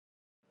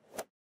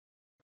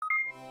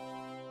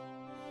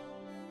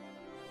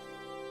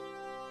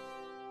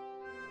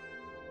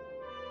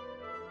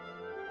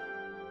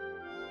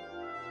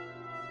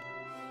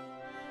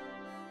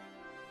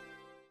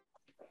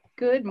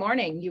Good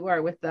morning. You are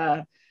with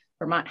the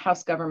Vermont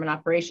House Government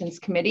Operations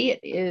Committee. It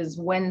is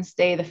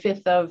Wednesday, the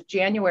 5th of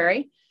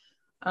January.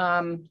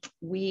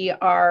 We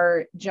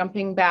are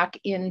jumping back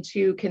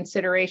into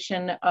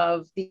consideration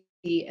of the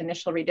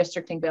initial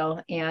redistricting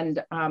bill,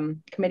 and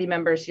committee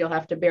members, you'll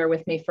have to bear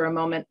with me for a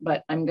moment,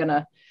 but I'm going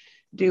to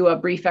do a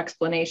brief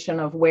explanation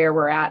of where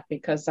we're at,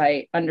 because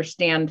I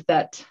understand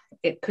that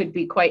it could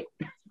be quite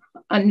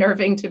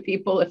unnerving to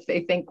people if they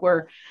think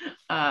we're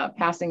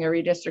passing a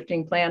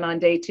redistricting plan on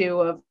day 2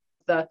 of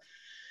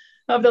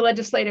the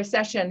legislative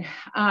session.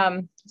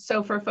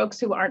 So for folks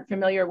who aren't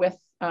familiar with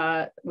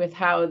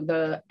how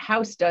the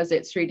House does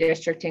its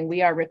redistricting,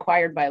 we are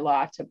required by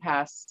law to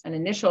pass an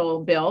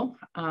initial bill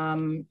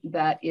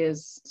that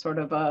is sort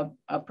of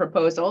a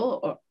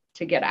proposal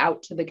to get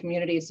out to the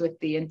communities with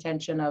the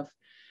intention of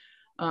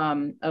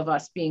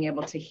us being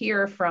able to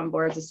hear from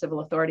boards of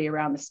civil authority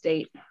around the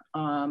state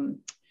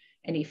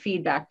any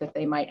feedback that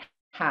they might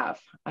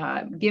have.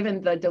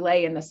 Given the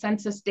delay in the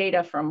census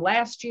data from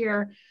last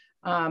year,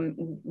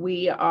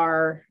 we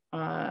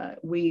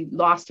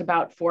lost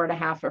about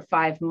 4.5 or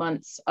 5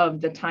 months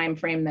of the time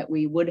frame that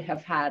we would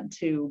have had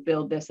to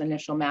build this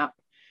initial map,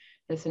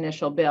 this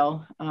initial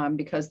bill,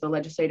 because the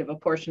Legislative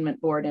Apportionment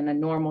Board in a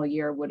normal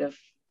year would have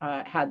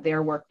had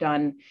their work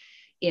done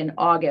in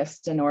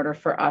August in order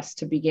for us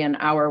to begin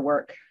our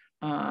work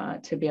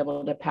to be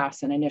able to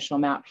pass an initial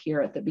map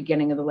here at the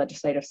beginning of the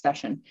legislative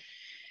session.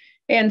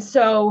 And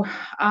so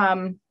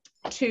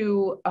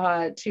to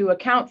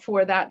account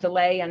for that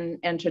delay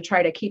and to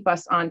try to keep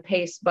us on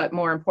pace, but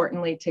more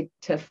importantly,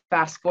 to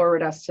fast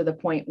forward us to the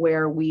point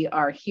where we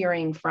are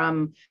hearing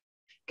from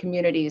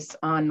communities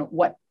on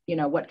what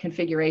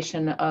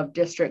configuration of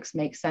districts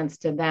make sense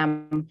to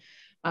them,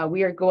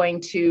 we are going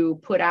to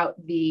put out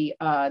the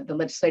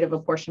Legislative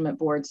Apportionment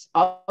Board's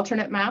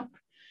alternate map.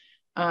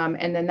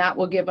 And then that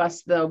will give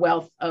us the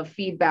wealth of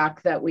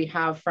feedback that we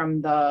have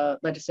from the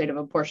Legislative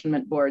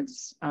Apportionment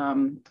Board's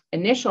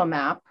initial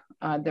map,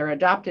 their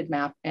adopted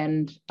map,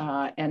 and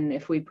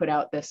if we put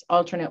out this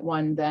alternate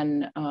one,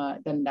 then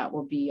that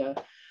will be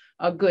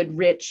a good,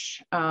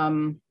 rich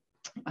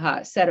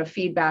set of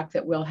feedback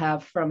that we'll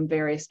have from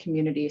various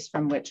communities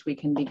from which we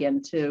can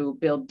begin to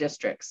build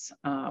districts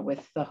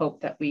with the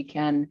hope that we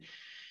can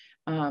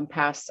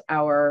pass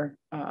our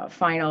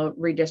final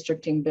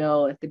redistricting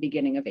bill at the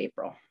beginning of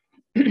April.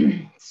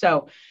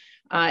 So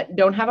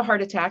don't have a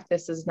heart attack.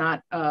 This is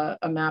not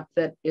a map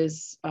that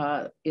is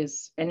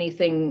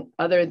anything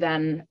other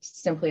than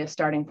simply a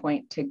starting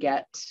point to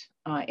get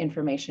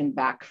information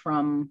back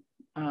from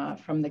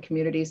the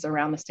communities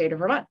around the state of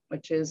Vermont,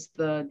 which is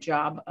the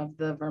job of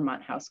the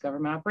Vermont House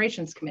Government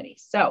Operations Committee.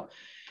 So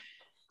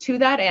to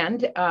that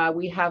end,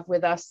 we have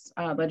with us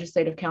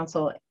Legislative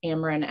Counsel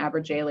Ameren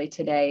Abergele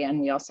today,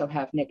 and we also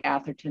have Nick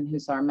Atherton,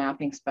 who's our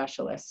mapping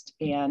specialist.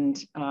 And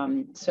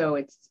so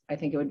I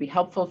think it would be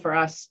helpful for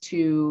us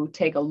to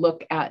take a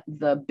look at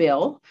the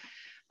bill.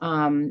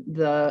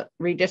 The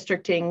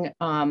redistricting,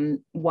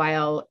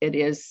 while it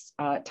is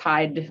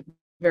tied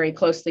very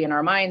closely in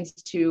our minds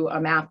to a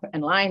map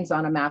and lines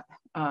on a map,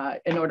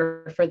 in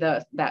order for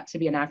that to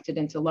be enacted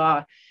into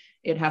law,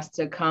 it has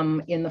to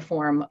come in the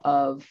form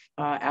of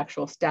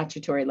actual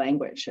statutory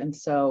language. And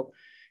so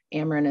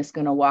Ameren is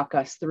going to walk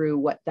us through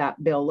what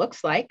that bill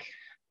looks like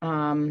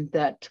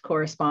that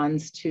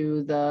corresponds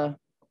to the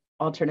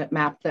alternate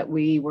map that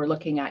we were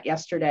looking at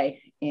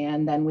yesterday.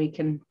 And then we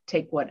can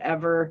take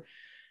whatever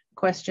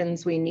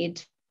questions we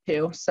need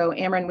to. So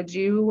Ameren, would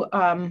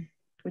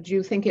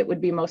you think it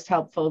would be most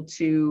helpful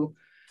to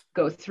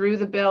go through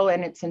the bill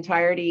in its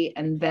entirety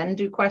and then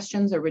do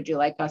questions, or would you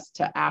like us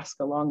to ask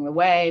along the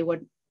way?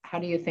 How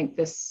do you think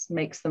this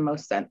makes the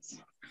most sense?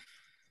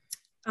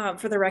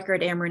 For the record,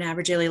 Ameren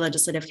Abergele,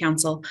 Legislative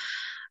Counsel.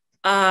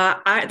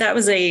 That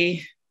was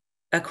a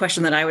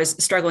question that I was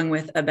struggling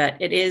with a bit.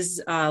 It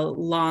is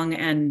long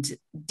and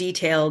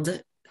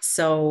detailed,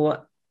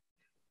 so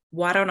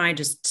why don't I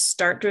just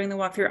start doing the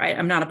walkthrough?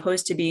 I'm not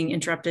opposed to being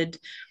interrupted.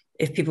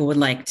 If people would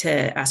like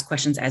to ask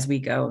questions as we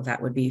go,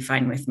 that would be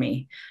fine with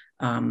me.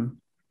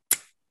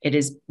 It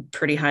is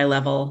pretty high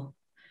level.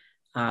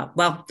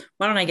 Well,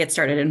 why don't I get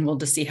started and we'll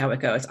just see how it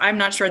goes. I'm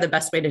not sure the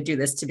best way to do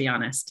this, to be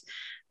honest,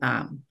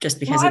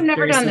 just because I've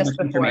never done this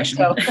before,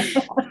 so.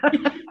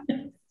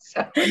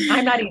 So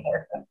I'm not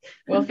either.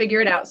 We'll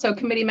figure it out. So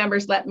committee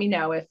members, let me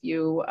know if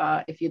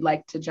you'd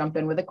like to jump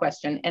in with a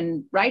question.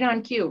 And right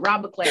on cue,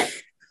 Rob Leclerc.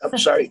 I'm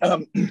sorry.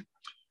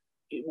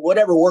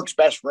 Whatever works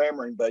best for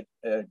Ameren, but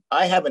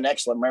I have an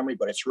excellent memory,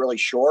 but it's really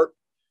short.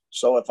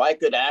 So if I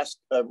could ask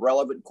a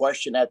relevant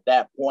question at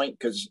that point,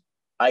 because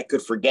I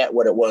could forget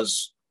what it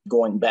was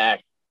going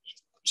back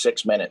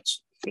 6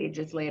 minutes.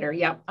 Pages later.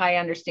 Yeah, I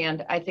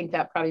understand. I think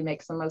that probably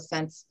makes the most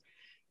sense.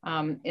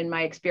 In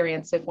my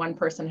experience, if one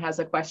person has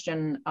a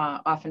question,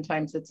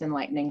 oftentimes it's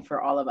enlightening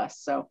for all of us.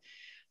 So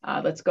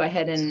let's go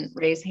ahead and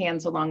raise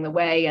hands along the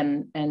way,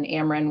 and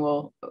Ameren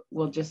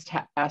will just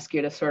ask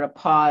you to sort of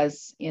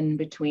pause in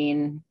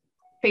between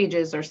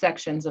pages or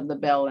sections of the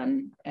bill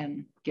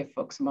and give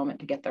folks a moment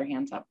to get their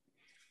hands up.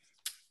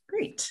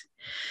 Great.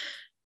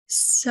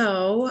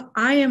 So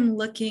I am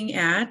looking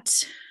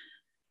at,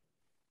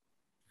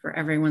 for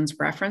everyone's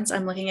reference,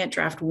 I'm looking at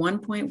draft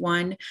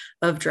 1.1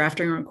 of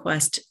drafting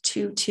request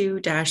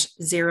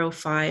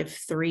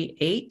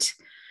 22-0538,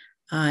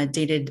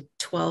 dated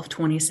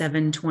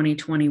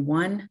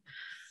 12/27/2021.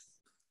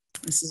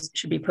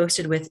 Should be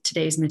posted with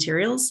today's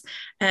materials.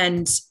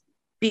 And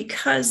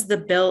because the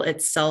bill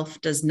itself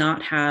does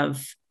not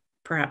have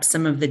perhaps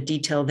some of the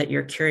detail that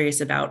you're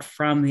curious about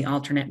from the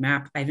alternate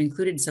map, I've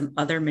included some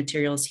other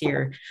materials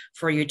here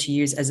for you to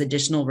use as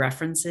additional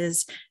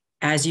references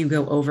as you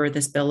go over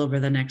this bill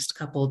over the next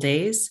couple of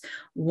days.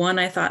 One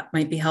I thought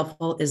might be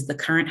helpful is the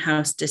current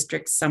House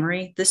district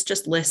summary. This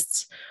just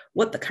lists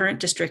what the current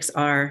districts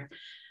are,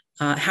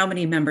 how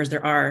many members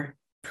there are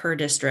per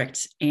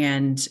district,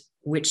 and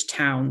which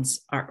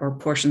towns are, or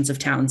portions of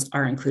towns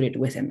are included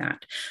within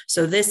that.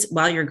 So this,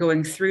 while you're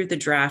going through the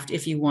draft,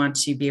 if you want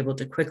to be able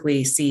to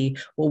quickly see,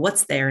 well,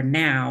 what's there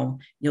now,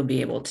 you'll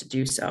be able to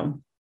do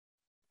so.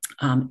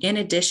 In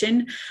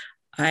addition,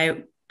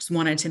 I just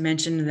wanted to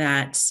mention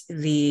that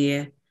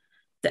the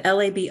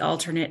LAB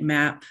alternate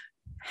map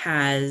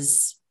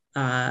has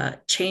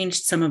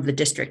changed some of the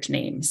district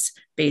names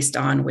based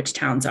on which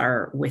towns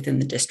are within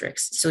the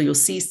districts. So you'll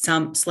see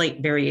some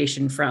slight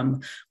variation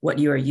from what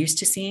you are used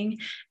to seeing.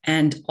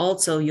 And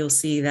also you'll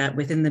see that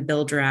within the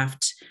bill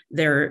draft,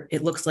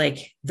 it looks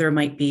like there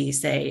might be,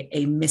 say,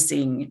 a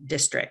missing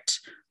district.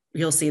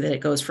 You'll see that it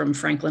goes from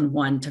Franklin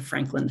 1 to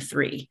Franklin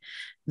 3.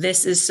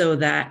 This is so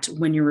that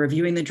when you're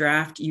reviewing the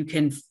draft, you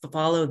can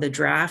follow the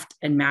draft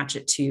and match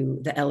it to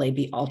the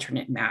LAB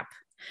alternate map.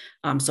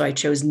 So I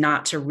chose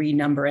not to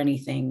renumber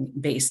anything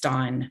based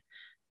on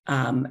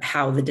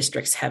how the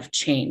districts have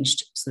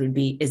changed. So it would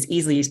be as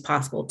easily as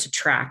possible to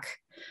track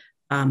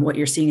what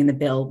you're seeing in the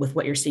bill with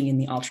what you're seeing in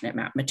the alternate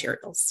map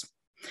materials.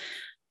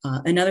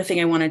 Another thing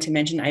I wanted to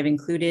mention, I've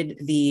included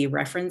the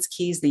reference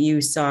keys that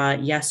you saw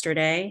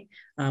yesterday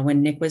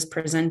when Nick was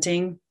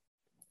presenting.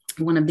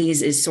 One of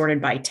these is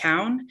sorted by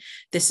town.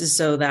 This is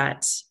so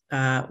that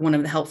one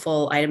of the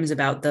helpful items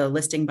about the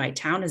listing by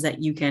town is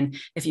that you can,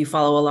 if you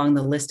follow along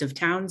the list of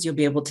towns, you'll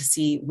be able to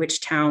see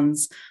which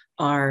towns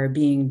are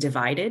being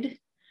divided.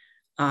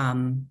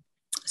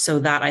 So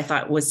that I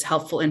thought was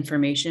helpful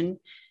information.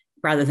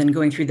 Rather than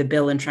going through the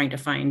bill and trying to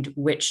find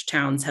which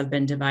towns have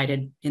been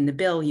divided in the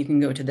bill, you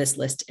can go to this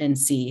list and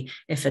see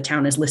if a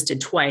town is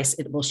listed twice,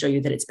 it will show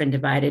you that it's been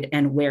divided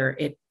and where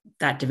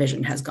that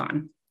division has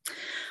gone.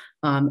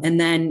 And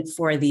then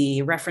for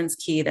the reference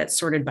key that's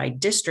sorted by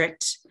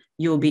district,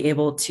 you'll be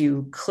able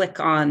to click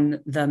on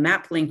the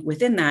map link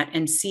within that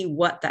and see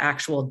what the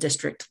actual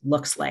district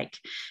looks like.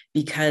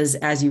 Because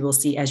as you will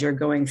see, as you're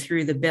going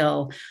through the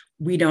bill,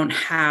 we don't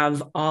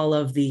have all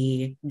of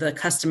the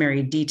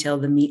customary detail,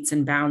 the meets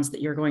and bounds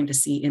that you're going to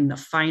see in the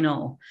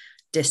final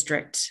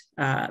district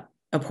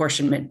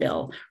apportionment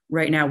bill.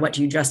 Right now, what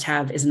you just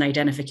have is an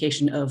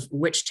identification of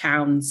which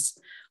towns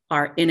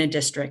are in a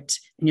district,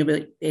 and you'll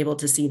be able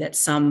to see that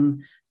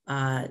some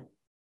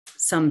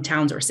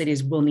towns or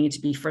cities will need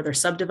to be further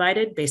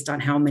subdivided based on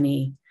how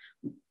many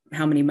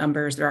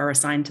members there are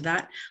assigned to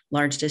that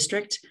large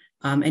district.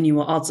 And you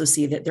will also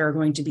see that there are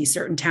going to be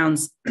certain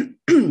towns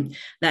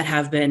that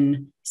have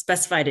been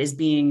specified as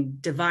being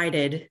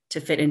divided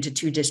to fit into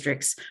two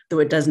districts, though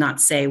it does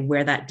not say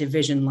where that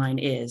division line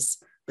is.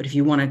 But if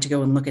you wanted to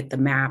go and look at the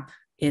map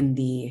in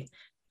the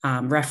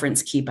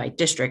reference key by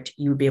district,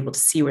 you would be able to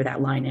see where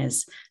that line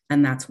is.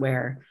 And that's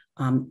where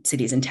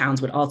cities and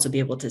towns would also be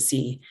able to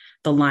see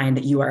the line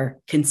that you are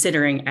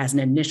considering as an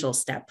initial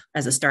step,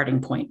 as a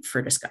starting point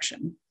for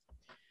discussion.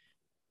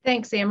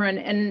 Thanks,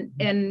 Amron.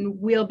 And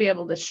we'll be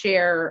able to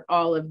share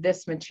all of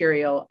this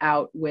material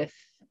out with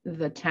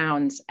the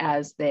towns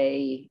as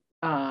they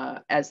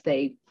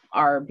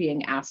are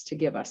being asked to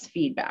give us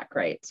feedback,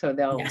 right? So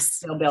they'll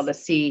be able to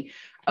see,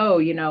 oh,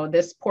 you know,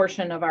 this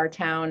portion of our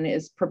town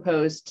is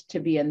proposed to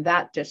be in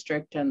that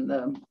district and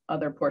the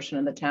other portion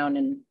of the town.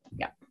 And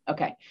yeah,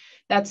 okay.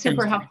 That's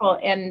super helpful.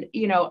 And,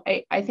 you know,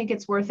 I think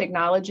it's worth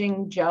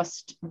acknowledging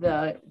just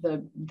the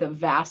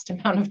vast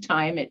amount of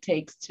time it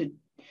takes to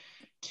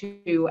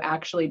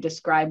actually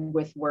describe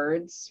with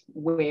words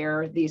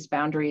where these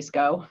boundaries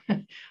go.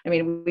 I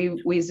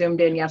mean, we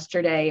zoomed in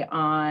yesterday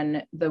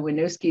on the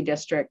Winooski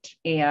district,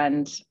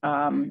 and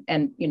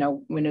you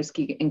know,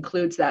 Winooski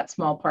includes that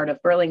small part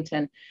of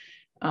Burlington.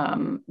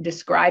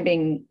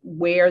 Describing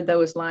where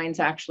those lines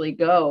actually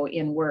go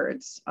in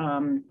words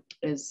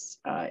is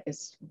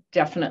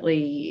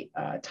definitely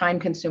a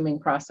time-consuming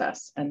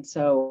process. And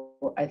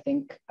so I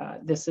think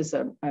this is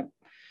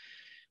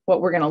what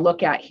we're going to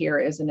look at here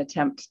is an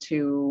attempt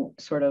to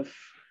sort of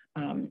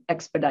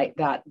expedite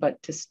that,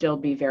 but to still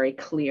be very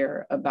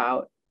clear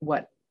about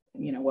what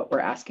we're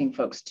asking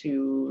folks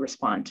to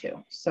respond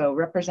to. So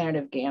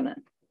Representative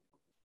Gannon.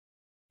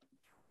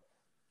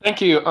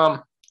 Thank you.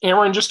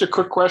 Amron, just a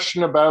quick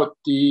question about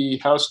the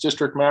House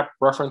district map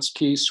reference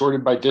key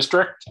sorted by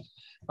district.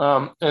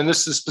 And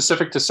this is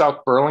specific to South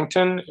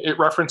Burlington. It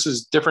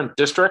references different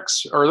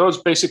districts. Are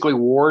those basically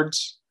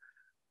wards?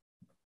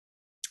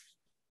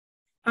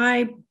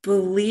 I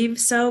believe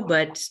so,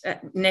 but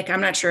Nick,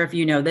 I'm not sure if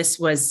you know, this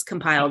was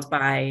compiled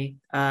by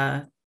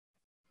the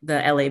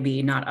LAB,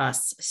 not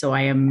us. So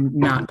I am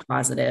not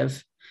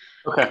positive.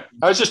 Okay.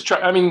 I was just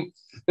trying, I mean,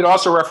 it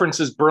also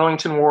references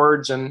Burlington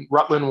wards and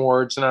Rutland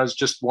wards. And I was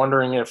just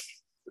wondering if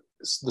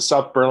the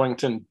South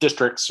Burlington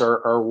districts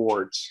are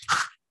wards.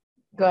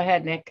 Go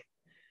ahead, Nick.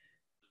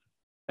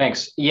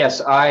 Thanks.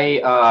 Yes,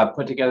 I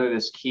put together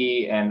this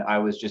key and I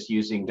was just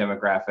using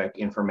demographic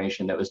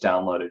information that was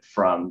downloaded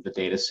from the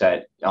data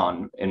set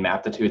in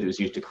Maptitude that was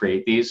used to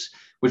create these,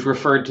 which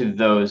referred to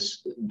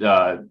those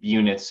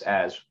units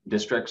as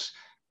districts.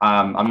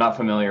 I'm not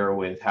familiar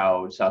with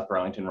how South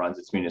Burlington runs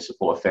its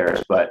municipal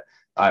affairs, but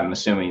I'm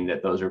assuming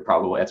that those are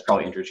that's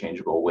probably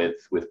interchangeable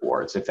with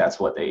wards if that's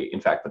what they,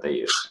 in fact, what they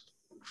use.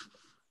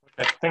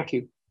 Okay, thank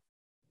you.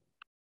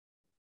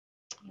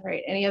 All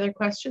right, any other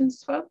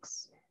questions,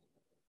 folks?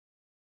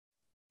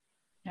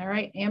 All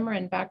right,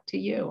 Ameren, back to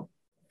you.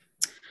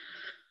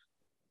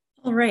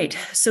 All right,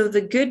 so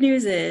the good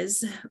news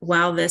is,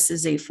 while this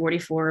is a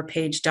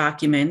 44-page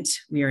document,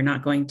 we are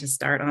not going to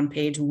start on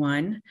page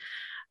 1.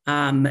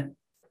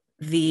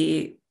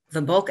 The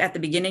bulk at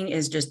the beginning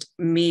is just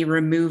me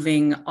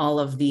removing all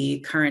of the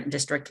current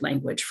district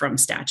language from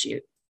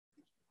statute.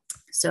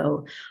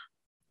 So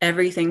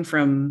everything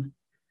from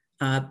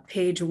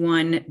page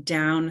 1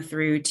 down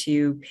through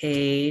to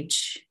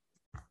page,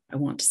 I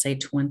want to say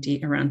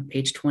 20, around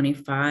page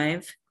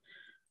 25,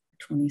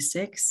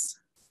 26.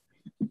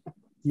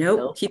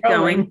 Nope, keep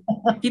going,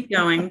 keep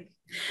going.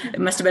 It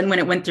must have been when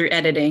it went through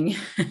editing.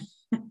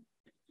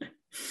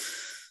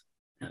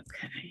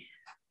 Okay.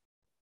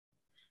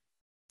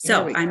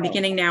 So I'm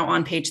beginning now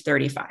on page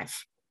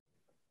 35.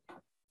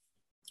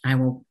 I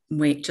will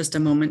wait just a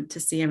moment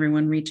to see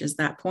everyone reaches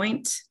that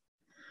point.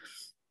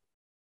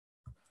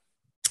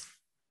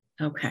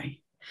 Okay.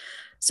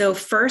 So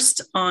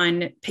first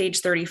on page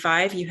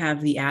 35, you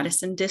have the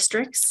Addison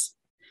districts.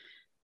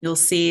 You'll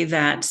see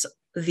that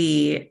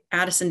the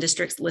Addison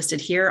districts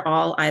listed here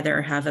all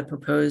either have a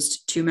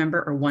proposed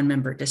 2-member or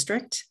 1-member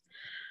district.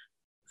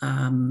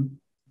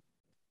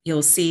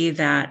 You'll see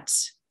that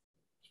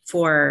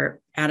for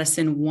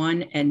Addison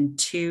 1 and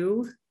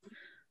 2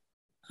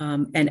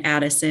 and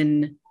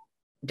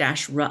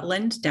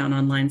Addison-Rutland down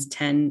on lines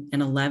 10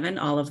 and 11,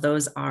 all of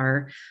those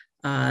are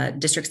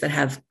districts that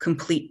have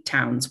complete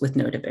towns with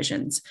no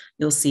divisions.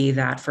 You'll see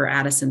that for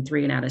Addison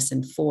 3 and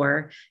Addison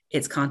 4,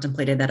 it's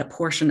contemplated that a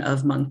portion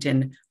of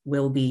Moncton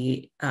will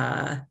be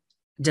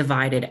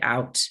divided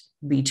out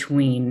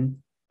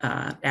between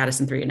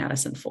Addison 3 and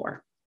Addison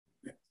 4.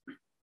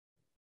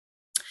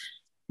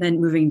 Then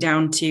moving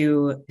down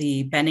to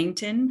the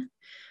Bennington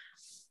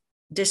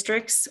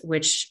districts,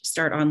 which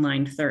start on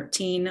line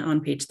 13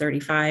 on page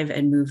 35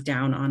 and move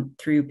down on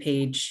through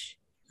page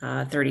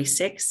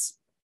 36.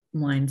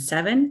 Line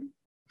 7.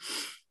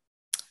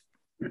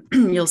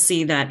 You'll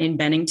see that in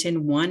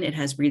Bennington 1, it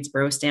has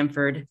Reedsboro,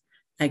 Stamford.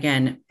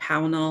 Again,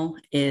 Pownell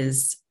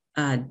is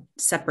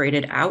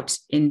separated out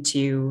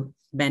into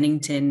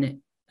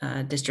Bennington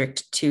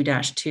District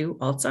 2-2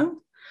 also.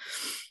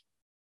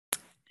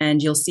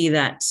 And you'll see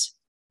that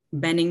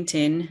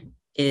Bennington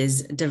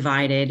is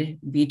divided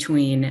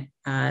between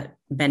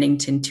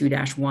Bennington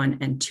 2-1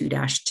 and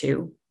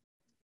 2-2.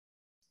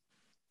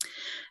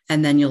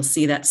 And then you'll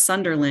see that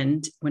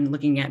Sunderland, when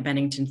looking at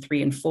Bennington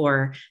 3 and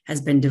 4, has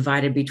been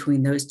divided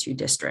between those 2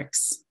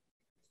 districts.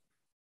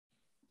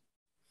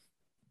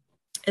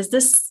 Is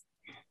this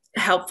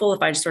helpful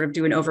if I just sort of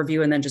do an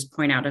overview and then just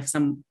point out if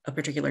a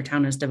particular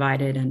town is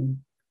divided? And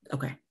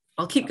okay,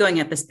 I'll keep going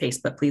at this pace,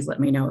 but please let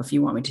me know if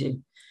you want me to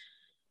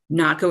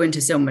not go into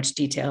so much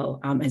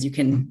detail, as you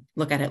can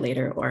look at it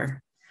later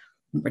or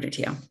more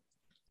detail.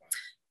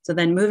 So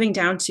then moving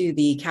down to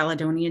the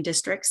Caledonia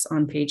districts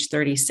on page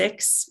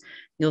 36,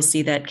 you'll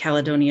see that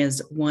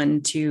Caledonia's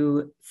 1,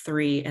 2,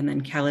 3, and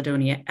then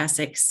Caledonia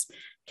Essex,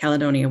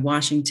 Caledonia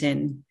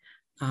Washington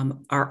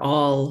are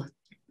all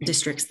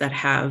districts that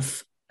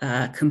have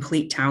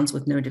complete towns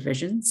with no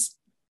divisions.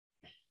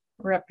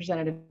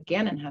 Representative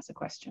Gannon has a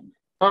question.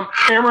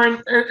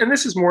 Ameren, and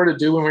this is more to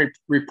do when we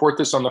report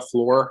this on the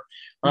floor.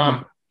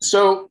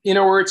 So,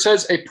 where it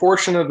says a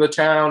portion of the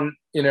town,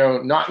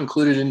 not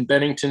included in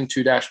Bennington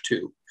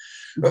 2-2.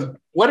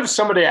 What if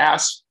somebody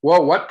asks,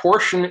 well, what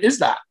portion is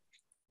that?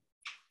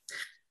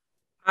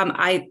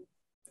 I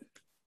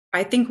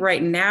think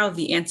right now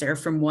the answer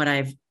from what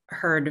I've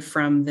heard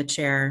from the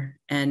chair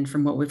and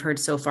from what we've heard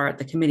so far at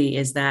the committee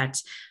is that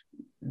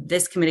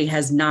this committee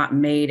has not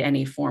made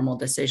any formal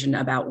decision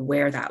about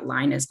where that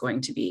line is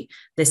going to be.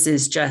 This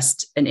is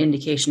just an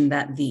indication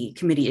that the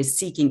committee is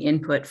seeking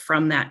input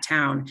from that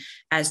town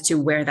as to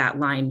where that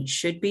line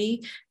should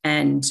be,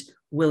 and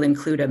will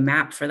include a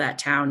map for that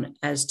town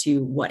as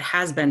to what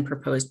has been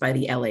proposed by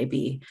the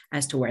LAB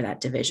as to where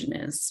that division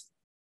is.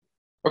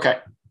 Okay,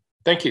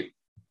 thank you.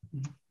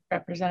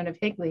 Representative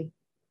Higley.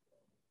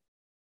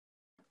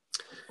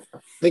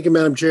 Thank you,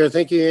 Madam Chair.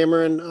 Thank you,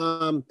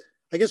 Ameren.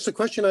 I guess the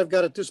question I've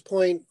got at this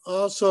point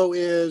also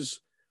is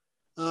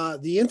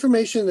the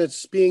information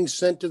that's being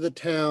sent to the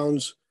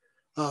towns.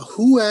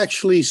 who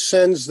actually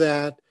sends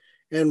that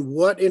and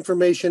what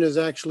information is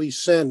actually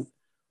sent?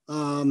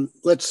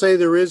 Let's say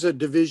there is a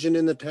division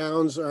in the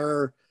towns.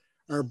 Are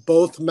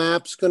both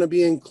maps going to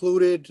be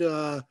included?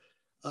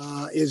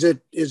 Is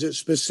it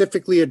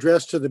specifically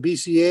addressed to the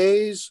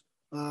BCAs?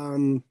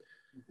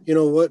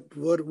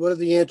 What are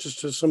the answers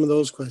to some of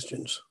those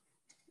questions?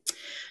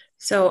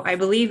 So I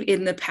believe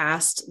in the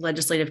past,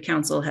 Legislative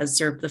Council has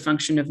served the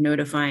function of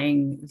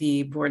notifying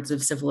the boards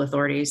of civil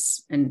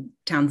authorities in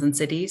towns and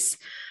cities.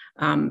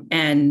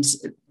 And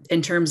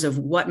in terms of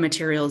what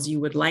materials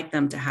you would like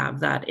them to have,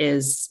 that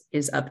is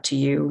up to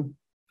you.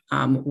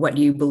 What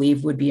you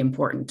believe would be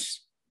important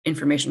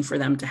information for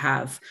them to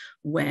have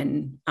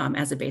when,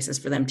 as a basis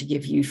for them to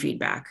give you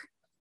feedback.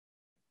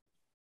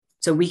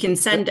 So we can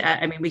send,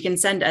 we can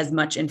send as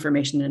much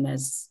information and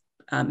as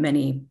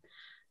many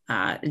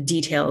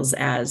details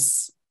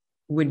as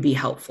would be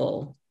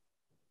helpful.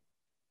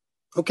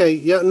 Okay,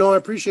 yeah, no, I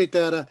appreciate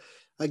that.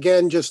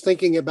 Again, just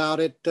thinking about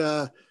it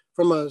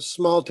from a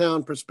small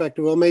town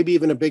perspective, well, maybe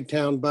even a big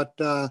town, but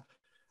the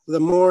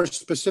more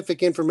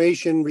specific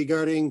information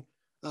regarding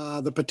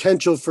the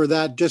potential for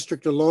that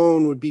district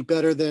alone would be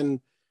better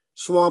than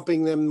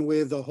swamping them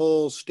with a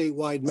whole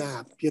statewide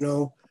map,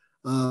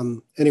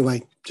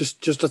 Anyway,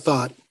 just a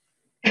thought.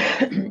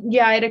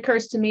 Yeah, it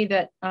occurs to me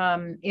that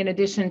in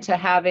addition to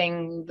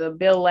having the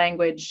bill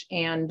language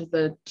and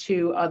the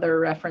two other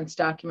reference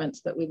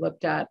documents that we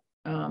looked at,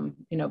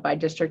 by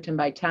district and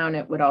by town,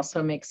 it would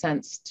also make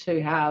sense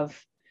to have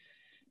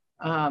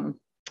a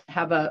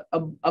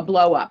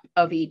blow up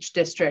of each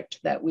district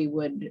that we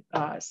would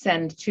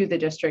send to the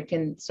district,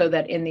 and so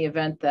that in the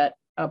event that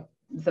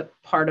the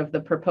part of the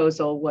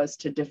proposal was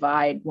to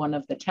divide one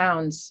of the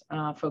towns,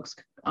 folks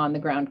on the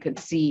ground could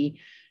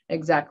see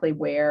exactly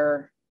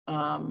where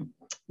the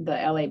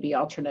LAB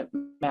alternate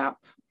map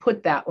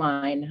put that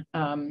line,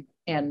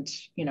 and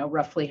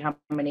roughly how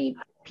many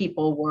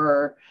people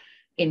were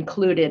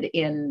included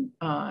in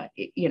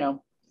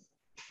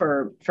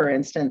for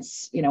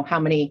instance, how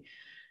many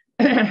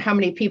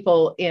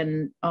people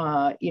in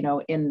Pownell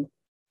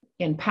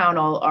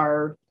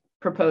are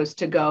proposed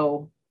to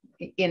go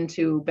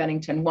into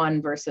Bennington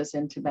 1 versus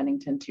into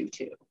Bennington 2,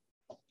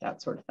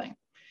 that sort of thing.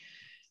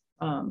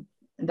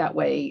 That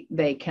way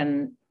they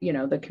can,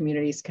 the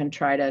communities can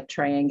try to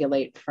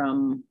triangulate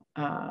from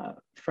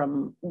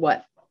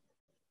what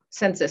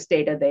census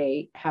data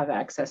they have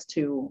access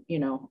to,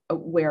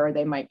 where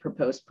they might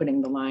propose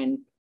putting the line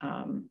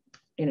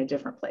in a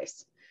different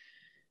place.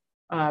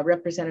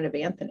 Representative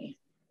Anthony.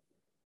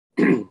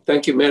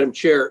 Thank you, Madam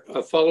Chair.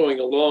 Following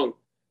along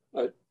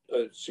a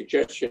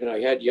suggestion I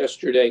had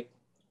yesterday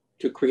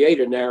to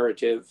create a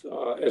narrative,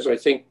 as I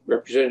think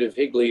Representative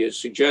Higley is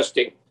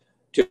suggesting,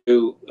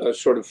 to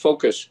sort of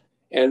focus.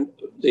 And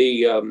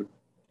the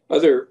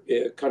other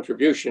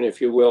contribution, if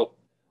you will,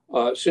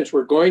 since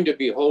we're going to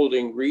be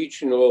holding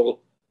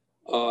regional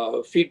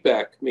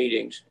feedback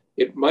meetings,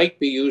 it might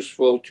be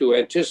useful to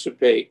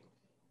anticipate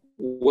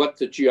what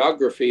the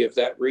geography of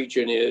that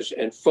region is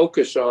and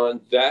focus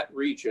on that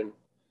region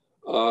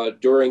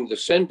during the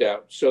send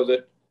out, so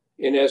that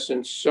in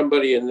essence,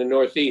 somebody in the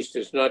Northeast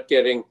is not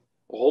getting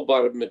a whole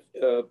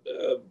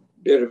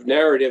bit of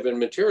narrative and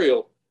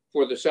material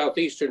for the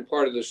southeastern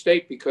part of the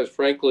state, because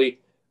frankly,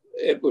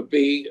 it would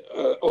be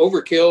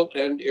overkill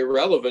and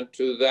irrelevant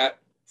to that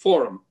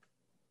forum.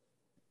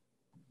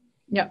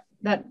 Yep,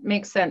 that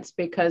makes sense,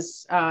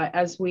 because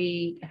as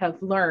we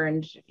have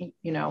learned,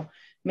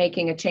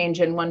 making a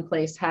change in one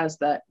place has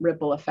that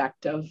ripple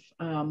effect of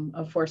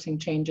forcing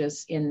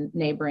changes in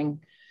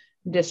neighboring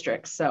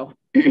districts. So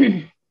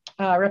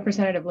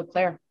Representative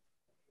Leclerc.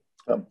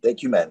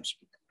 Thank you, Madam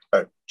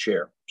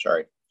Chair.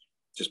 Sorry,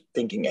 just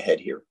thinking ahead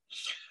here.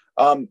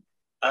 I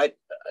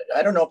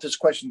don't know if this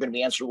question is going to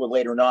be answered a little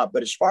later or not,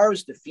 but as far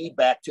as the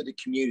feedback to the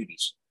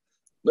communities,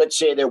 let's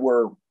say that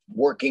we're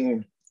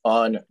working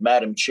on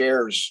Madam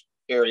Chair's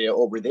area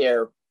over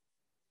there.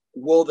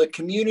 Will the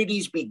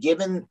communities be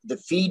given the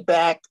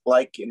feedback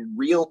like in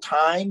real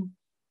time?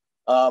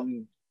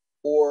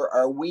 Or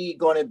are we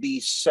going to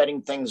be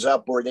setting things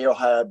up where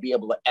they'll be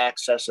able to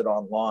access it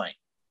online?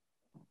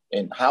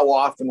 And how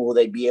often will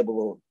they be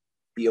able to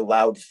be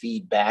allowed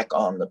feedback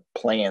on the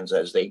plans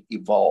as they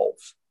evolve?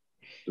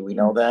 Do we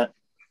know that?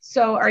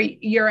 So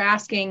you're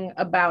asking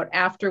about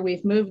after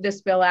we've moved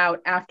this bill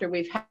out, after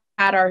we've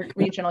had our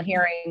regional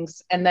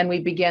hearings, and then we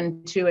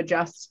begin to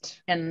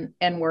adjust and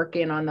work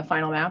in on the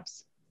final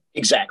maps?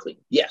 Exactly.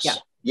 Yes. Yeah.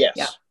 Yes.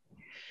 Yeah.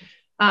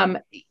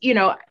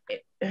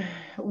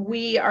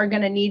 We are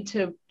going to need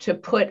to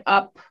put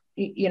up,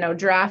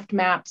 draft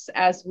maps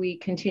as we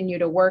continue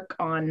to work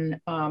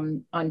on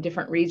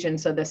different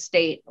regions of the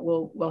state.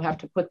 We'll have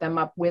to put them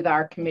up with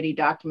our committee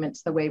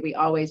documents the way we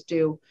always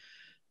do.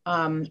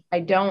 I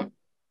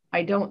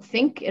don't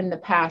think in the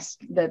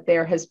past that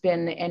there has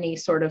been any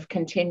sort of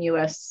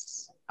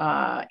continuous,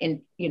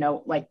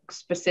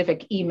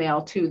 specific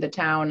email to the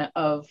town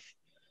of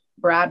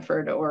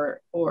Bradford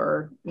or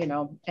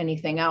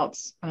anything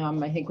else.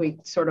 I think we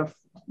sort of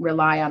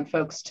rely on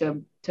folks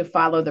to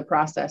follow the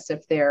process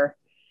if they're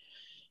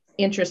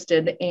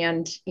interested.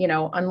 And, you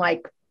know,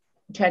 unlike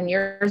 10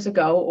 years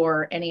ago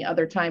or any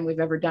other time we've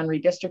ever done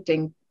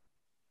redistricting,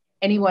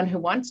 anyone who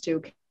wants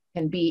to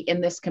can be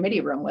in this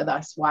committee room with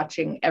us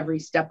watching every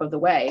step of the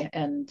way.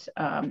 And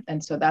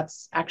so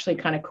that's actually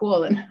kind of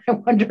cool. And I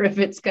wonder if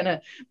it's going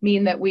to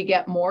mean that we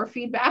get more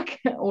feedback,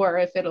 or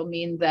if it'll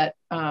mean that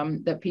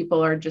that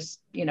people are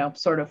just, you know,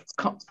 sort of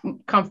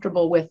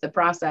comfortable with the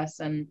process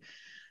and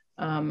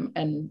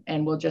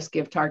we'll just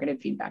give targeted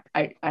feedback.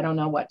 I don't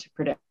know what to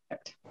predict.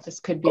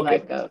 This could be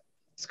like a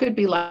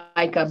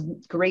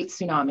great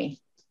tsunami.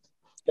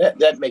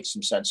 That makes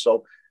some sense.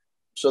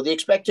 So the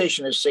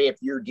expectation is, say, if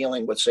you're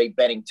dealing with, say,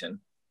 Bennington,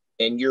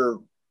 and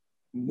you're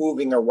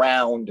moving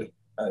around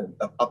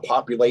a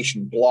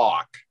population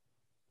block,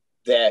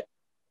 that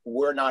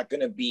we're not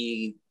going to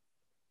be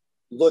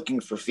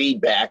looking for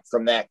feedback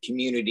from that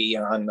community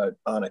on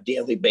a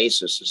daily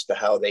basis as to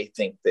how they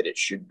think that it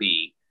should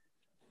be.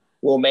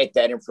 We'll make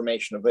that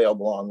information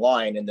available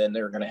online, and then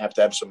they're going to have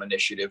some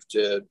initiative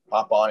to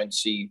pop on and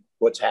see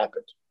what's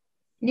happened.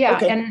 Yeah,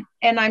 okay.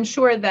 And I'm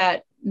sure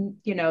that,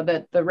 you know,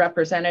 that the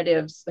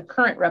representatives, the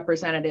current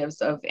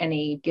representatives of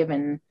any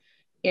given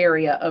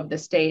area of the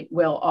state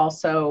will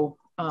also,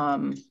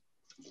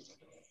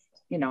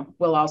 you know,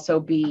 will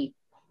also be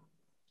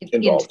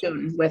involved, in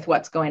tune with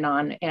what's going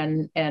on,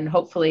 and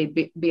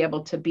hopefully be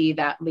able to be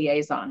that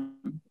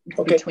liaison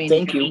between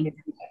the community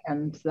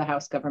and the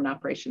House Government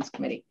Operations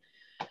Committee.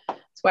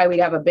 That's why we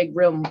have a big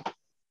room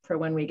for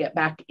when we get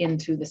back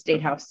into the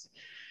State House.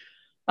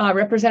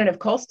 Representative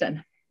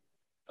Colston.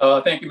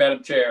 Thank you,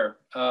 Madam Chair.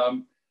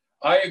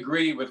 I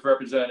agree with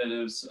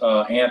Representatives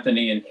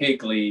Anthony and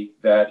Higley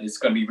that it's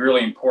going to be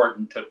really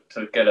important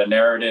to get a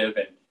narrative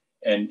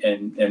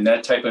and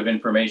that type of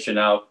information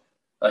out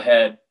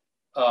ahead.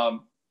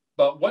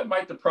 But what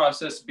might the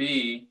process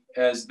be,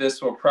 as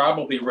this will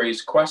probably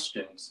raise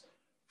questions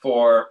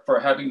for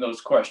having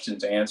those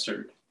questions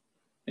answered?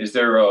 Is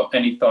there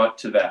any thought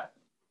to that?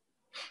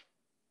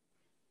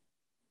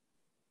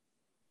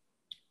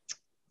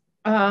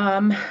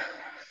 I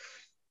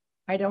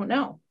don't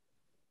know.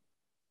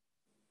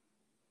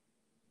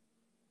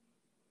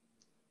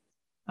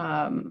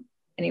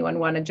 Anyone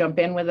want to jump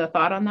in with a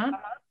thought on that?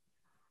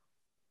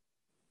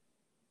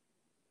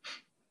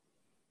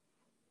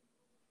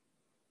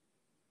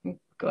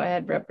 Go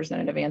ahead,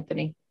 Representative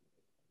Anthony.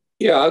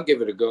 Yeah, I'll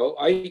give it a go.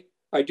 I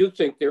do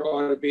think there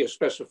ought to be a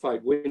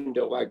specified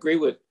window. I agree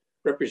with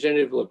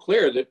Representative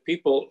Leclerc that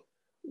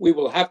we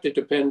will have to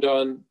depend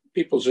on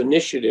people's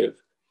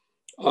initiative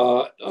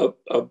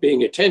of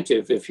being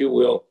attentive, if you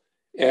will,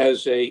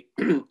 as a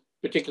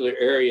particular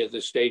area of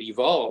the state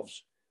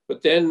evolves.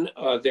 But then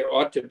there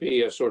ought to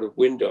be a sort of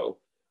window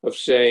of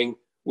saying,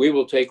 we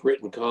will take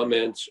written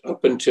comments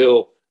up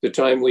until the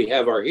time we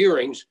have our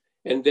hearings.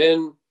 And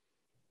then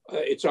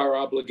it's our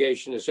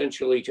obligation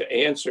essentially to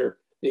answer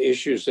the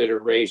issues that are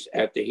raised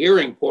at the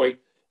hearing point.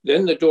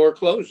 Then the door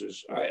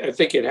closes. I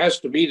think it has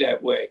to be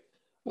that way.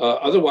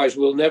 Otherwise,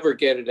 we'll never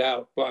get it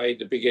out by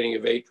the beginning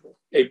of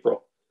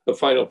April, the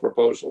final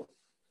proposal.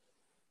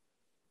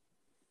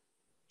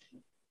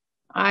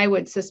 I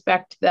would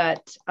suspect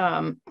that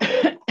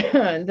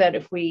that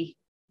if we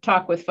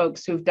talk with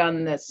folks who've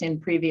done this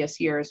in previous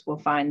years, we'll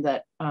find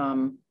that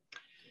that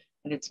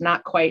it's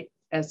not quite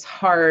as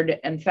hard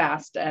and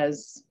fast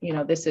as, you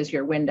know, this is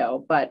your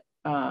window, but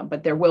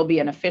there will be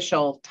an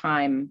official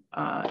time,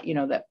 you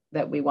know,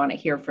 that we want to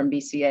hear from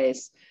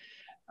BCAs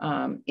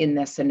in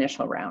this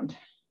initial round.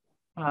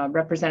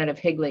 Representative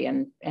Higley,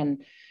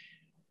 and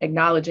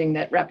acknowledging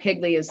that Rep.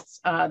 Higley is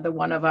the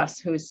one of us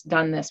who's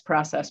done this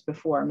process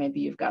before.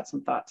 Maybe you've got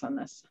some thoughts on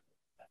this.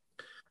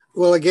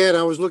 Well, again,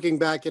 I was looking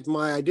back at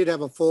I did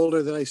have a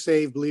folder that I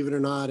saved, believe it or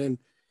not, and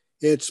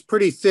it's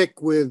pretty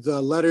thick with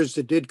letters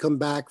that did come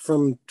back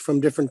from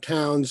different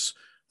towns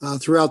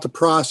throughout the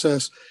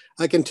process.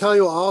 I can tell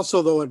you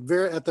also, though,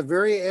 at the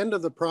very end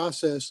of the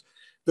process,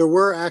 there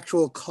were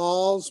actual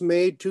calls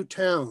made to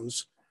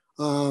towns,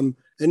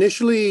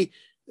 initially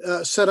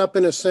set up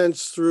in a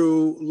sense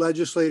through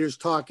legislators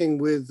talking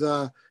with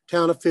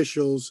town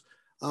officials.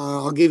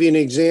 I'll give you an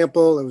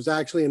example. It was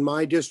actually in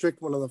my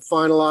district. One of the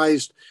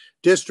finalized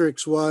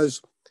districts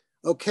was,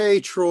 okay,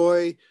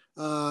 Troy,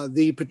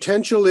 the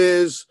potential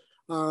is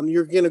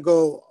you're going to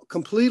go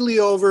completely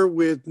over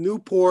with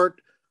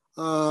Newport,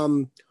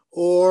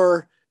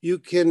 or you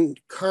can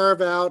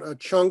carve out a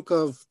chunk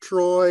of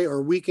Troy,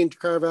 or we can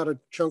carve out a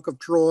chunk of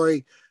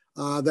Troy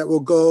that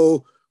will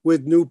go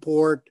with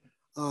Newport.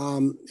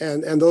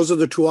 And those are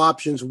the two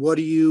options. What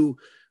do you,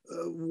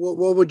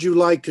 what would you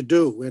like to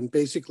do? And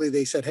basically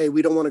they said, hey,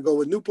 we don't want to go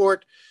with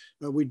Newport.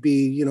 We'd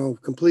be, you know,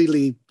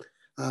 completely,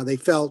 they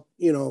felt,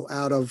 you know,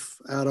 out of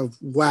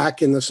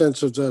whack in the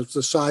sense of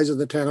the size of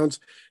the towns.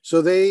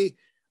 So they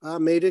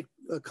made it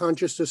a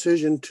conscious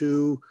decision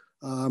to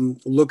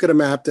look at a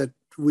map that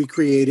we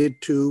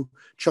created to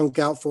chunk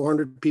out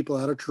 400 people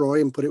out of Troy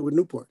and put it with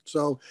Newport.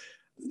 So,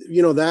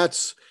 you know,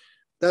 that's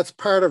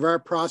part of our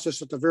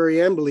process at the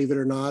very end, believe it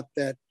or not,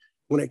 that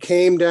when it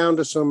came down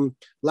to some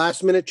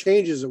last minute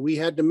changes that we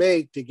had to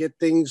make to get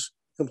things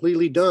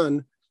completely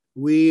done,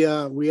 we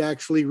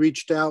actually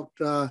reached out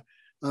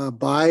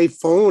by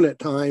phone at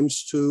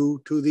times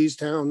to these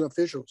town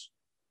officials.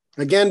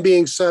 Again,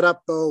 being set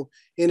up though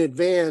in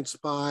advance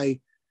by,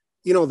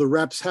 the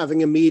reps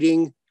having a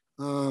meeting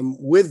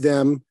with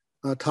them,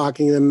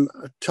 talking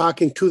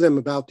to them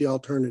about the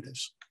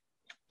alternatives.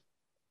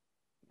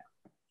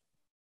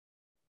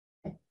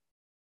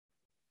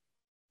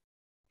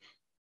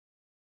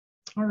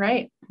 All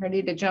right,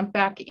 ready to jump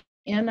back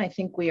in. I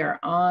think we are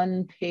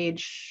on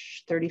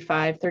page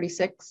 35,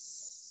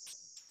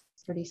 36,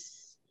 30.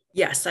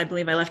 Yes, I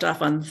believe I left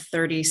off on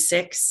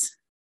 36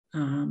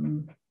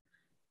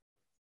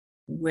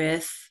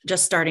 with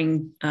just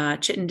starting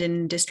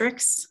Chittenden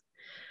districts.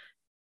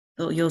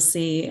 You'll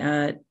see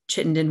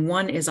Chittenden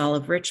 1 is all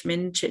of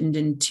Richmond.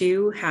 Chittenden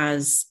 2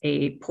 has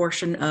a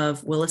portion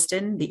of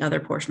Williston. The other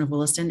portion of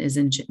Williston is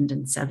in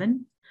Chittenden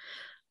 7.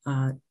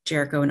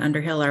 Jericho and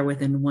Underhill are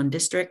within one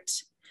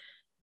district.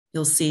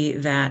 You'll see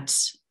that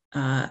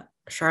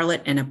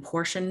Charlotte and a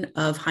portion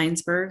of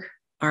Heinsberg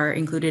are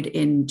included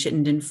in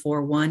Chittenden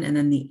 4-1, and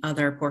then the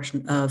other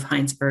portion of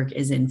Heinsberg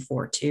is in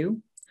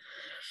 4-2.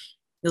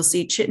 You'll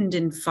see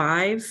Chittenden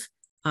 5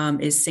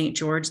 is St.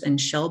 George and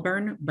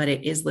Shelburne, but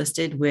it is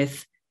listed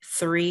with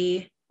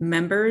 3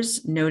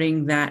 members,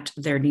 noting that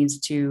there needs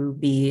to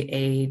be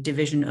a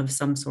division of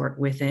some sort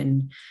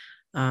within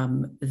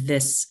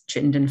this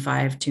Chittenden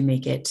 5 to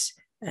make it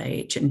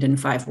a Chittenden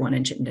 5-1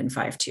 and Chittenden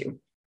 5-2.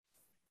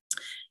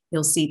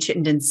 You'll see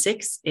Chittenden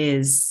 6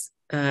 is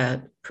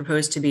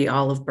proposed to be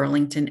all of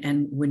Burlington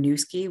and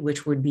Winooski,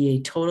 which would be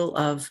a total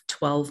of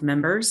 12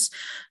 members.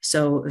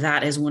 So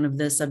that is one of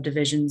the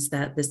subdivisions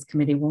that this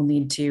committee will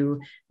need to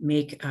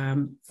make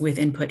with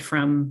input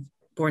from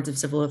boards of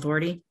civil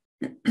authority.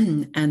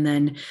 And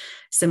then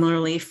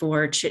similarly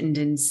for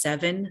Chittenden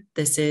 7,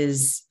 this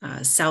is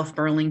South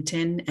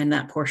Burlington and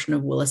that portion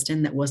of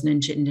Williston that wasn't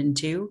in Chittenden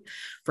 2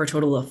 for a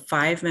total of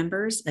 5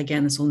 members.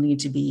 Again, this will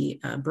need to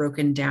be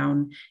broken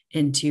down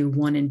into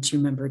 1 and 2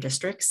 member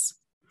districts.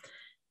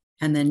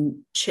 And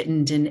then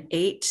Chittenden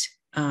 8,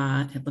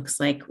 it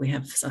looks like we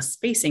have a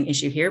spacing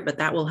issue here, but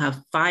that will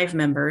have 5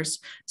 members.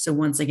 So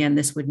once again,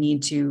 this would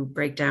need to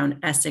break down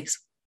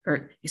Essex,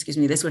 or excuse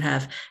me, this would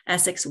have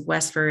Essex,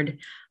 Westford,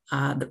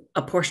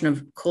 a portion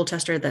of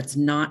Colchester that's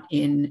not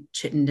in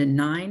Chittenden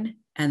 9,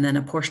 and then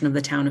a portion of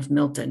the town of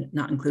Milton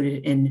not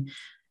included in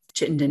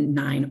Chittenden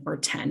 9 or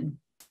 10.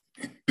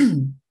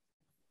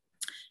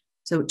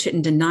 So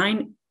Chittenden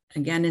 9,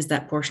 again, is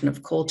that portion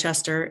of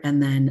Colchester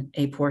and then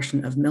a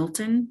portion of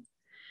Milton.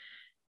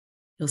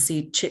 You'll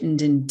see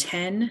Chittenden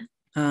 10.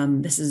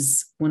 This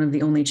is one of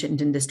the only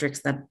Chittenden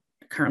districts that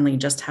currently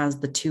just has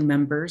the 2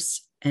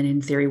 members and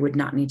in theory would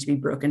not need to be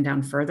broken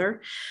down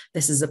further.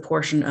 This is a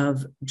portion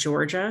of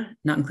Georgia,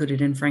 not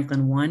included in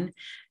Franklin 1,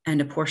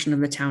 and a portion of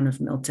the town of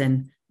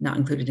Milton, not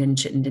included in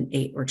Chittenden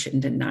 8 or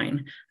Chittenden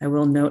 9. I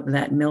will note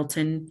that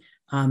Milton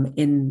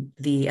in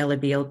the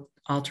LAB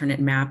alternate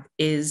map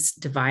is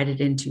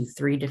divided into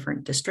 3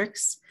 different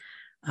districts.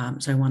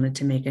 So I wanted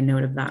to make a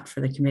note of that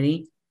for the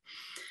committee.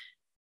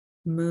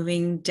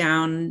 Moving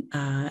down,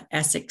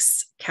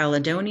 Essex,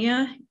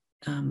 Caledonia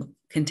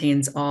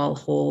contains all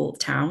whole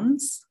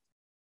towns.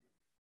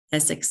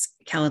 Essex,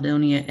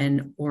 Caledonia,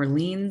 and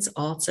Orleans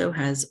also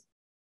has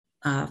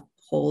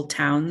whole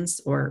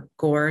towns or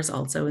gores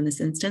also in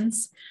this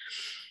instance.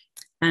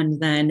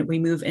 And then we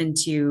move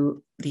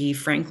into the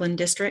Franklin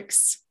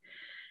districts.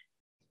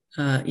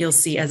 You'll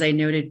see, as I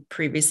noted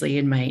previously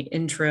in my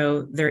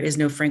intro, there is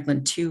no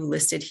Franklin 2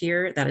 listed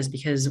here. That is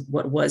because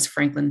what was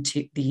Franklin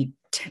 2, the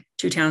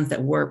 2 towns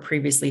that were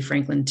previously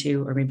Franklin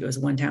 2, or maybe it was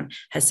 1 town,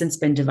 has since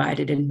been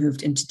divided and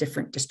moved into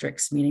different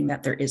districts, meaning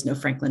that there is no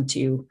Franklin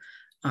 2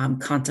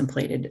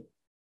 contemplated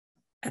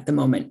at the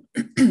moment,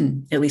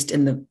 at least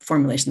in the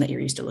formulation that you're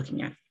used to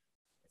looking at.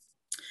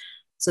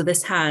 So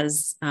this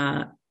has,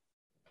 I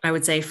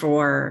would say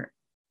for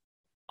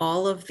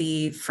all of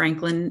the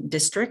Franklin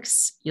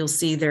districts, you'll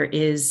see there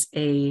is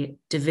a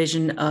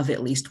division of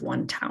at least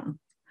 1 town.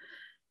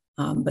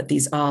 But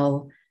these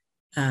all,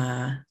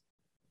 and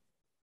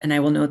I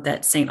will note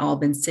that St.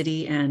 Albans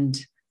City and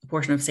a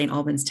portion of St.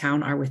 Albans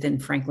Town are within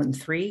Franklin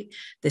 3.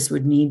 This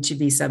would need to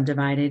be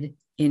subdivided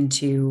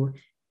into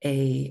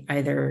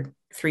either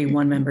 3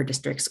 1-member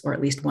districts or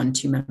at least 1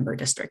 2-member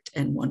district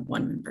and 1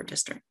 1-member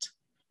district.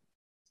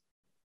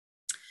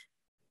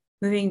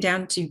 Moving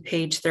down to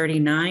page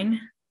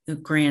 39, the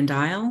Grand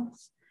Isle.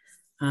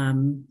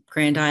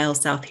 Grand Isle,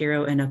 South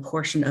Hero, and a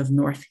portion of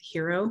North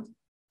Hero.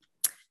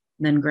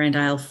 And then Grand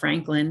Isle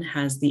Franklin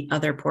has the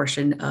other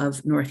portion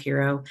of North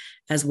Hero,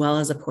 as well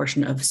as a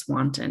portion of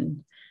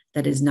Swanton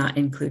that is not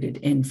included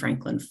in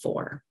Franklin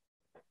 4.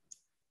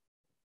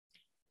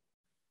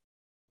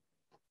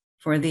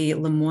 For the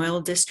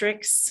Lamoille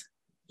districts,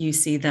 you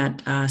see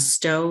that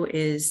Stowe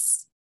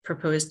is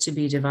proposed to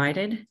be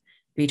divided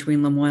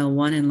between Lamoille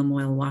 1 and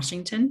Lamoille,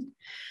 Washington.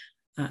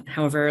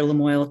 However,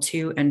 Lamoille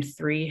 2 and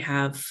 3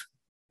 have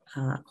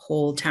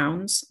whole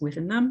towns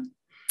within them.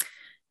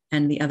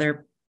 And the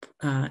other,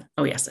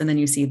 oh yes, and then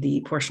you see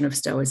the portion of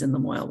Stowe is in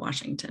Lamoille,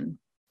 Washington.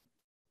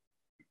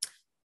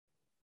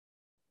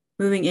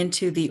 Moving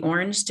into the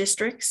orange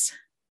districts,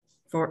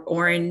 for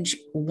Orange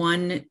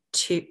 1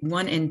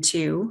 and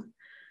 2,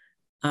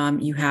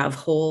 you have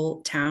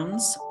whole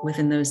towns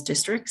within those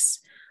districts.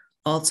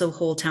 Also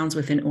whole towns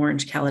within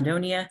Orange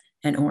Caledonia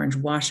and Orange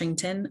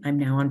Washington. I'm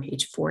now on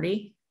page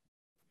 40.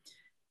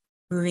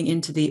 Moving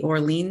into the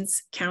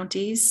Orleans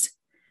counties,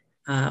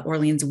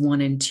 Orleans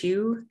 1 and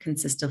 2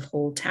 consist of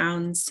whole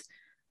towns.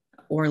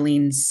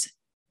 Orleans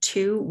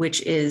 2,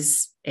 which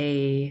is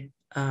a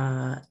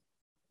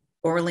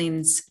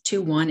Orleans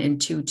 2-1 and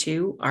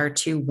 2-2 are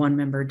 2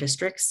 one-member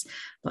districts,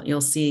 but you'll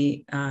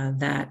see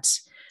that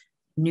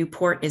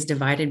Newport is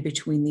divided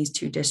between these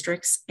 2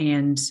 districts,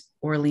 and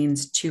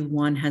Orleans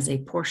 2-1 has a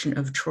portion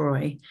of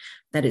Troy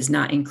that is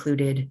not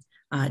included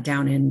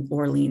down in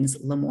Orleans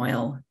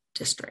Lamoille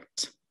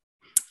district.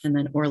 And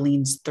then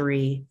Orleans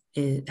 3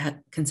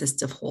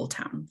 consists of whole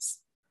towns.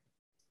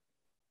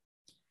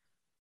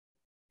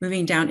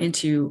 Moving down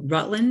into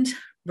Rutland,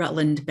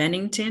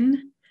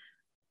 Rutland-Bennington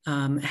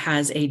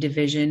has a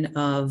division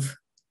of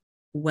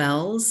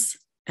Wells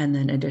and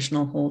then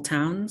additional whole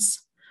towns.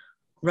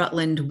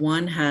 Rutland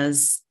 1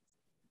 has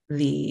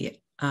the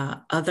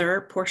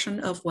other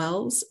portion of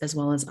Wells, as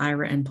well as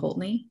Ira and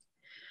Poultney.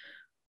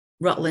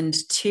 Rutland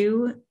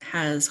 2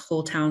 has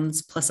whole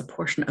towns plus a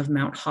portion of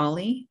Mount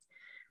Holly,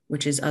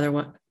 which is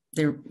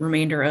the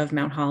remainder of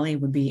Mount Holly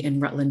would be in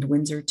Rutland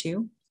Windsor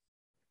 2.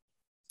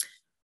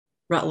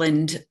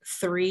 Rutland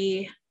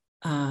 3,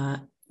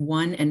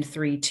 1 and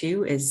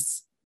 3-2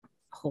 is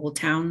whole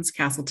towns,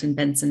 Castleton,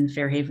 Benson,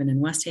 Fairhaven,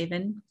 and West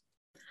Haven.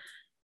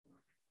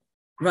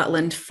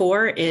 Rutland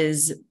 4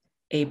 is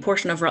a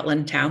portion of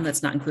Rutland Town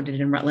that's not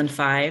included in Rutland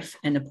 5,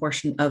 and a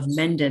portion of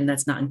Mendon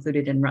that's not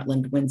included in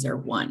Rutland Windsor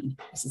 1.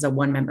 This is a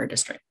one-member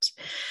district.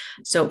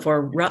 So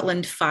for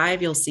Rutland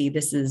 5, you'll see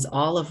this is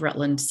all of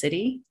Rutland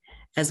City,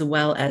 as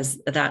well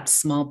as that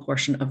small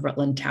portion of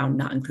Rutland Town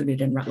not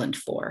included in Rutland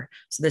 4.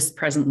 So this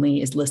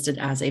presently is listed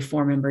as a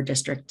 4-member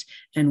district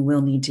and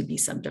will need to be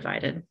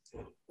subdivided.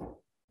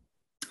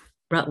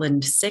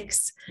 Rutland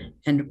 6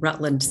 and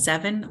Rutland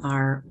 7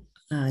 are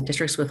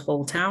districts with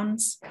whole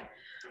towns.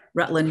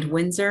 Rutland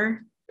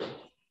Windsor,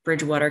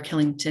 Bridgewater,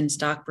 Killington,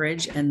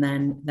 Stockbridge, and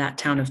then that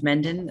town of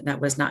Mendon that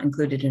was not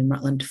included in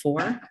Rutland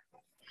 4.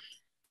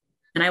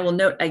 And I will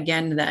note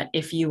again that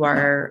if you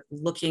are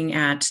looking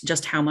at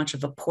just how much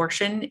of a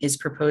portion is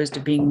proposed to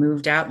being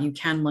moved out, you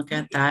can look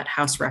at that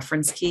House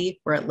reference key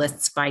where it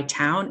lists by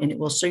town, and it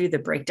will show you the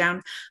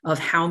breakdown of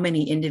how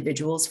many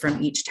individuals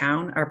from each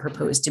town are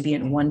proposed to be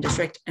in one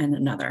district and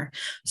another.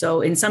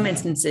 So in some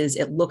instances,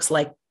 it looks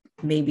like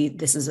maybe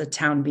this is a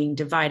town being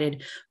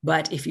divided,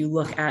 but if you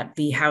look at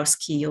the House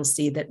key, you'll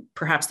see that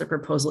perhaps the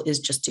proposal is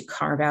just to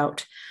carve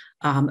out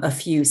a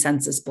few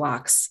census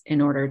blocks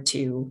in order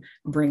to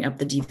bring up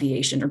the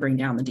deviation or bring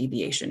down the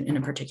deviation in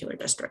a particular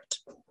district.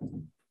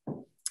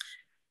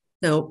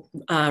 So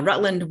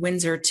Rutland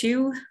Windsor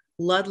 2,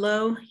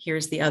 Ludlow,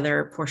 here's the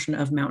other portion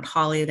of Mount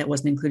Holly that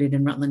wasn't included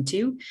in Rutland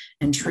 2,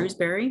 and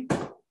Shrewsbury.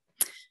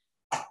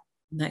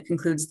 That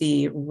concludes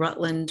the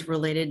Rutland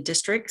related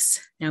districts.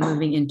 Now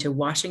moving into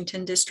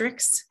Washington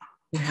districts,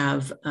 you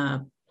have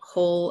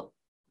whole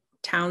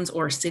towns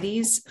or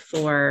cities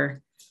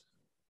for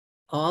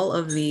all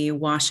of the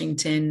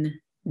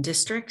Washington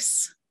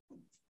districts.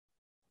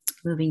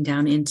 Moving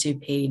down into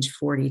page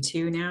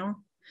 42 now.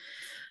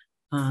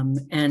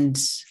 And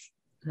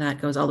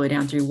that goes all the way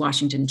down through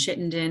Washington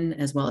Chittenden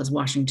as well as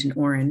Washington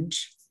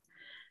Orange.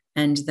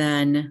 And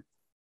then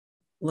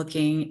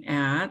looking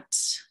at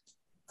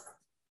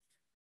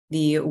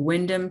the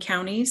Windham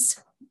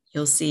counties,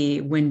 you'll see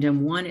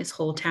Windham 1 is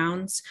whole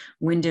towns.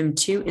 Windham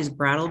 2 is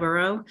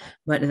Brattleboro,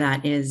 but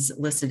that is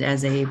listed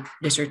as a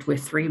district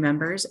with 3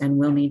 members and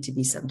will need to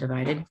be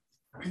subdivided.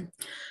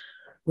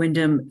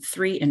 Windham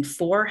 3 and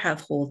 4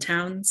 have whole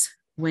towns.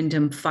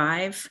 Windham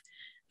 5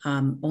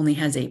 only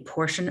has a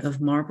portion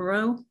of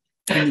Marlborough,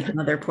 and the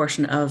other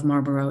portion of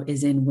Marlborough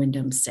is in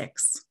Windham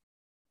 6.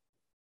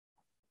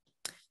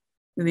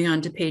 Moving on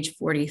to page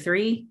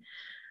 43.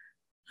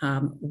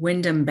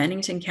 Windham,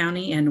 Bennington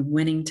County and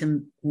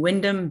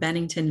Windham,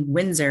 Bennington,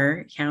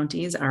 Windsor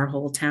counties are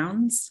whole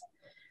towns.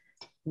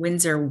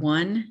 Windsor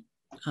 1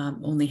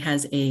 only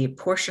has a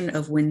portion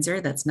of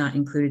Windsor that's not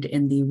included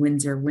in the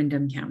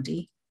Windsor-Windham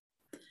County.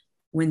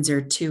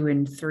 Windsor 2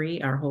 and 3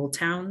 are whole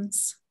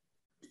towns.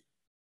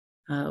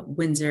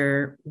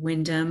 Windsor,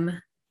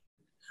 Windham,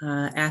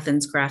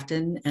 Athens,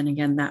 Grafton, and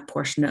again, that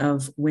portion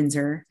of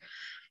Windsor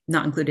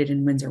not included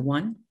in Windsor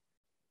 1.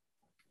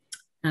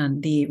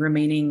 The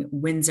remaining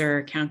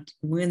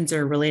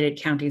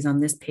Windsor-related counties on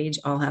this page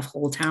all have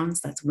whole towns.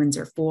 That's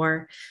Windsor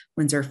 4,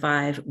 Windsor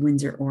 5,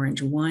 Windsor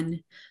Orange 1,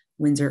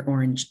 Windsor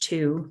Orange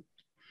 2,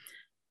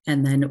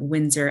 and then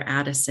Windsor,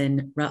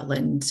 Addison,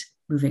 Rutland,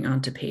 moving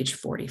on to page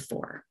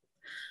 44.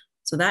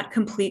 So that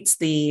completes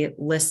the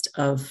list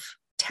of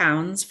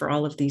towns for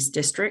all of these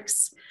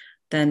districts,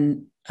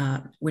 then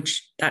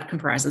which that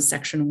comprises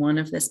section 1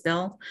 of this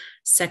bill.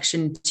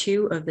 Section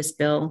 2 of this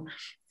bill,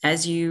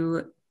 as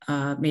you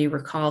may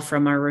recall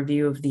from our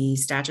review of the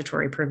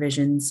statutory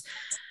provisions,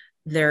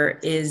 there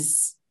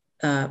is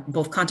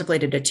both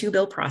contemplated a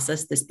 2-bill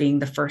process, this being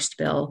the first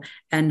bill,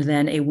 and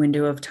then a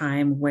window of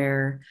time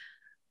where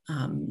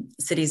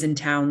cities and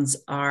towns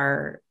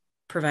are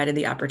provided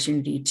the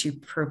opportunity to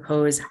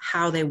propose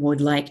how they would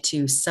like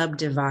to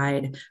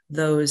subdivide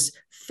those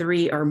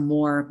 3 or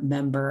more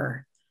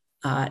member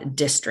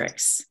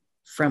districts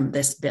from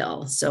this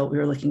bill. So we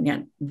were looking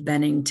at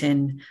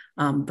Bennington,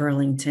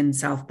 Burlington,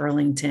 South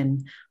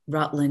Burlington,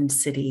 Rutland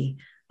City,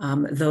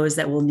 those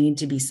that will need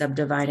to be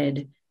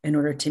subdivided in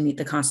order to meet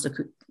the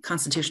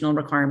constitutional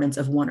requirements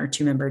of 1 or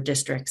 2 member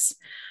districts.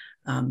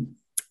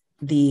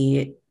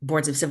 The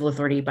boards of civil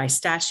authority by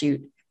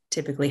statute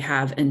typically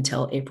have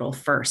until April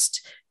 1st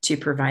to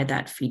provide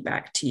that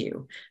feedback to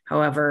you.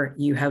 However,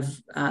 you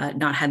have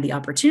not had the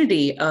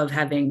opportunity of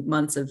having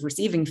months of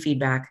receiving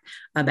feedback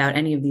about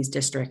any of these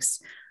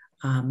districts,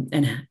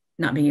 and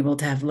not being able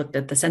to have looked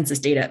at the census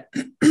data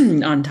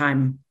on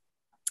time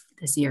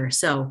this year.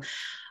 So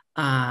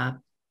I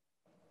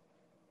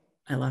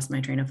lost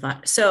my train of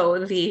thought.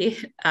 So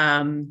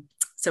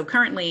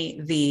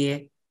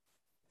currently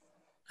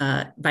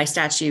by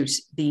statute,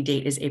 the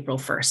date is April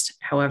 1st.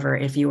 However,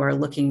 if you are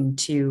looking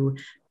to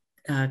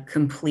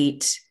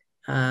complete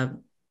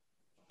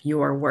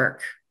your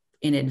work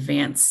in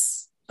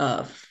advance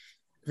of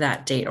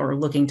that date, or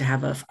looking to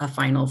have a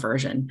final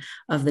version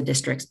of the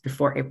districts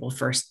before April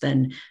 1st,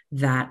 then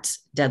that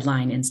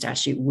deadline in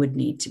statute would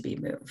need to be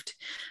moved.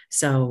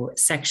 So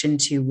Section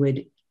 2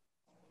 would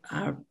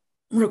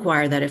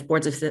require that if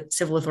boards of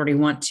civil authority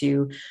want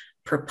to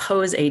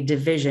propose a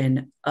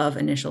division of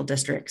initial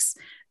districts,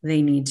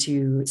 they need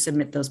to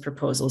submit those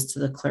proposals to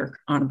the clerk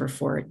on or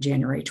before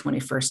January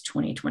 21st,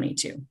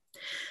 2022.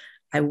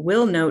 I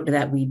will note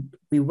that we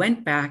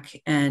went back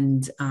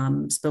and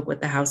spoke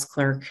with the House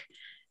clerk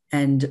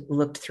and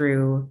looked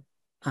through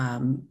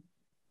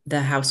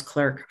the House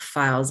clerk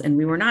files, and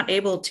we were not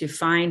able to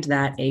find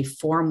that a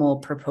formal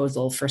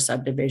proposal for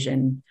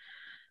subdivision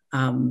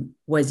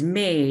was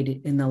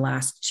made in the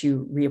last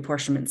 2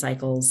 reapportionment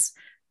cycles.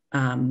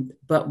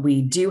 But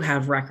we do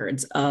have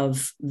records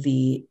of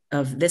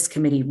this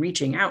committee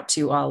reaching out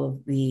to all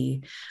of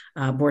the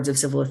boards of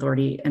civil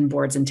authority and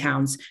boards and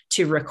towns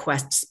to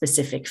request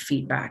specific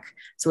feedback.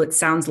 So it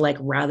sounds like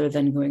rather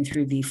than going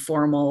through the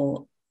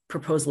formal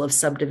proposal of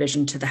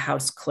subdivision to the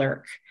House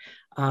clerk,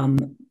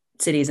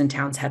 cities and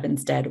towns have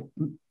instead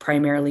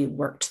primarily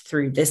worked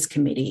through this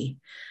committee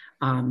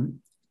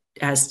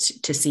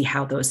to see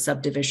how those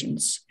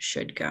subdivisions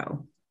should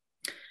go.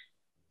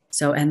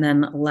 So, and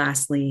then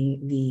lastly,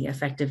 the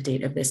effective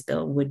date of this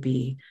bill would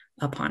be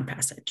upon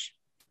passage.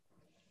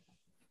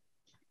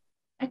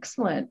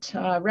 Excellent.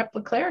 Rep.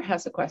 Leclerc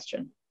has a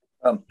question.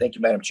 Thank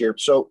you, Madam Chair.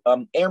 So,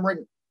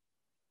 Ameren,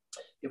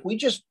 if we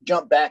just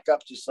jump back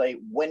up to say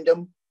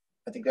Wyndham,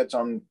 I think that's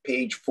on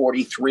page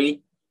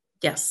 43.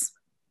 Yes.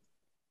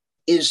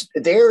 Is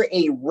there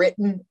a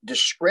written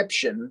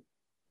description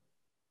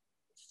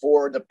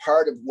for the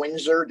part of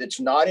Windsor that's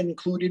not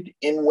included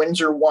in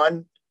Windsor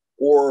 1?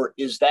 Or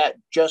is that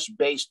just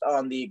based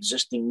on the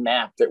existing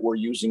map that we're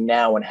using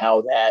now and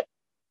how that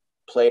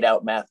played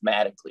out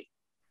mathematically?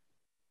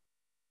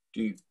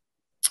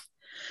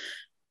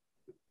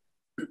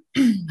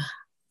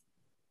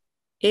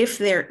 If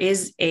there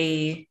is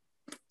a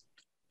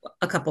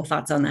couple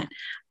thoughts on that.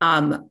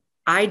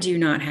 I do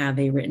not have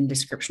a written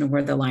description of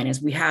where the line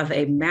is. We have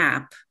a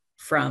map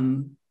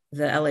from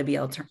the LAB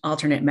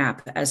alternate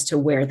map as to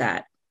where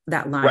that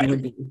line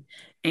would be.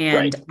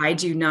 And I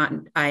do not,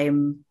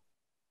 I'm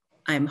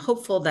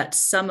hopeful that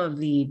some of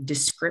the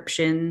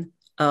description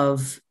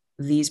of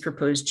these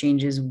proposed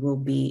changes will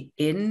be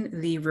in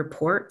the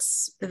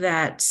reports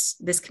that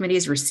this committee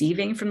is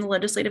receiving from the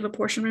Legislative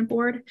Apportionment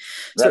Board.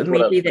 So it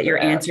may be that your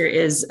answer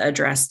is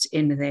addressed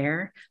in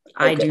there.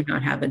 Okay. I do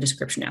not have a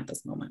description at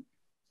this moment.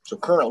 So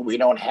currently we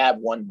don't have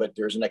one, but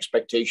there's an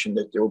expectation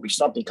that there will be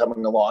something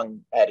coming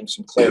along, adding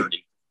some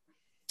clarity.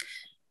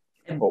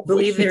 I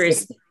believe there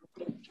is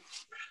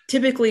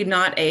typically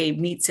not a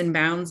meets and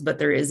bounds, but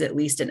there is at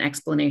least an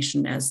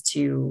explanation as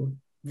to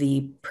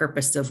the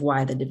purpose of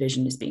why the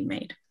division is being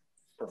made.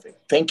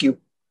 Perfect. Thank you.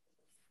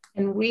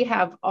 And we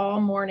have all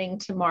morning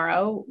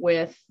tomorrow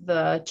with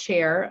the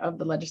chair of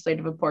the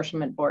Legislative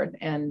Apportionment Board.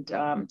 And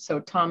so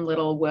Tom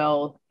Little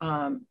will,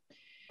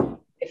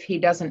 if he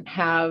doesn't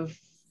have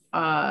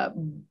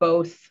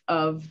both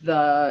of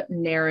the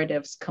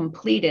narratives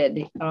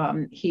completed,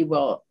 he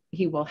will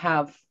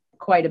have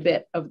quite a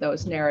bit of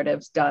those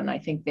narratives done. I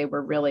think they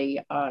were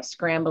really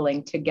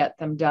scrambling to get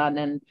them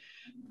done,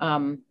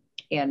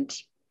 and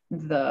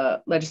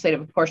the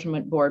Legislative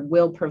Apportionment Board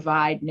will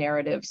provide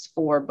narratives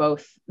for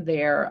both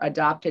their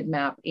adopted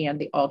map and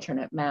the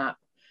alternate map,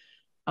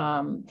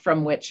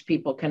 from which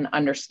people can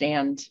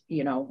understand,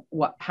 you know,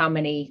 how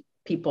many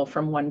people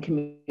from one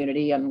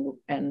community and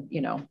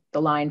you know,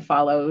 the line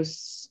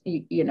follows,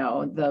 you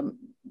know, the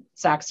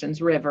Saxton's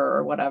River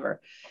or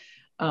whatever.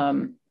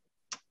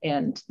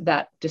 And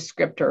that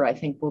descriptor, I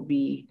think, will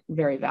be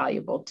very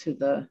valuable to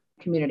the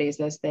communities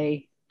as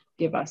they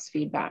give us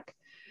feedback.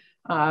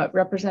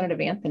 Representative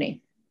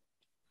Anthony.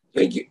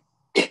 Thank you.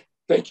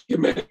 Thank you,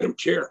 Madam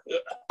Chair.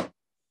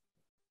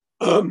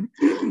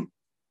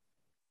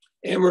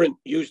 Ameren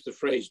used the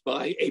phrase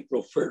by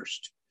April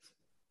 1st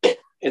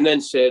and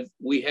then said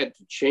we had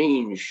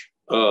to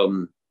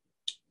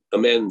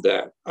amend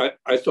that.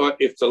 I thought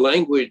if the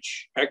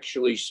language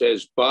actually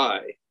says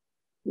by,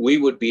 we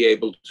would be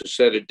able to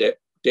set a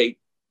date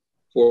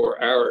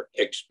for our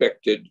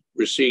expected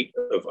receipt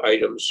of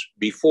items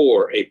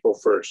before April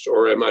 1st,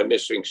 or am I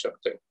missing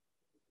something?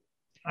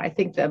 I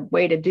think the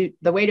way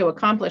to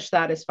accomplish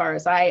that, as far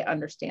as I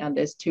understand,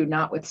 is to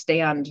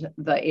notwithstand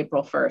the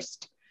April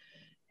 1st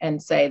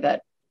and say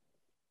that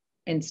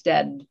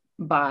instead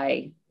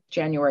by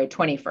January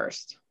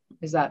 21st.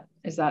 Is that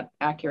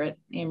accurate,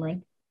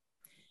 Ameren?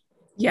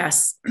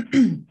 Yes.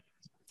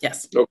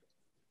 Yes. Okay.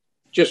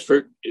 Just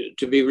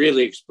to be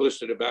really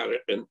explicit about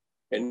it and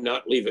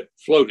not leave it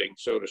floating,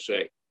 so to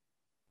say.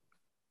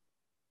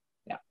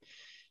 Yeah.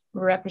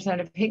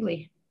 Representative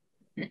Higley.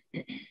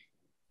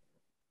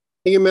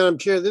 Thank you, Madam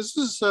Chair. This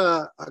is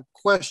a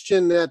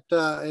question that,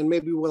 and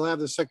maybe we'll have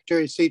the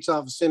Secretary of State's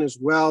office in as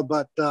well,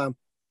 but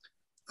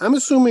I'm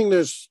assuming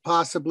there's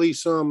possibly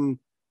some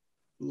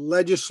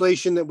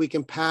legislation that we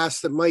can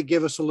pass that might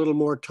give us a little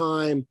more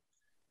time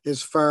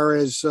as far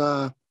as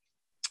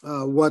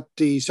what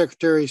the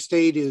Secretary of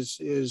State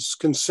is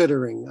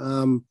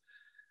considering.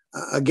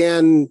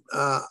 Again,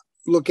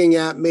 looking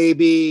at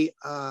maybe,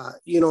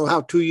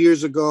 how 2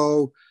 years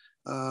ago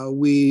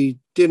we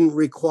didn't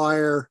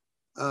require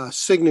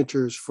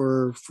signatures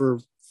for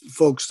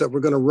folks that were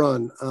going to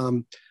run.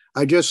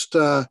 I just,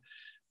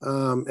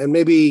 and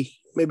maybe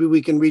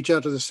we can reach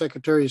out to the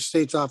Secretary of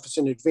State's office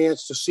in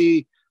advance to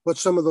see what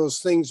some of those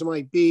things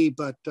might be.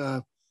 But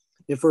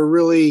if we're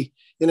really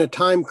in a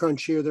time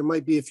crunch here, there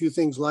might be a few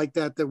things like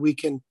that we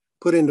can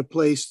put into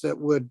place that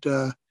would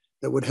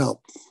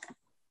help.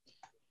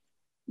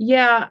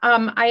 Yeah,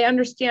 I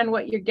understand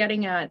what you're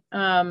getting at.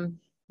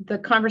 The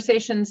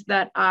conversations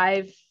that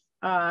I've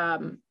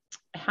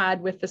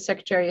had with the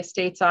Secretary of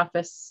State's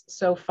office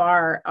so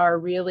far are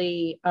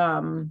really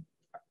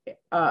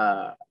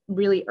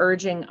really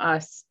urging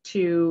us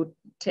to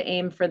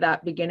aim for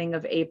that beginning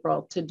of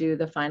April to do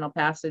the final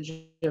passage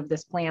of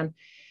this plan.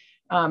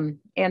 And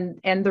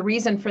the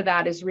reason for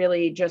that is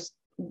really just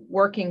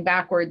working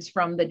backwards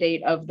from the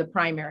date of the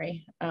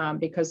primary,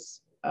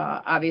 because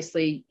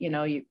obviously,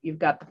 you've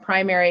got the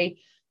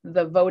primary,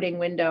 the voting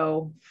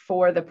window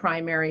for the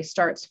primary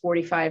starts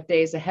 45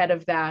 days ahead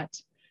of that.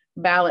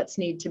 Ballots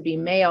need to be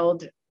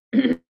mailed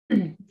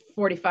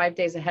 45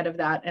 days ahead of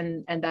that,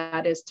 and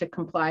that is to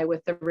comply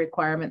with the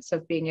requirements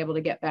of being able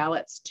to get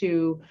ballots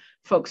to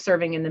folks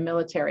serving in the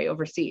military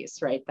overseas,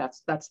 right?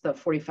 That's the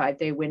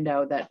 45-day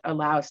window that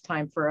allows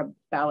time for a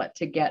ballot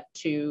to get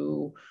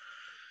to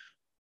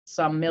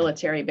some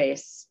military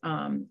base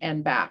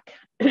and back,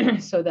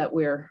 so that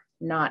we're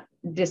not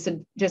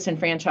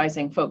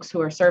disenfranchising folks who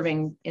are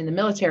serving in the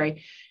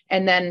military.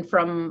 And then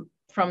from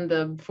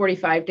the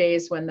 45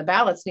 days when the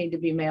ballots need to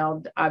be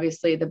mailed,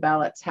 obviously the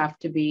ballots have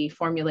to be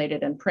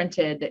formulated and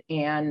printed,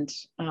 and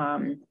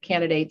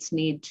candidates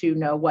need to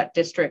know what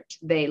district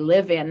they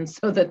live in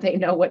so that they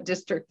know what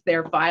district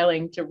they're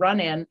filing to run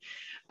in.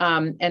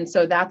 And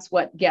so that's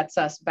what gets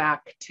us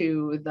back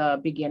to the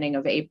beginning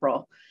of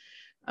April.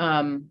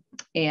 And,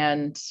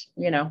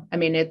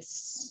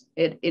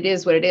 it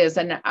is what it is.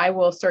 And I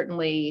will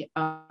certainly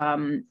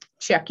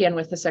check in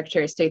with the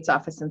Secretary of State's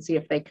office and see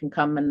if they can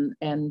come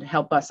and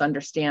help us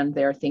understand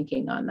their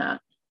thinking on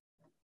that.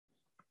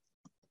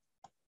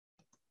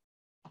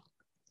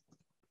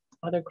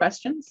 Other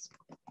questions?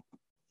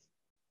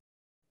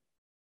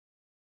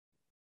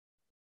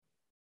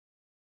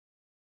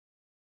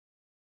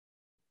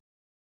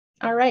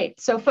 All right,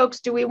 so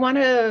folks, do we want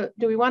to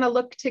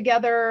look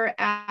together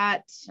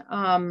at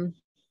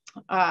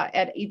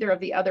either of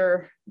the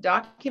other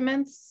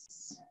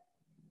documents?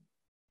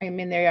 I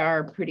mean, they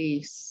are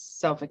pretty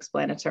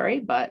self-explanatory,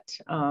 but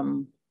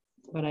I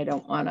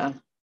don't want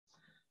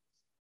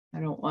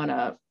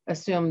to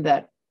assume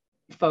that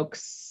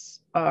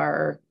folks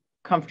are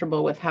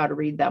comfortable with how to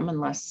read them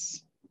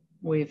unless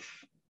we've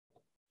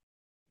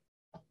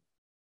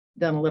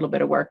done a little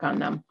bit of work on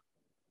them.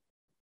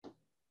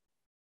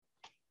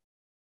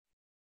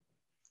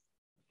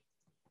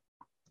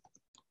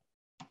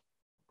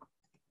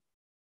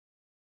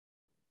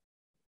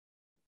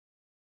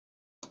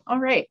 All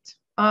right,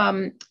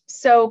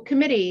 so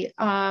committee,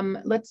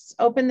 let's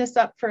open this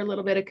up for a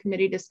little bit of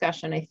committee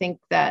discussion. I think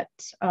that,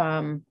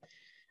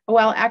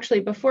 well,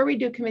 actually, before we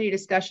do committee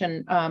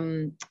discussion,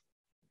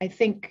 I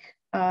think,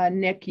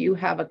 Nick, you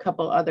have a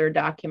couple other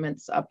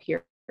documents up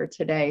here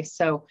today.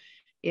 So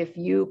if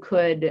you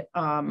could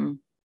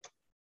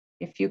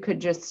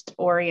just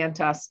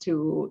orient us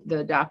to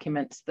the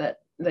documents that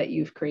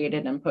you've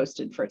created and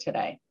posted for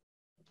today.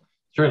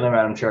 Certainly,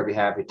 Madam Chair, I'd be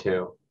happy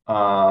to.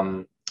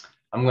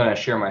 I'm going to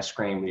share my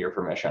screen with your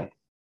permission.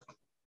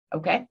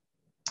 Okay.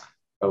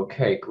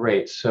 Okay,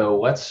 great. So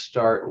let's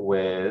start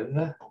with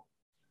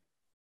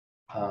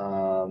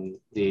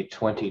the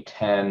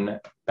 2010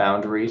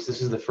 boundaries.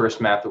 This is the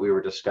first map that we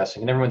were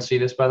discussing. Can everyone see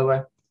this, by the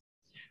way?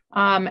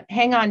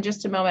 Hang on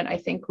just a moment. I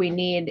think we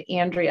need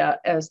Andrea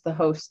as the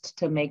host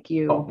to make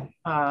you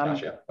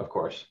Gotcha, of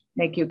course.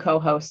 Make you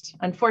co-host.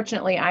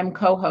 Unfortunately, I'm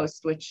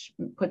co-host, which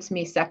puts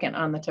me second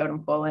on the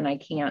totem pole, and I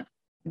can't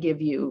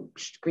give you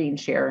screen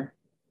share.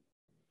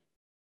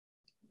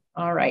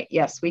 All right.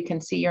 Yes, we can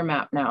see your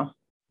map now.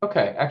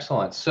 Okay,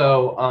 excellent.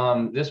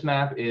 So this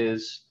map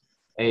is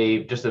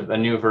just a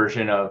new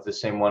version of the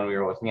same one we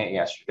were looking at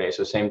yesterday.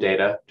 So same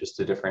data, just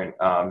a different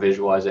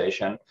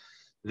visualization.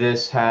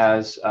 This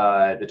has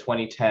the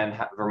 2010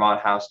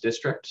 Vermont House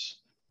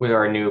districts with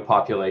our new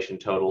population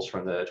totals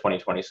from the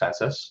 2020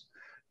 census.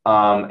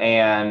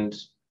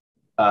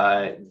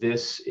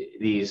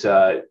 These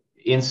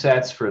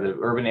insets for the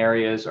urban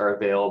areas are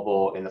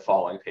available in the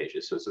following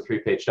pages. So it's a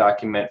 3-page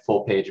document,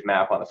 full page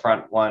map on the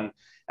front one,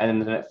 and then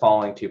the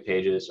following 2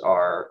 pages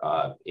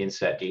are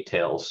inset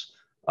details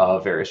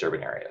of various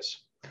urban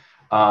areas.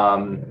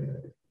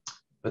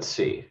 Let's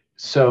see.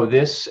 So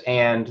this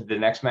and the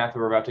next map that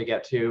we're about to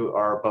get to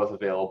are both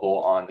available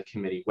on the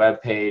committee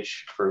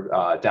webpage for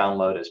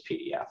download as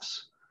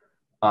PDFs.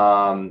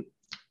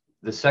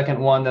 The second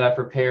one that I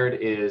prepared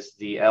is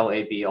the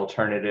LAB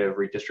alternative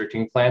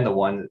redistricting plan.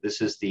 This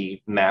is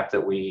the map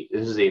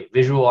this is a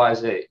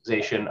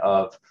visualization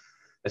of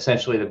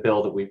essentially the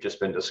bill that we've just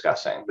been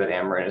discussing, that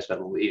Ameren has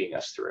been leading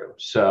us through.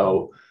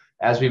 So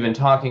as we've been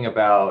talking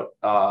about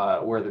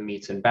where the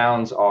meets and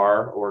bounds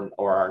are or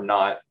are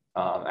not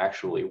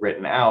actually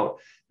written out,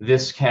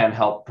 this can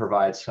help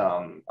provide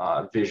some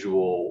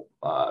visual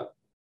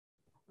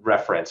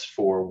reference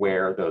for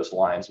where those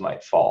lines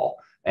might fall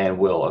and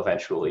will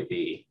eventually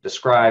be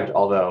described.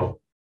 Although,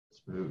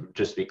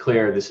 just to be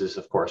clear, this is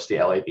of course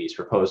the LAB's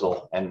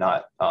proposal and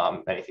not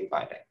anything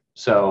binding.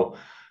 So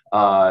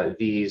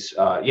these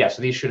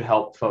should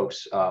help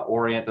folks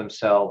orient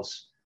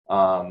themselves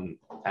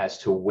as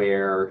to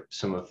where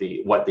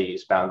what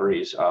these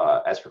boundaries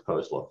as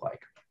proposed look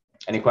like.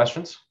 Any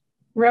questions?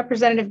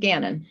 Representative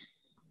Gannon.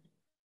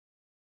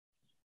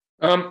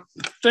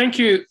 Thank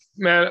you,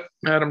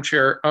 Madam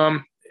Chair.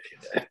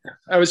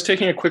 I was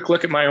taking a quick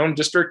look at my own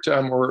district,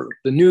 or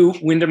the new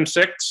Wyndham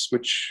 6,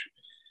 which,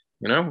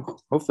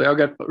 hopefully I'll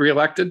get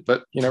reelected,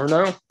 but you never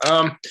know.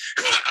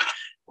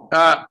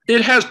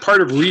 It has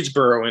part of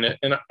Reedsboro in it,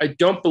 and I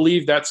don't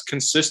believe that's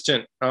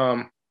consistent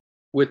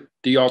with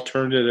the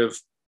alternative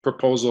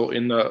proposal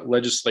in the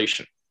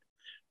legislation,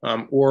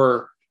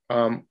 or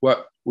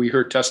what we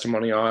heard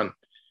testimony on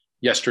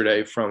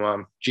yesterday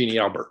from Jeannie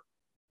Albert.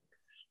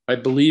 I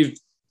believe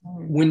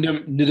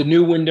the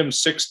new Wyndham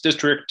 6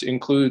 district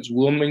includes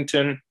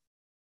Wilmington,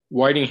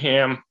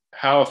 Whitingham,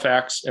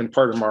 Halifax, and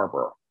part of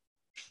Marlborough,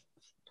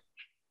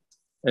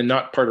 and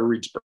not part of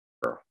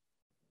Reedsboro.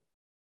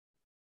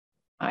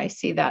 I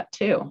see that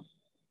too.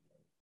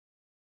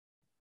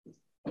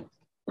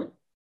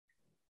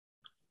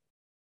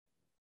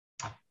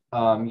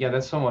 Yeah,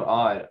 that's somewhat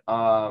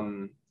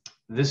odd.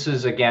 This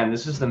is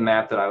the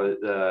map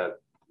that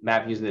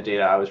map using the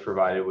data I was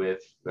provided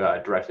with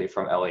directly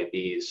from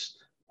LAB's.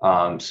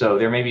 So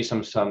there may be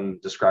some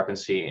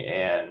discrepancy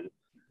in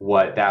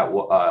how that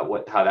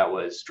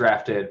was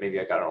drafted. Maybe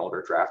I got an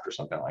older draft or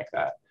something like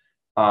that.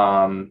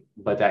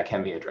 But that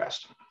can be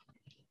addressed.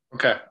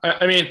 Okay.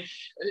 I mean,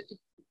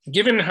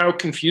 given how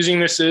confusing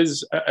this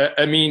is,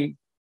 I mean,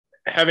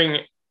 having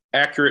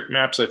accurate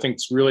maps, I think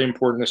is really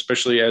important,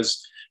 especially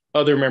as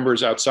other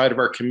members outside of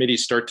our committee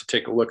start to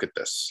take a look at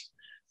this.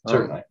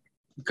 Certainly.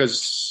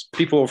 Because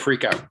people will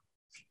freak out.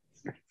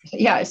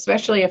 Yeah,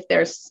 especially if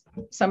there's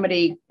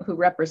somebody who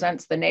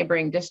represents the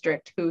neighboring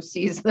district who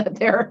sees that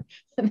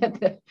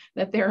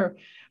they're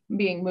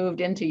being moved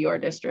into your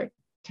district.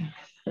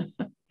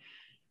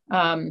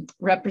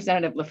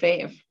 Representative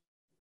Lefebvre.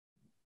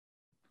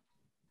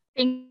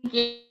 Thank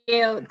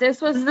you.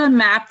 This was the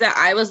map that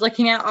I was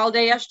looking at all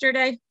day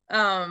yesterday.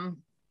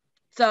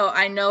 So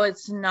I know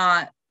it's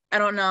not, I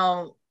don't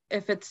know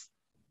if it's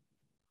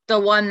the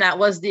one that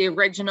was the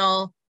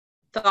original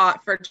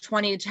thought for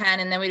 2010,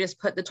 and then we just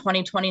put the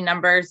 2020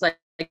 numbers like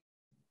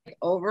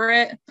over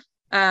it,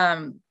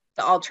 the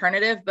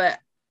alternative, but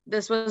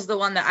this was the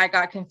one that I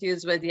got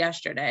confused with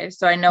yesterday.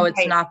 So I know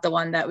it's not the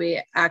one that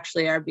we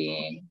actually are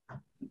being,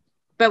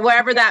 but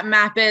wherever that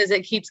map is,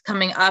 it keeps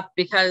coming up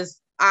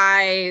because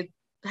I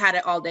had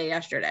it all day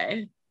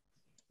yesterday.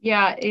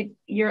 Yeah,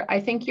 I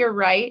think you're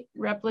right,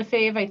 Rep.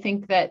 Lefebvre. I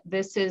think that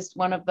this is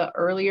one of the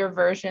earlier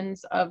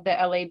versions of the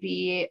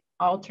LAB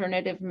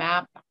alternative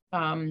map,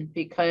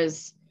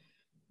 because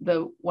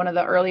one of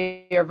the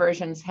earlier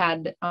versions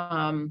had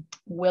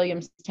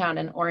Williamstown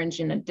and Orange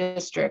in a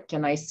district,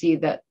 and I see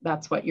that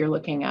that's what you're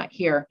looking at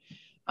here.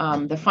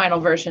 The final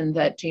version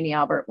that Jeannie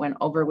Albert went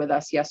over with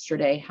us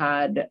yesterday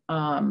had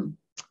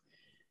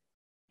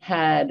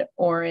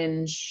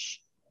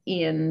Orange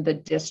in the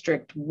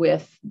district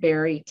with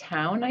Barry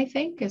Town, I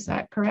think. Is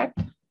that correct?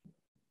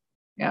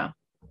 Yeah.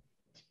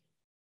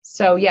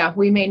 So yeah,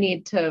 we may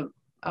need to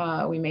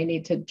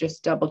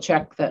just double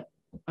check that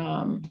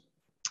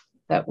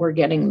that we're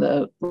getting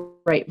the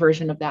right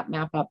version of that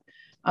map up.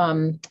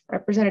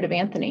 Representative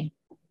Anthony.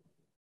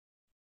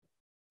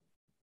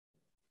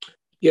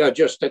 Yeah,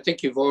 I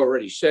think you've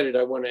already said it.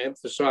 I want to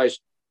emphasize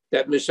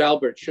that Miss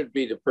Albert should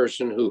be the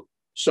person who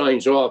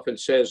signs off and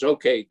says,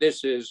 okay,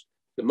 this is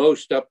the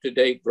most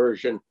up-to-date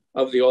version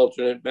of the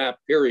alternate map,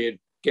 period.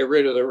 Get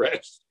rid of the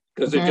rest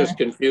because they're just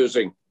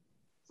confusing.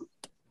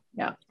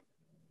 Yeah.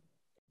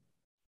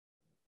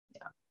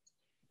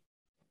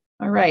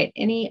 All right.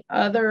 Any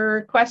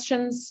other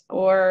questions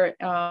or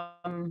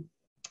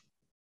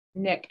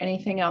Nick,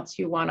 anything else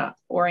you want to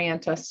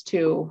orient us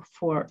to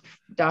for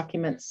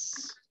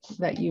documents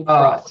that you've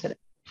brought today?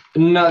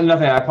 No,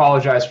 nothing. I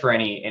apologize for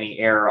any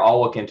error.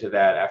 I'll look into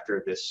that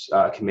after this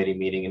committee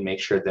meeting and make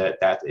sure that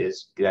that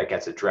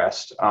gets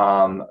addressed.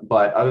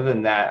 But other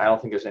than that, I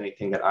don't think there's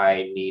anything that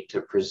I need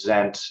to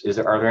present.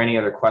 Are there any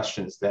other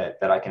questions that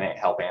I can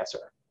help answer?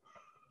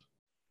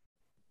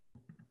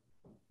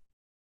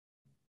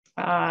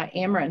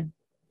 Amran.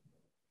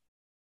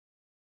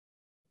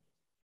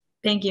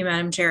 Thank you,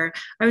 Madam Chair.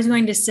 I was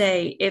going to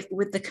say, if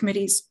with the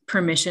committee's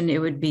permission, it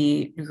would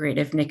be great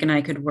if Nick and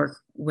I could work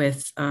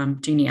with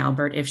Jeannie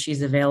Albert if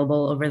she's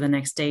available over the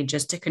next day,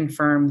 just to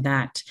confirm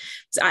that.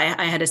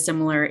 I had a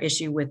similar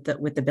issue with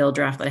the bill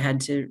draft that I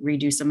had to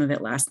redo some of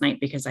it last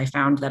night because I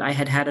found that I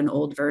had an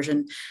old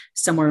version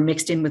somewhere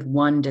mixed in with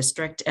one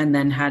district and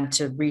then had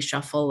to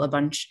reshuffle a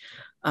bunch.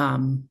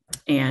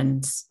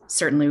 And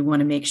certainly we want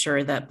to make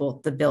sure that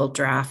both the bill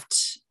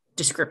draft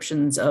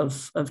descriptions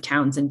of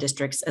towns and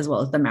districts as well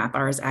as the map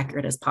are as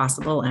accurate as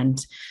possible. And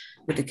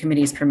with the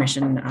committee's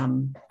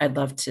permission, I'd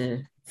love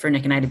for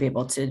Nick and I to be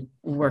able to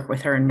work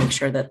with her and make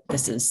sure that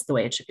this is the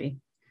way it should be.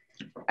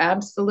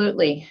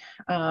 Absolutely.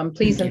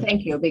 Please and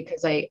thank you,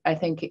 because I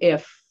think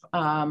if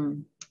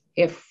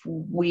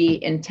we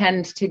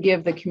intend to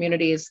give the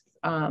communities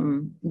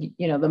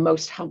the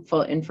most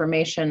helpful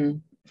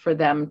information for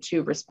them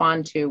to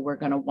respond to, we're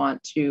going to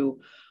want to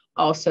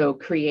also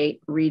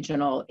create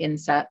regional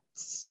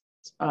insets,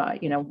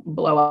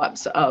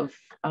 blow-ups of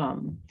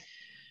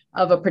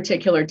a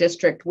particular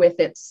district with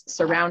its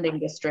surrounding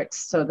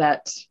districts, so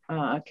that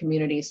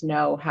communities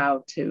know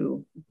how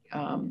to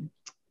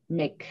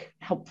make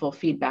helpful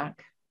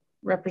feedback.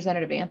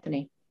 Representative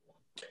Anthony.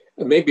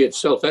 Maybe it's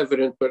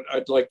self-evident, but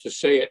I'd like to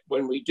say it.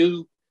 When we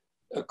do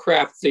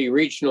craft the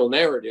regional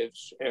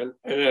narratives, and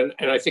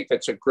I think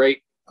that's a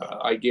great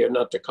idea,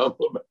 not to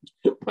compliment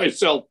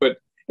myself, but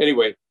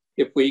anyway,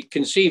 if we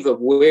conceive of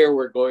where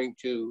we're going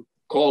to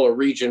call a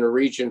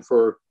region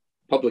for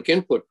public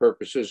input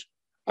purposes,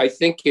 I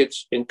think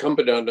it's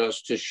incumbent on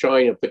us to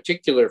shine a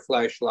particular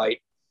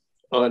flashlight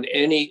on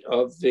any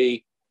of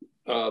the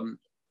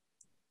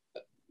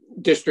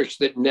districts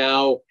that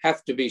now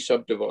have to be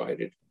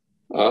subdivided.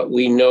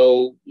 We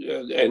know,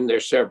 and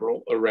there's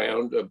several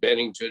around,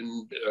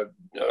 Bennington,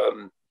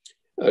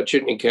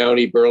 Chittenden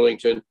County,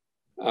 Burlington,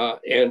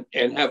 and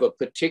have a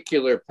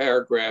particular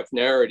paragraph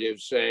narrative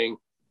saying,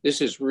 this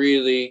is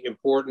really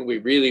important. We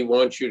really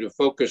want you to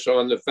focus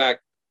on the fact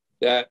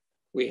that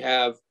we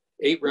have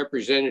 8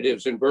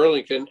 representatives in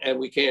Burlington and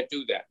we can't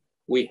do that.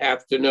 We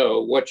have to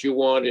know what you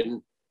want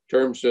in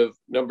terms of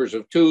numbers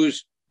of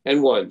 2s and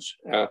 1s.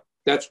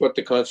 That's what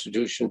the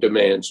Constitution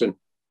demands,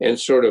 and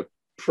sort of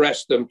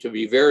press them to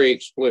be very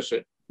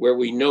explicit where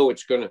we know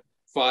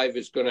 5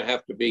 is going to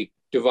have to be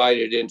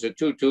divided into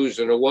 2 2s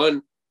and a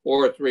 1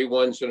 or 3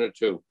 1s and a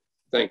 2.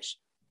 Thanks.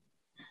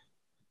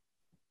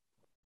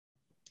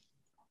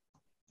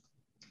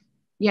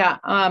 Yeah,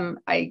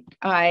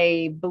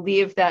 I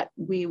believe that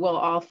we will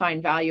all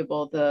find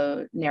valuable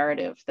the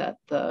narrative that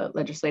the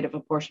Legislative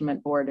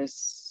Apportionment Board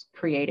is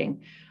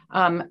creating.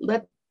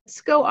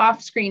 Let's go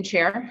off screen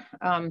share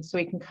so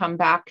we can come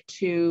back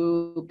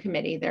to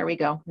committee. There we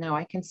go. Now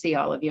I can see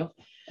all of you.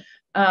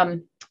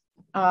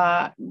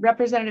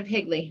 Representative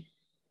Higley.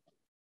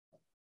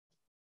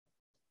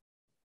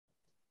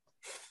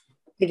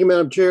 Thank you,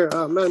 Madam Chair.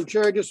 Madam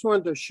Chair, I just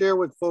wanted to share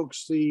with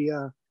folks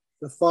the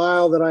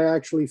file that I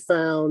actually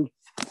found.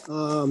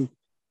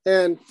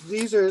 And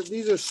these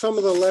are some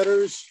of the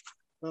letters.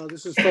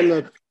 This is from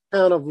the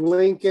town of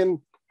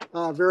Lincoln,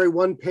 very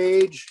one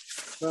page.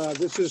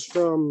 This is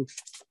from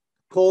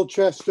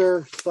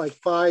Colchester, it's like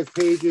 5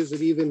 pages.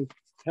 It even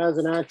has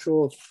an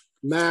actual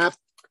map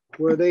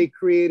where they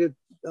created,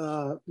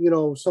 some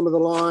of the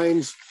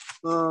lines.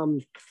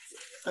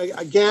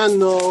 Again,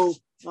 though,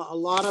 a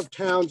lot of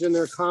towns in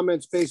their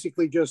comments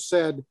basically just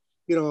said,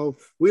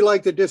 we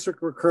like the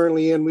district we're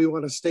currently in. We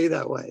want to stay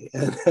that way.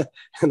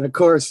 And of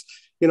course,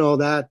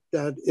 that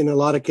in a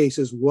lot of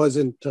cases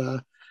wasn't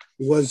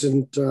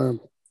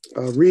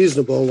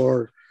reasonable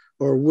or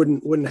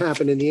wouldn't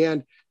happen in the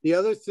end. The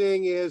other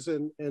thing is,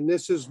 and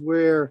this is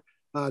where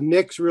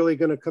Nick's really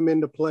going to come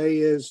into play,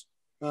 is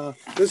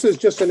this is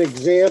just an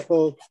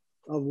example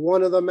of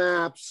one of the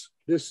maps.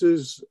 This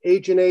is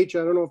H&H. I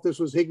don't know if this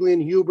was Higley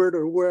and Hubert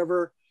or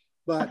whoever,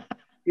 but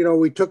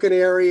we took an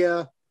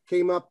area,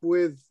 came up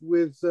with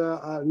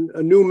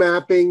a new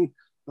mapping,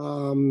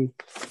 and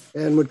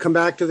would come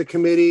back to the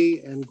committee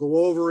and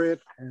go over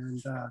it.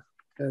 And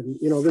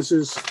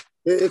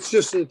it's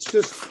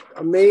just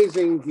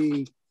amazing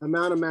the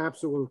amount of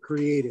maps that were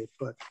created.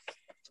 But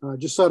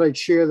Just thought I'd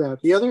share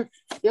that. The other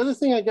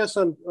thing I guess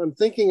I'm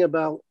thinking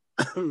about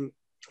in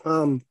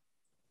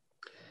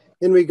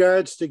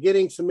regards to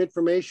getting some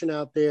information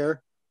out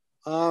there,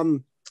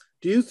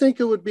 do you think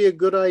it would be a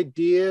good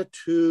idea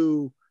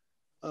to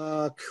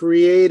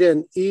create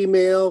an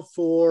email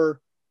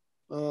for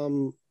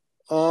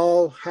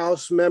all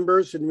House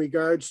members in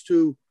regards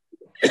to,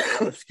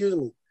 excuse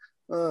me,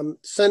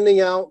 sending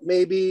out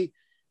maybe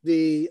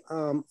the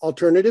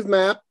alternative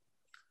map,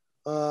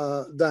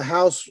 the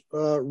House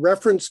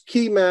reference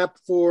key map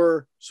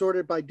for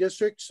sorted by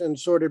districts and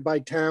sorted by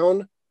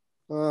town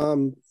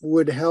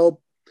would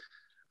help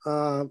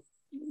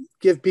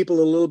give people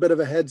a little bit of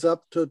a heads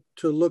up to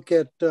look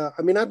at.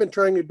 I mean, I've been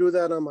trying to do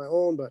that on my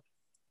own, but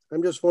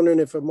I'm just wondering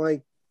if it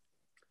might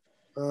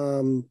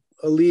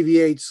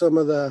alleviate some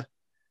of the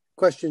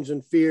questions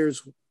and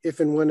fears if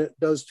and when it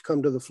does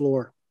come to the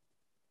floor.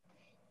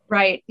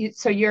 Right.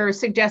 So you're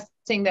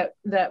suggesting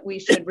that we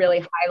should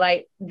really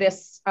highlight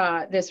this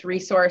this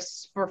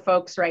resource for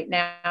folks right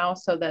now,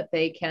 so that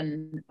they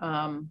can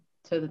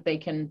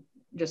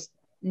just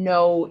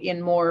know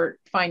in more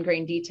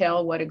fine-grained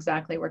detail what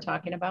exactly we're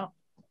talking about.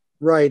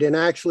 Right. And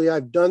actually,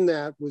 I've done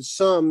that with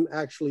some,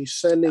 actually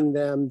sending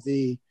them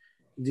the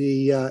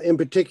in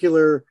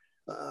particular,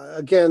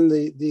 again,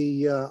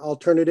 the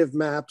alternative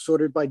map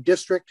sorted by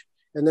district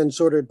and then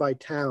sorted by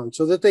town,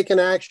 so that they can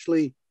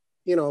actually,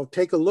 you know,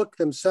 take a look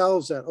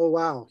themselves at, oh,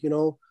 wow, you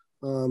know,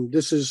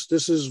 this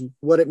is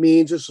what it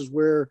means. This is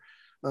where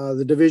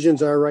the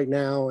divisions are right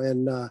now.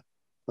 And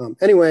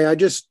anyway, I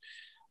just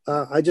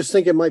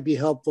think it might be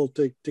helpful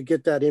to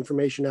get that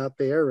information out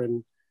there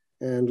and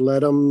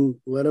let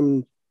them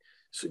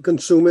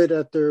consume it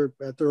at their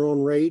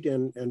own rate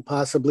and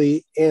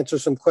possibly answer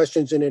some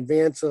questions in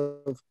advance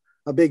of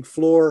a big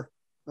floor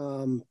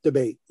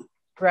debate.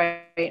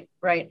 Right.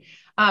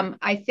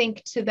 I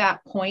think to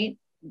that point,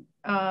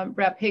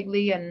 Rep.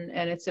 Higley, and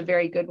it's a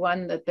very good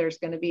one, that there's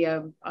going to be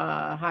a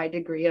high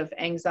degree of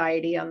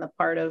anxiety on the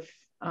part of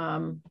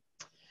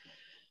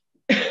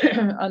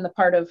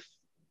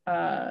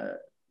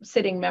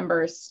sitting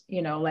members,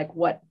 you know, like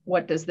what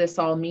does this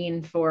all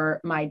mean for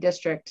my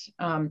district?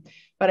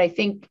 But I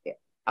think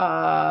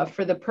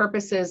for the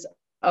purposes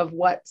of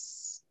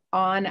what's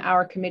on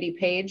our committee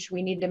page,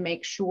 we need to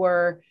make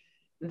sure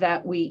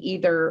that we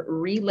either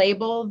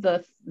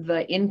relabel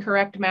the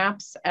incorrect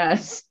maps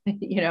as,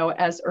 you know,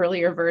 as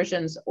earlier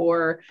versions,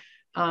 or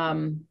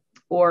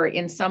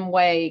in some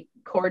way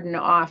cordon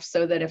off,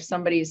 so that if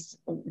somebody's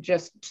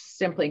just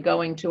simply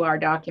going to our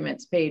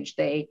documents page,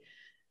 they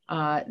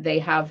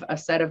have a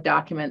set of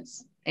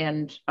documents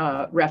and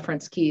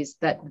reference keys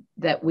that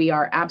we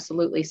are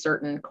absolutely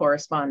certain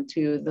correspond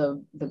to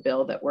the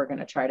bill that we're going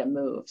to try to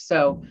move.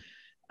 So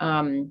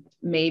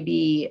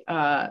maybe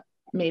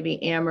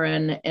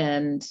Ameren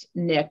and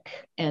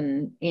Nick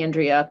and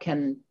Andrea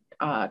can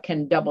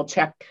double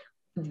check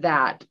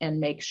that and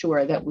make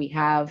sure that we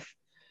have,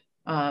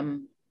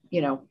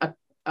 you know,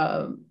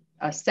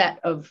 a set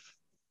of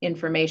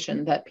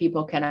information that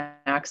people can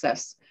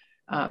access,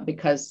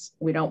 because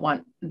we don't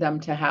want them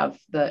to have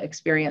the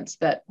experience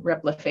that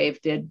Rep. Lefebvre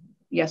did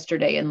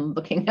yesterday in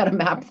looking at a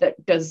map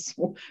that does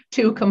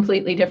two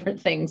completely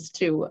different things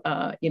to,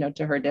 you know,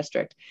 to her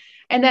district.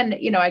 And then,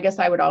 you know, I guess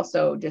I would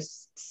also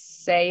just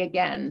say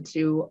again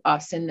to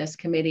us in this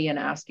committee and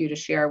ask you to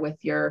share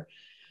with your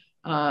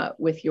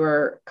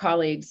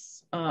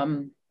colleagues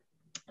on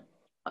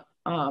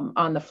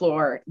the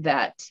floor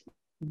that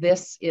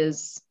this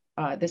is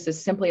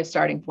simply a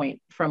starting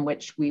point from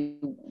which we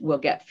will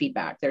get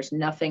feedback. There's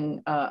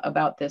nothing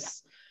about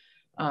this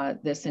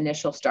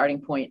initial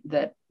starting point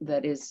that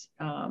is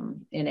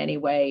in any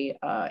way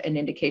an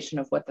indication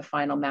of what the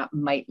final map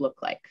might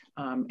look like.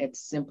 It's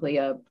simply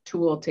a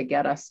tool to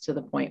get us to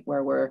the point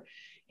where we're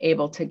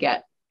able to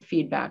get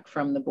feedback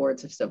from the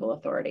boards of civil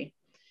authority,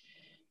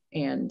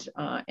 and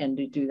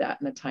to do that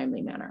in a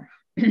timely manner.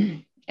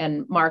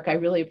 And Mark, I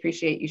really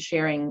appreciate you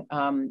sharing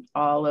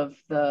all of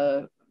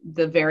the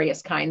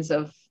various kinds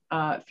of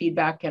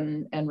feedback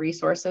and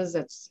resources.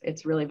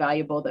 It's really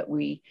valuable that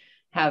we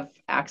have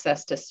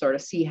access to sort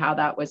of see how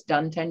that was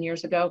done 10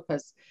 years ago,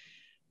 because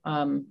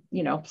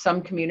you know,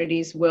 some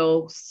communities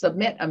will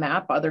submit a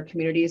map, other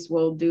communities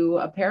will do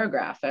a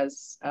paragraph,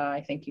 as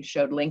I think you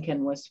showed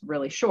Lincoln was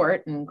really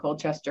short and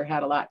Colchester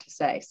had a lot to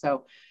say.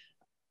 So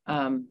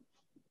you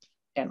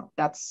know,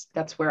 that's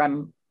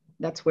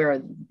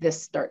where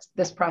this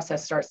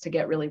process starts to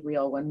get really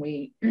real, when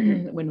we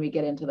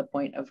get into the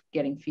point of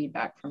getting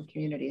feedback from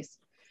communities.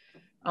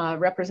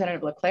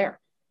 Representative Leclerc.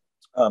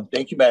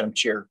 Thank you, Madam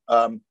Chair.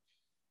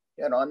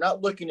 You know, I'm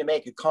not looking to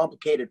make a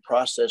complicated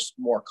process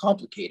more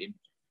complicated,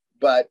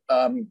 but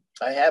I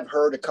have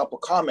heard a couple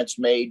comments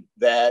made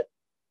that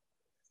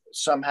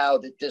somehow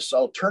that this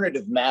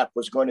alternative map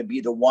was going to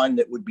be the one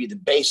that would be the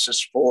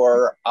basis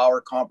for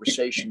our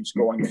conversations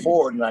going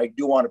forward. And I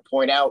do want to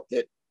point out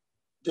that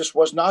this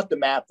was not the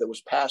map that was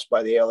passed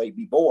by the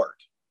LAB board.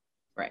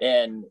 Right.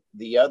 And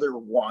the other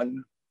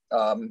one,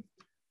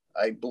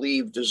 I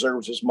believe,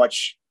 deserves as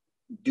much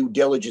due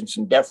diligence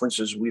and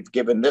deferences we've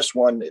given this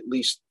one at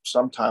least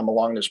sometime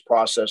along this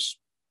process,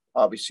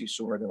 obviously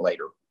sooner than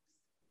later.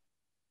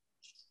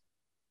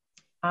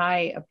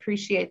 I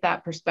appreciate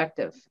that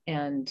perspective,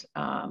 and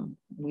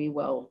we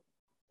will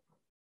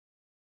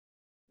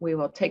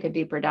take a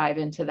deeper dive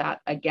into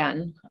that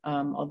again,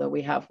 although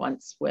we have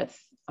once with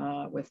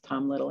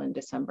Tom Little in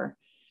December.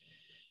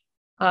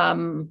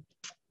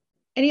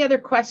 Any other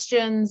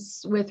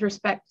questions with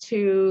respect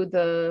to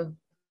the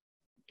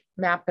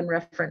map and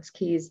reference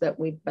keys that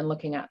we've been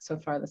looking at so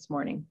far this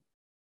morning?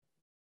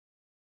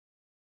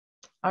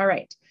 All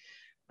right.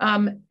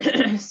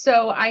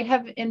 So I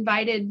have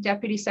invited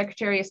Deputy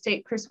Secretary of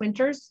State Chris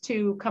Winters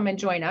to come and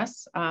join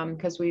us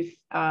because we've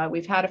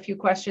had a few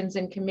questions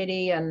in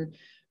committee, and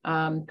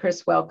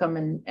Chris,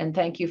 welcome and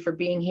thank you for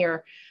being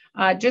here.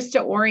 Just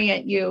to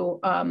orient you,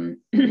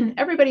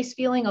 everybody's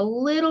feeling a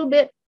little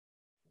bit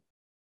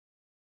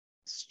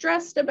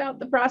stressed about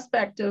the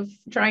prospect of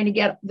trying to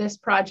get this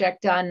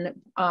project done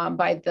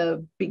by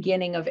the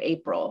beginning of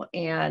April,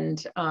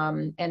 and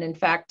in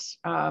fact,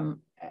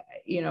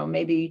 you know,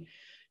 maybe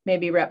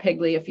Rep.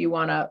 Higley, if you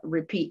want to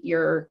repeat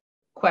your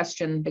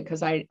question,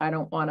 because I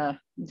don't want to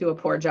do a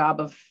poor job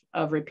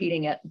of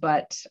repeating it,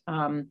 but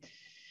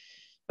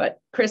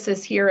Chris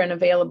is here and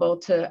available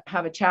to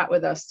have a chat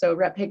with us. So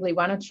Rep. Higley,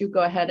 why don't you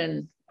go ahead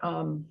and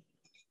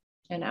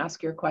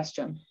ask your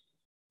question?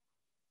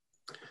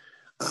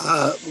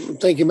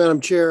 Thank you, Madam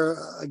Chair.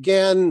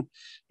 Again,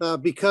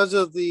 because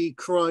of the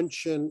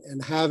crunch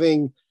and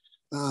having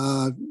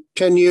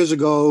 10 years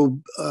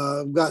ago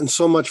gotten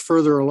so much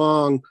further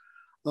along,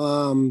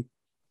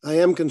 I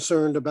am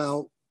concerned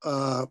about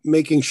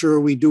making sure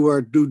we do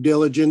our due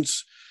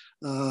diligence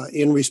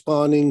in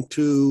responding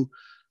to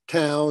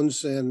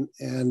towns and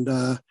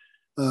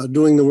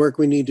doing the work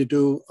we need to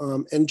do.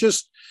 And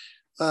just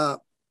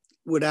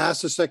would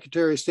ask the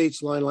Secretary of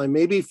State's line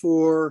maybe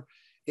for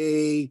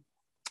a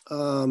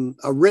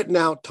written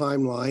out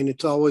timeline.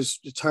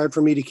 It's hard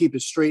for me to keep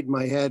it straight in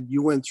my head.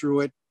 You went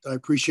through it. I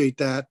appreciate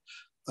that.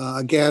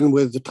 Again,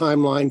 with the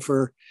timeline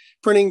for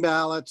printing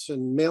ballots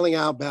and mailing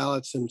out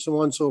ballots and so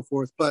on and so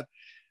forth. But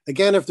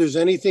again, if there's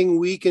anything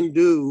we can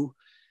do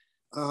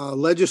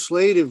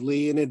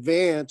legislatively in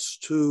advance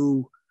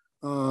to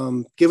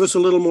give us a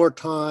little more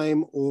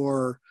time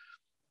or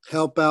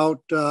help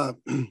out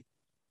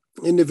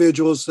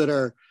individuals that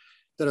are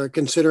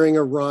considering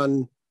a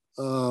run,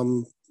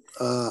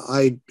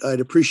 I'd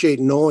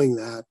appreciate knowing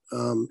that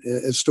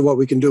as to what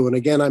we can do. And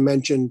again, I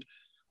mentioned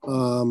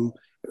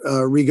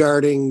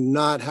regarding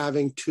not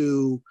having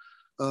to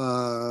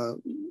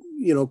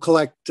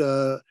collect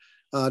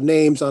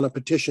names on a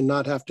petition,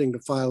 not having to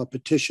file a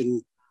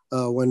petition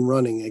when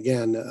running.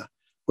 Again,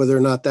 whether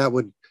or not that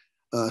would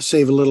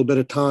save a little bit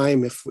of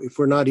time if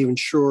we're not even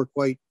sure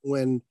quite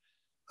when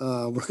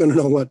we're going to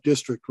know what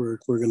district we're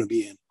going to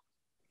be in.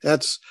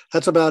 That's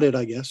about it,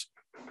 I guess.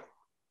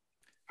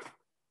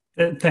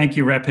 Thank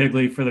you, Rep.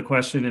 Higley, for the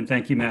question, and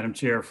thank you, Madam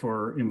Chair,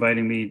 for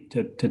inviting me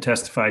to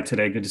testify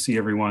today. Good to see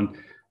everyone.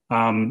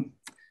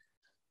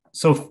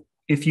 So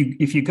if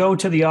you go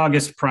to the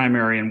August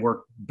primary and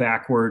work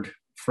backward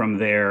from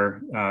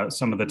there,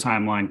 some of the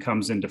timeline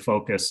comes into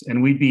focus,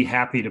 and we'd be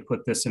happy to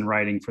put this in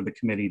writing for the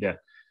committee to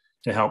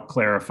help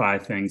clarify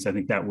things. I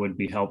think that would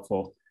be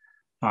helpful.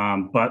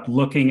 But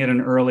looking at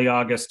an early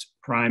August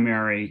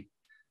primary,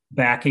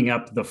 backing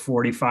up the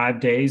 45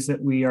 days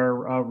that we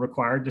are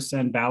required to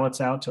send ballots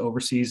out to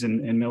overseas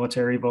and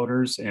military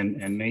voters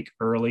and make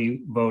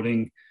early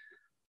voting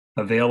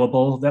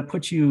available, that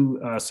puts you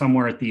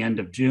somewhere at the end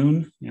of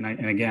June. And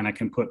again, I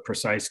can put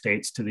precise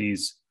dates to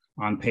these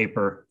on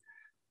paper.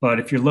 But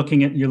if you're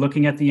looking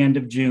at the end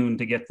of June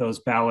to get those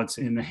ballots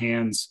in the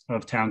hands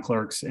of town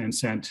clerks and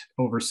sent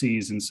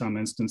overseas in some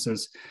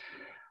instances.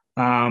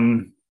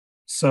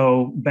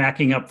 So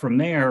backing up from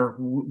there,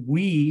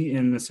 we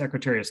in the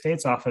Secretary of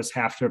State's office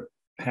have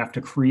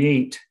to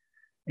create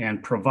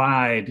and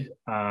provide,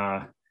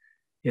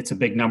 it's a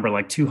big number,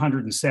 like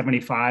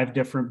 275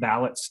 different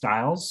ballot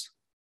styles,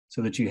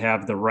 so that you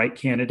have the right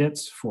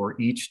candidates for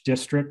each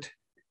district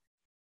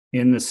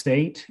in the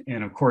state.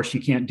 And of course,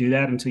 you can't do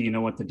that until you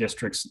know what the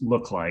districts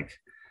look like.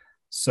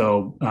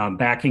 So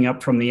backing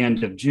up from the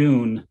end of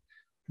June,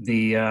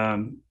 we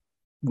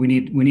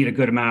need a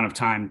good amount of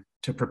time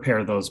to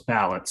prepare those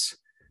ballots.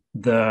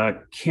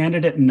 The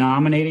candidate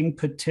nominating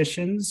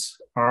petitions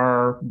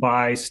are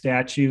by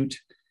statute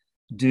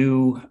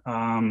due,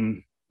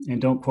 and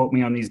don't quote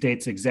me on these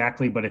dates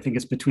exactly, but I think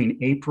it's between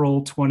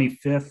April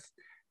 25th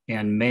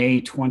and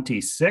May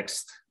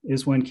 26th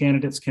is when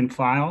candidates can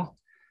file.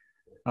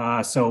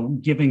 So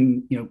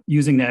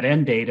using that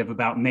end date of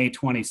about May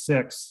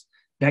 26th,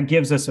 that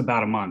gives us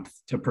about a month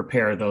to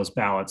prepare those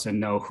ballots and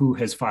know who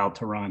has filed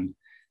to run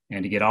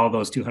and to get all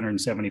those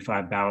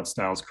 275 ballot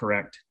styles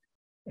correct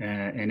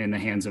and in the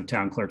hands of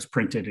town clerks,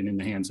 printed and in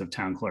the hands of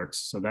town clerks.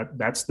 So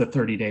that's the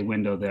 30-day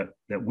window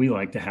that we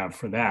like to have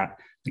for that.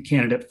 The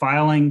candidate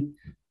filing,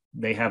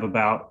 they have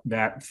about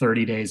that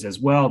 30 days as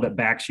well. That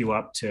backs you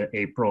up to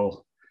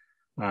April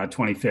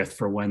 25th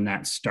for when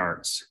that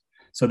starts.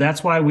 So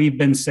that's why we've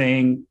been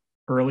saying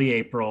early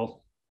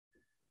April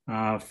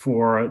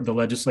for the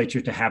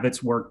legislature to have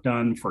its work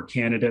done, for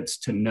candidates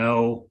to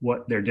know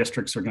what their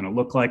districts are going to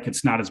look like.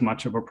 It's not as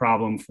much of a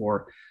problem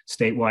for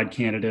statewide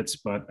candidates,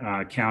 but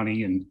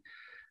county and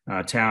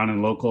town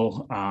and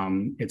local,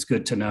 it's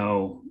good to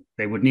know.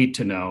 They would need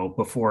to know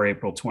before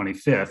April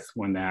 25th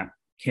when that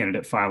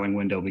candidate filing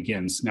window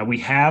begins. Now, we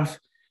have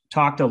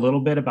talked a little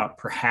bit about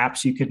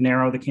perhaps you could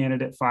narrow the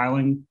candidate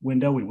filing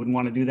window. We wouldn't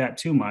want to do that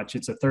too much.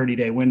 It's a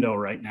 30-day window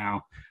right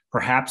now.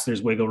 Perhaps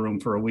there's wiggle room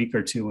for a week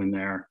or two in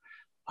there.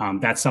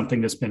 That's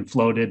something that's been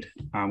floated.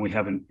 We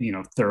haven't,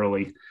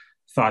 thoroughly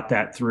thought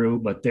that through,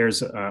 but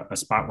there's a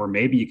spot where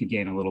maybe you could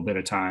gain a little bit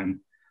of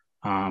time.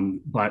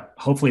 But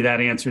hopefully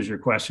that answers your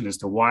question as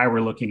to why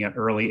we're looking at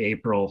early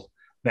April,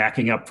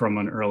 backing up from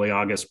an early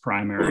August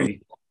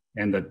primary.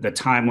 And the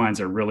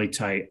timelines are really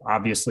tight.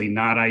 Obviously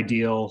not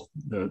ideal.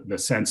 The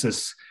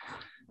census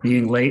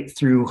being late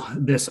threw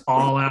this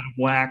all out of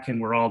whack, and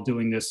we're all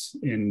doing this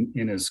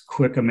in as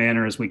quick a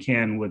manner as we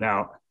can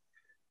without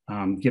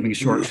giving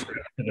short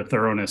shrift to the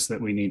thoroughness that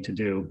we need to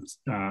do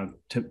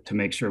to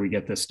make sure we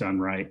get this done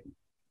right.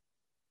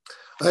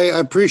 I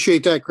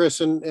appreciate that, Chris.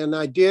 And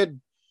I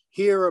did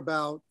hear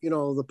about,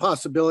 the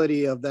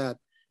possibility of that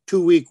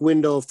 2-week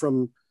window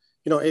from,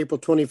 April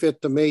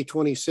 25th to May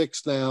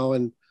 26th now.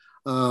 And,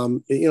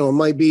 it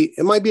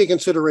might be a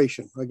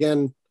consideration.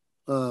 Again,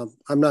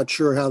 I'm not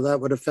sure how that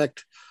would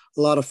affect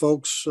a lot of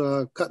folks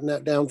cutting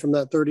that down from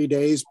that 30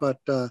 days, but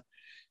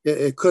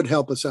it could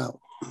help us out.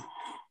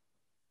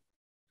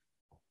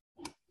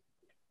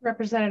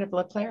 Representative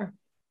LeClaire.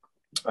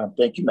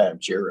 Thank you, Madam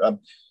Chair.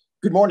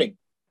 Good morning,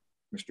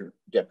 Mr.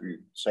 Deputy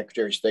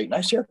Secretary of State.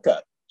 Nice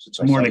haircut since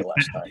I saw you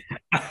last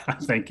time.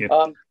 Thank you.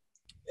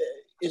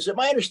 Is it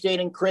my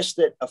understanding, Chris,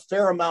 that a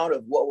fair amount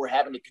of what we're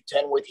having to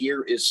contend with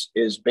here is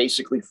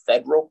basically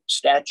federal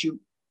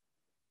statute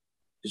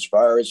as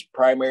far as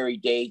primary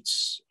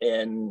dates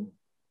and,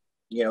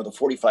 the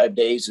 45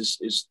 days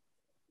is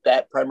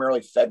that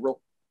primarily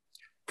federal?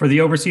 For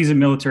the overseas and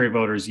military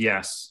voters,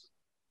 yes.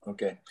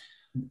 Okay.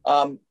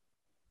 Do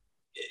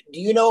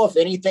you know if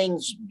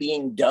anything's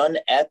being done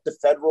at the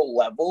federal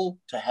level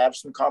to have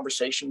some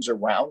conversations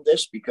around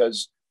this?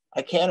 Because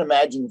I can't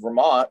imagine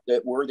Vermont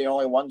that we're the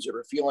only ones that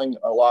are feeling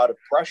a lot of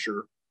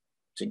pressure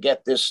to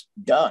get this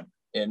done.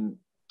 And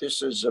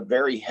this is a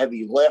very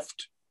heavy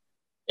lift.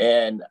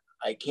 And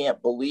I can't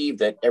believe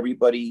that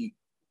everybody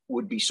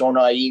would be so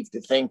naive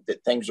to think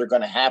that things are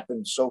going to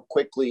happen so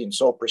quickly and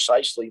so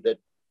precisely that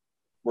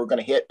we're going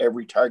to hit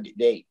every target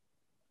date.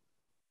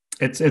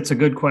 It's a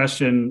good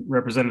question,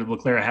 Representative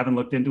LeClaire. I haven't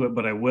looked into it,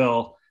 but I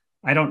will.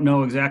 I don't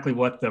know exactly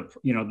what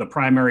the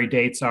primary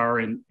dates are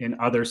in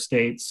other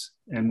states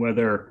and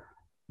whether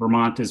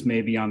Vermont is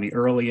maybe on the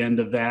early end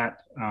of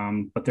that.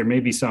 But there may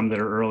be some that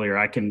are earlier.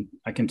 I can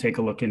take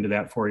a look into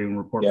that for you and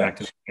report back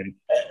to the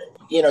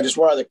committee. Just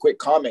one other quick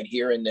comment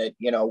here, in that,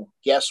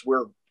 yes,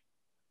 we're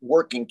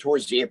working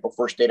towards the April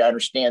 1st date. I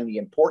understand the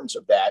importance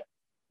of that,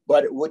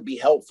 but it would be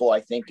helpful,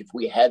 I think, if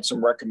we had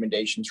some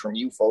recommendations from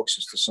you folks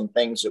as to some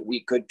things that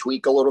we could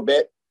tweak a little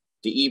bit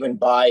to even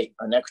buy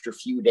an extra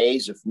few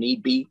days if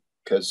need be.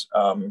 Because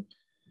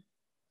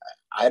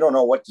I don't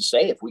know what to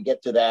say if we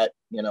get to that,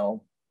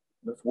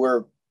 if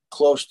we're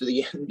close to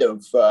the end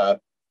of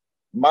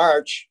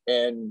March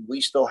and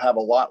we still have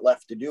a lot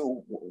left to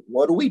do,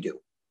 what do we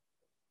do?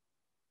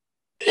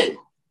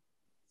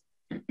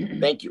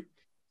 Thank you.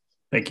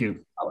 Thank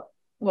you.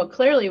 Well,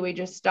 clearly we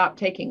just stopped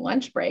taking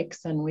lunch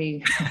breaks and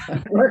we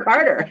work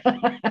harder.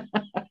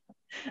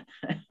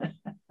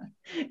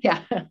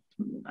 Yeah,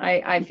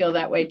 I feel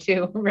that way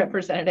too,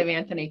 Representative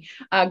Anthony.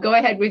 Go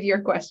ahead with your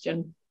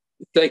question.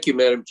 Thank you,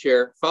 Madam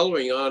Chair.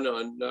 Following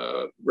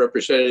on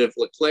Representative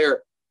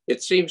LeClaire,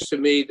 it seems to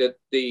me that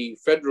the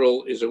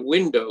federal is a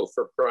window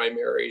for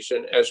primaries.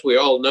 And as we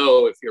all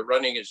know, if you're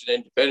running as an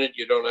independent,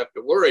 you don't have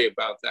to worry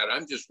about that.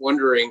 I'm just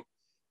wondering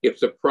if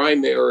the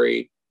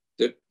primary,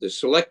 the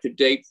selected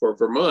date for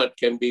Vermont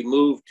can be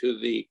moved to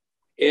the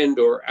end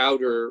or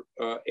outer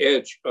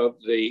edge of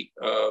the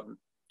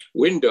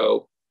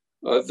window,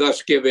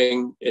 thus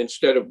giving,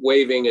 instead of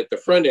waiving at the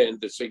front end,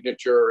 the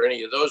signature or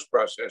any of those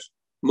process,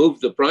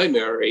 move the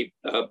primary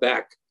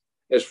back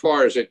as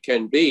far as it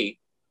can be,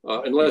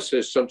 unless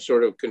there's some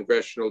sort of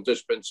congressional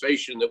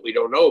dispensation that we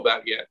don't know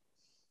about yet.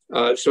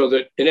 So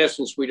that in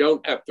essence, we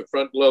don't have to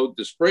front load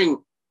the spring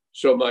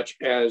so much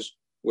as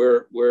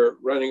we're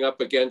running up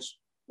against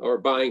or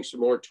buying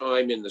some more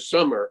time in the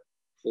summer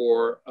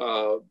for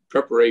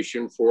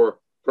preparation for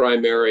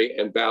primary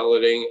and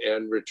balloting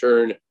and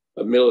return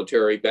of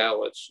military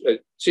ballots.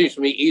 It seems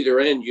to me either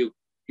end, you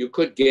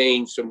could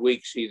gain some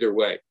weeks either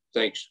way.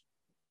 Thanks.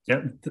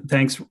 Yeah,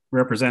 thanks,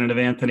 Representative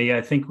Anthony.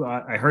 I think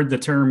I heard the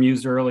term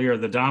used earlier,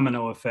 the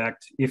domino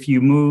effect. If you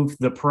move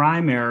the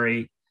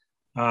primary,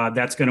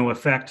 that's going to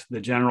affect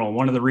the general.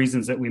 One of the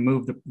reasons that we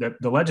moved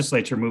the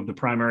legislature moved the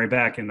primary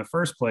back in the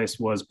first place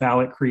was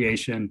ballot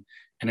creation,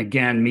 and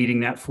again,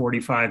 meeting that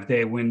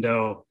 45-day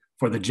window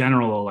for the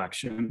general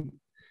election.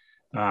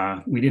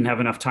 We didn't have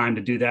enough time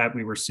to do that.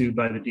 We were sued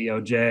by the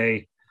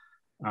DOJ.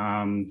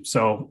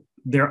 So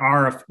there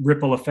are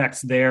ripple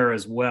effects there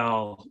as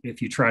well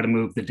if you try to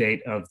move the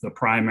date of the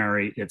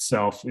primary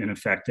itself in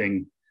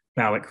affecting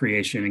ballot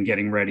creation and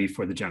getting ready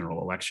for the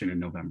general election in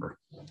November.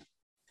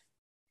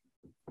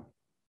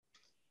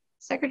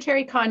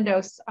 Secretary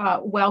Kondos,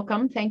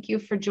 welcome. Thank you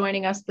for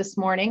joining us this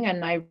morning,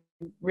 and I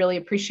really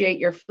appreciate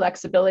your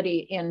flexibility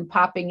in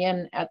popping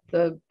in at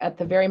the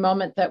very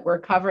moment that we're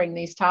covering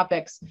these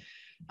topics.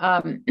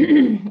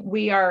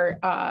 We are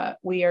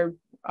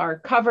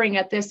covering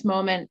at this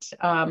moment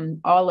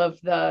all of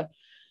the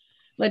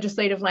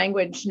legislative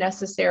language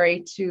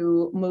necessary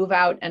to move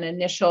out an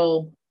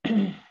initial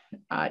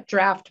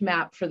draft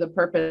map for the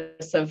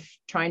purpose of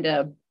trying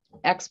to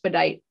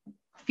expedite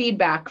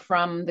feedback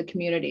from the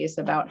communities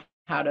about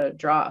how to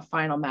draw a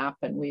final map.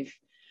 And we've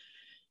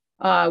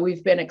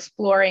been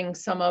exploring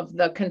some of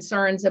the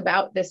concerns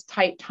about this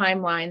tight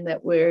timeline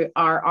that we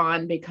are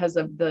on because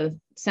of the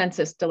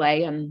census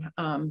delay. And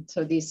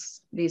so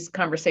these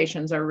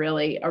conversations are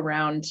really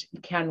around,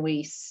 can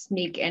we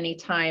sneak any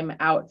time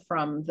out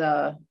from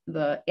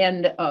the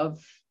end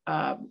of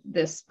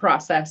this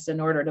process in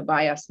order to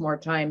buy us more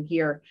time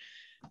here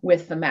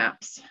with the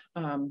maps.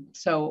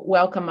 So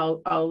welcome.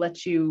 I'll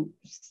let you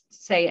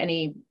say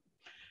any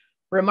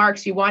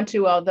remarks you want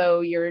to,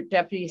 although your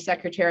deputy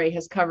secretary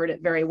has covered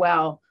it very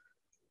well.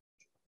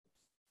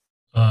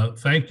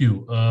 Thank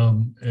you,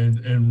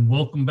 and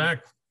welcome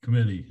back,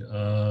 committee.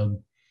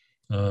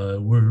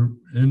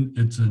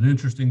 It's an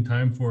interesting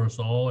time for us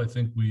all. I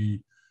think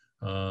we,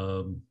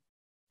 I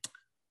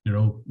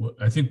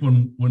think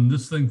when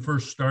this thing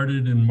first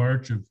started in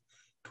March of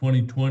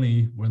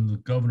 2020, when the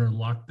governor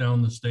locked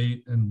down the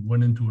state and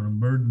went into an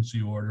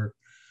emergency order,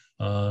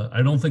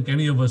 I don't think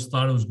any of us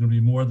thought it was going to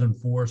be more than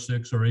 4,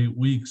 6, or 8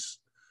 weeks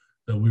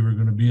that we were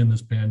going to be in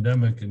this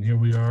pandemic, and here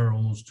we are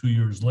almost 2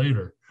 years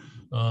later.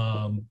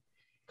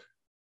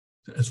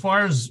 As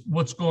far as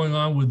what's going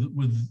on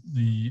with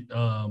the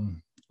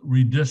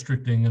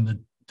redistricting and the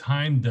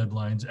time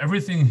deadlines,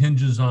 everything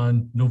hinges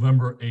on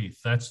November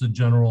 8th. That's the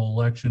general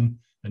election,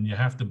 and you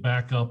have to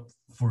back up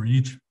for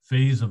each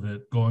phase of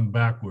it going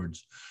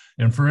backwards.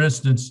 And for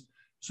instance,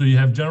 so you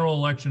have general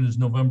election is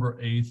November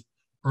 8th.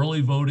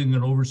 Early voting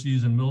and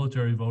overseas and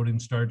military voting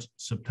starts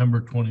September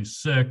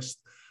 26th.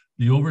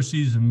 The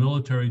overseas and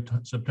military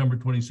September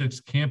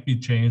 26th can't be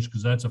changed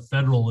because that's a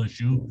federal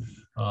issue.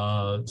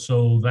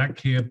 So that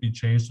can't be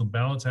changed. So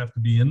ballots have to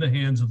be in the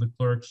hands of the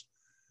clerks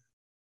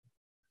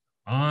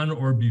on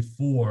or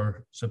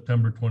before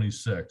September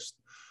 26th.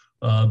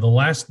 The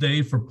last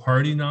day for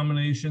party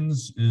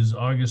nominations is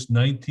August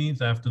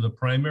 19th after the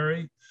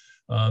primary.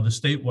 The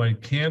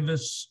statewide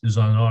canvass is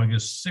on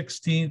August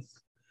 16th.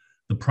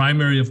 The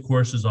primary, of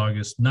course, is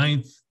August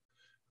 9th.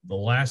 The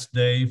last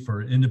day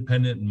for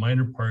independent and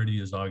minor party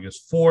is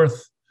August 4th.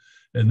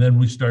 And then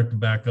we start to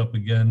back up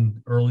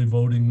again. Early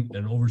voting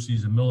and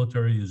overseas and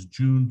military is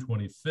June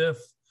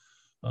 25th.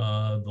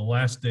 The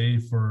last day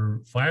for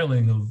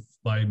filing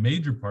by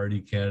major party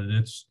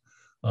candidates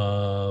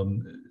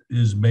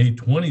is May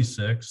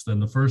 26th.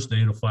 And the first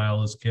day to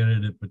file as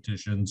candidate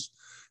petitions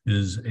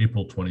is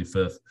April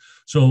 25th.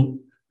 So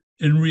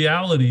in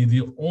reality,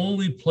 the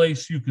only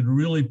place you could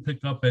really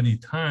pick up any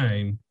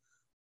time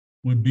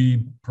would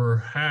be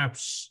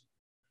perhaps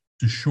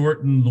to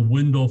shorten the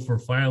window for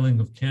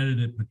filing of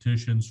candidate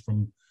petitions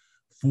from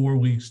 4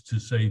 weeks to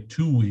say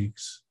 2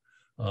 weeks.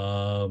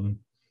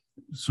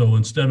 So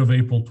instead of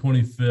April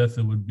 25th,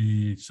 it would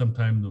be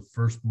sometime the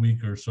first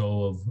week or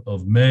so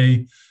of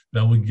May.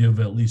 That would give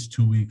at least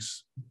 2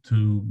 weeks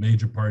to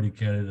major party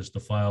candidates to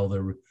file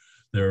their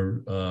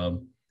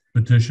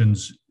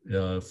petitions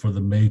for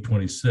the May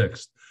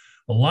 26th.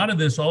 A lot of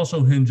this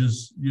also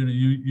hinges,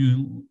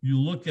 you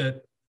look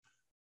at,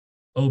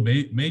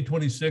 May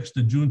 26th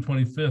to June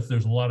 25th,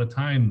 there's a lot of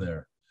time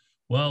there.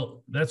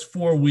 Well, that's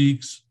 4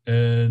 weeks,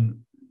 and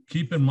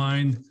keep in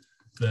mind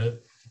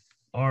that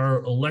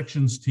our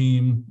elections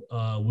team,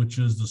 which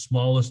is the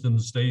smallest in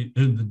the state,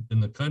 in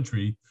the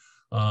country,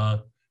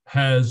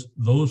 has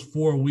those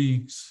 4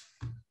 weeks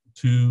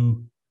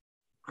to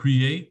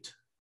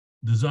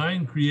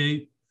design,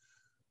 create,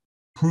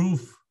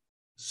 proof,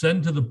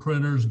 send to the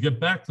printers, get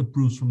back the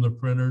proofs from the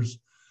printers,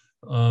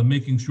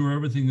 making sure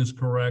everything is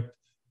correct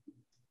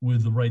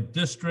with the right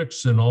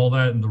districts and all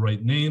that, and the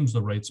right names,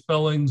 the right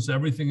spellings,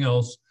 everything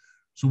else.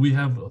 So we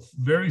have a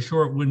very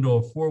short window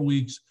of 4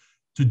 weeks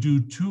to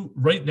do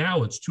right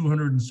now it's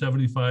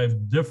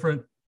 275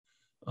 different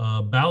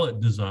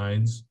ballot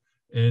designs.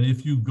 And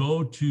if you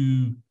go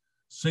to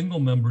single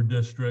member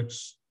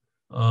districts,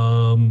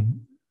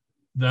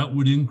 that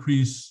would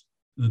increase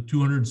the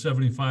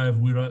 275.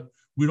 We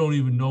don't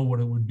even know what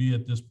it would be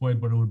at this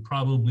point, but it would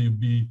probably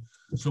be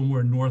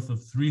somewhere north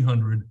of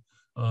 300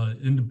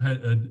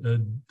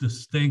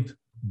 distinct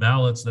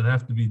ballots that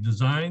have to be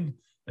designed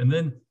and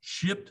then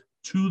shipped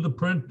to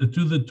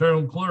the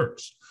town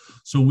clerks.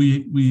 So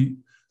we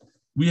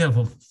have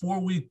a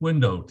 4-week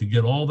window to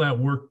get all that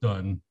work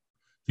done,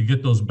 to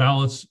get those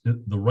ballots,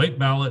 the right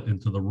ballot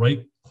into the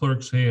right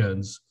clerk's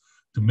hands,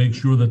 to make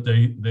sure that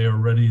they are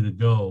ready to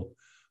go.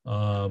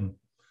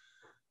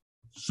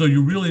 So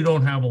you really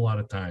don't have a lot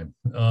of time.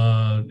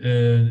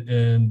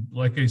 And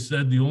like I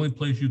said, the only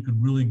place you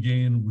could really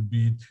gain would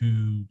be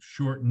to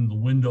shorten the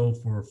window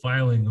for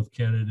filing of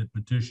candidate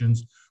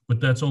petitions, but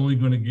that's only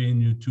going to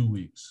gain you 2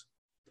 weeks.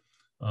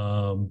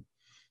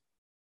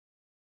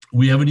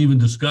 We haven't even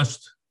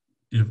discussed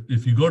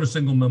if you go to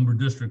single member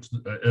districts,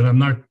 and I'm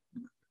not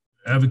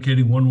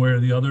advocating one way or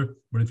the other,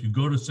 but if you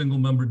go to single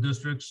member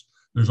districts,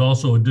 there's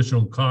also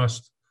additional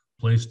cost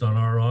placed on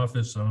our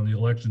office on the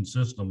election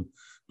system,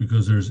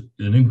 because there's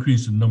an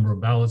increase in number of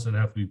ballots that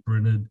have to be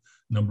printed,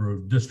 number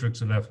of districts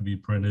that have to be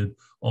printed,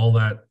 all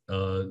that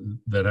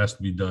that has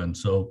to be done.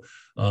 So,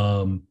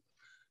 I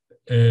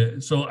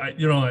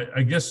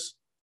guess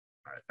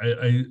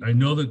I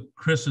know that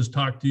Chris has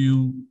talked to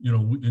you. You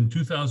know, in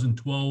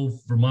 2012,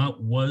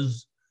 Vermont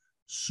was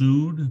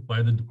sued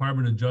by the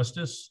Department of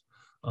Justice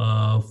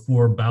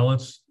for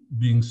ballots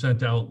being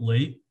sent out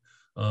late.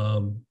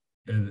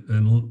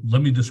 And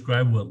let me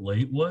describe what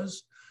late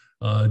was.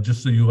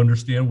 Just so you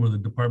understand where the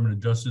Department of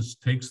Justice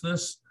takes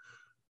this.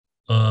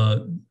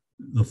 The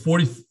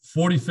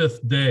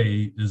 45th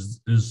day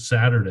is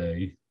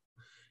Saturday.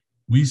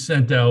 We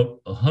sent out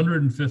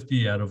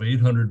 150 out of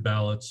 800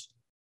 ballots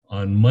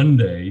on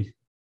Monday,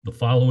 the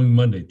following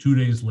Monday, 2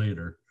 days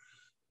later,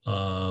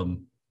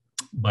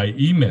 by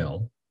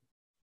email.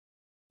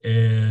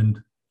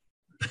 And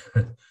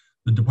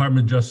the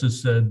Department of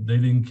Justice said they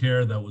didn't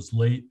care, that was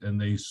late,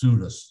 and they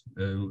sued us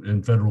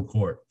in federal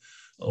court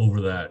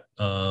over that.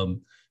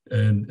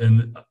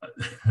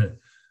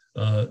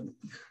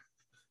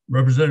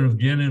 Representative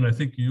Gannon, I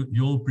think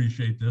you'll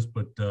appreciate this,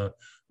 but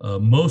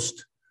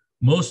most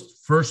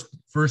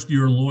first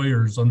year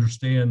lawyers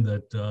understand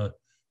that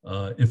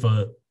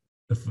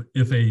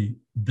if a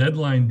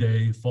deadline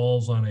day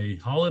falls on a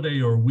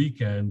holiday or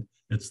weekend,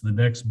 it's the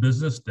next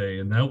business day,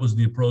 and that was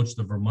the approach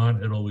that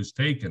Vermont had always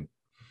taken.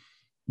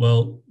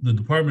 Well, the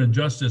Department of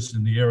Justice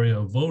in the area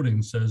of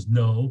voting says,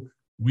 no,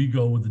 we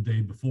go with the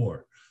day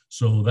before.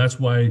 So that's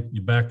why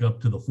you back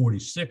up to the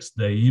 46th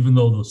day, even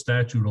though the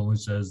statute only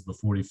says the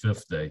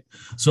 45th day.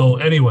 So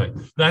anyway,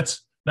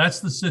 that's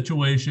the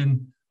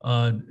situation.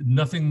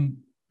 Nothing,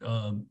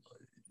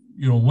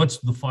 once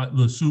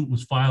the suit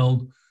was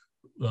filed,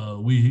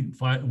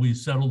 we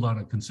settled on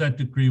a consent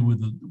decree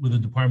with the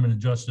Department of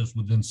Justice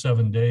within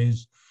 7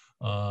 days,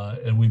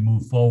 and we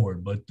moved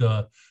forward. But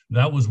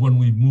that was when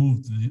we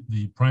moved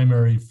the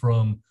primary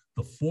from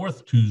the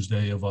 4th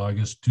Tuesday of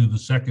August to the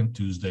 2nd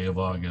Tuesday of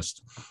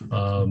August.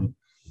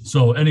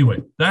 So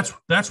anyway,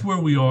 that's where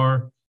we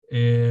are.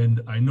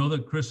 And I know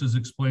that Chris has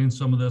explained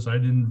some of this. I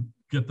didn't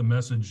get the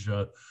message.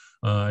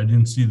 I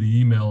didn't see the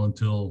email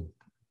until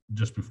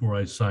just before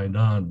I signed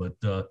on, but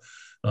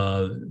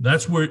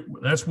that's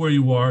where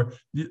you are.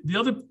 The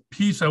other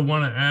piece I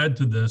want to add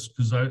to this,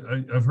 because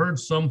I've heard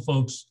some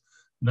folks,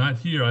 not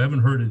here, I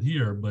haven't heard it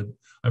here, but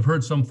I've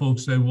heard some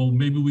folks say, well,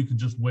 maybe we could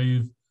just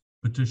waive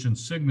petition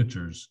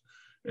signatures.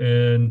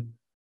 And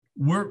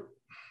the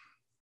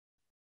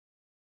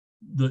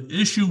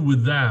issue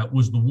with that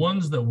was the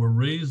ones that were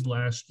raised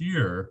last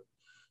year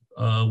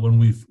when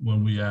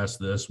we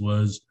asked this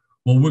was,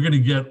 well, we're going to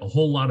get a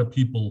whole lot of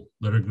people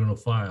that are going to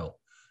file.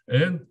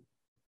 And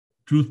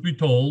truth be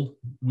told,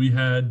 we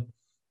had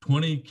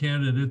 20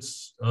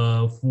 candidates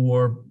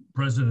for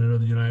president of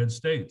the United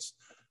States.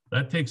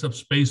 That takes up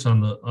space on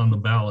the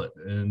ballot.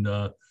 And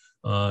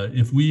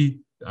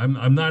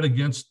I'm not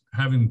against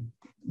having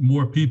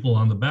more people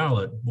on the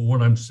ballot, but what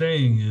I'm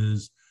saying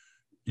is,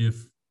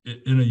 if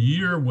in a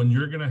year when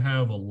you're going to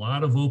have a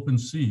lot of open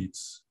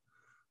seats,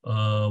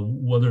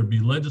 whether it be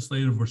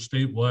legislative or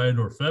statewide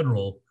or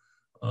federal,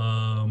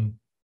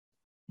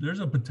 there's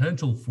a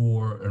potential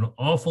for an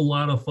awful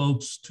lot of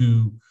folks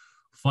to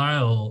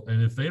file.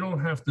 And if they don't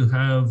have to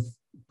have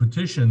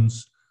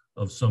petitions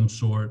of some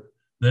sort,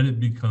 then it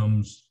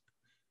becomes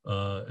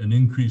an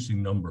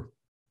increasing number.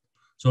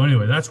 So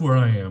anyway, that's where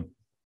I am.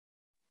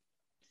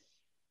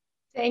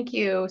 Thank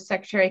you,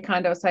 Secretary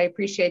Kondos. I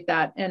appreciate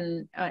that,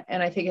 and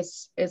I think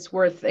it's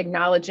worth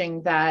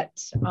acknowledging that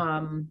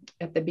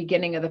at the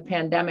beginning of the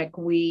pandemic,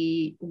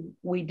 we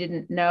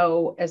didn't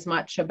know as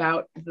much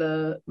about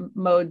the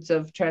modes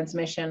of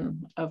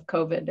transmission of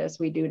COVID as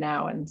we do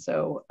now, and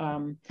so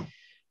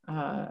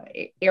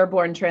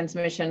airborne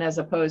transmission, as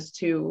opposed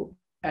to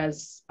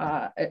as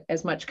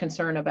much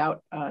concern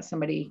about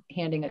somebody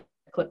handing a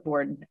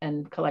clipboard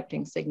and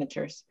collecting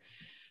signatures.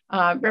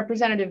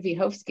 Representative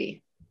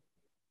Vyhovsky.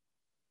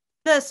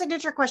 The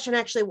signature question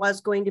actually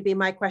was going to be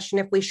my question.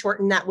 If we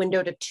shorten that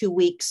window to 2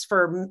 weeks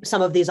for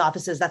some of these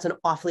offices, that's an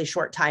awfully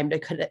short time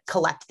to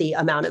collect the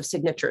amount of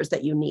signatures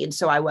that you need.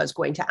 So I was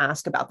going to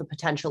ask about the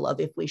potential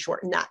of, if we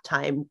shorten that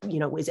time,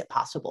 is it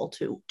possible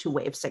to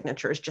waive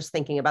signatures? Just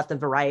thinking about the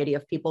variety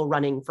of people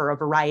running for a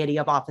variety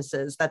of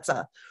offices, that's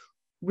a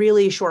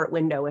really short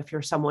window if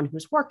you're someone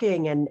who's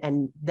working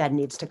and then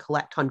needs to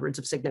collect hundreds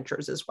of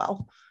signatures as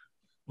well.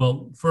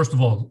 Well, first of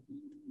all,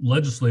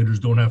 legislators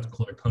don't have to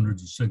collect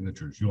hundreds of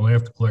signatures. You only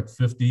have to collect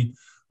 50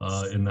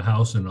 in the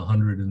House and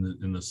 100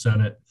 in the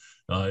Senate.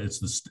 It's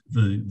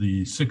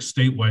the 6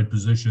 statewide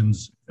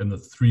positions and the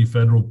 3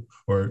 federal,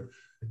 or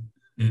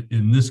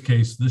in this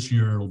case, this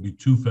year, it'll be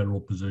 2 federal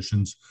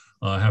positions,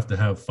 have to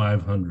have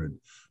 500.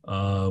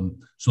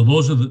 So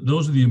those are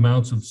the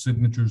amounts of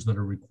signatures that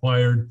are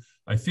required.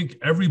 I think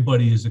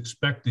everybody is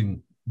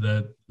expecting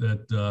that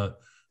the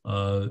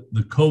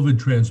COVID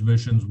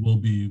transmissions will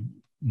be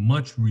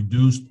much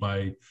reduced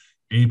by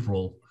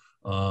April.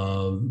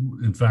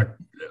 In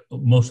fact,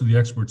 most of the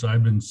experts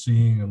I've been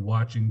seeing and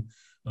watching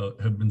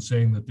have been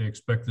saying that they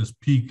expect this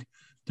peak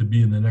to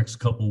be in the next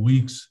couple of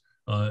weeks,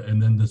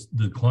 and then this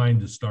decline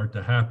to start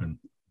to happen.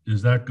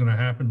 Is that going to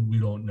happen? We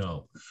don't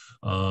know.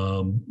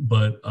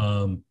 But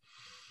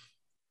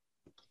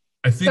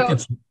I think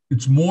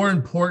it's more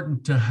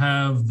important to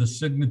have the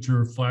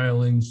signature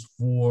filings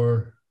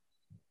for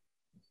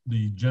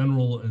the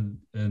general and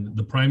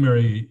the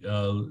primary,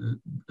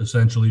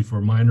 essentially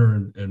for minor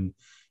and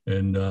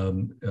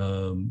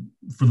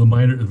for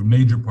the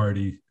major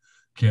party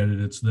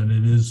candidates than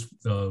it is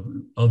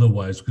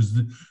otherwise,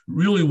 because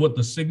really what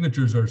the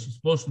signatures are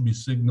supposed to be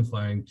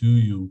signifying to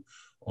you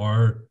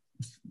are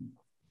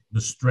the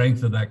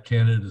strength of that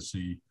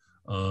candidacy,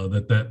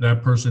 that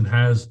person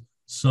has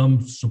some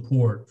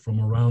support from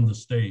around the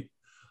state.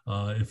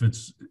 If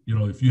it's,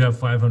 if you have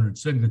 500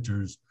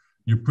 signatures,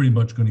 you're pretty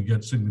much going to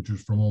get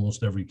signatures from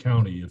almost every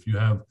county. If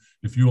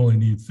you only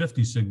need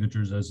 50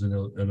 signatures as in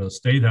a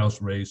state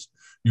house race,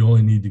 you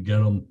only need to get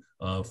them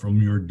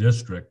from your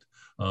district.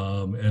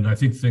 And I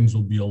think things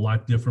will be a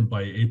lot different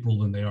by April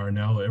than they are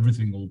now.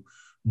 Everything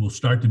will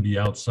start to be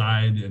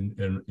outside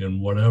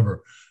and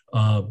whatever.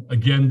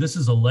 Again, this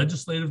is a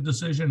legislative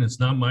decision. It's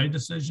not my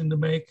decision to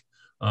make.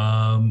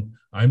 I'm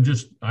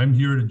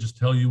here to just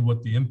tell you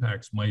what the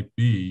impacts might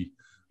be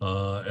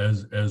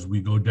as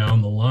we go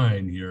down the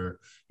line here.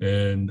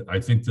 And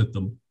I think that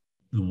the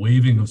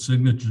waiving of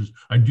signatures,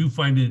 I do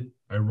find it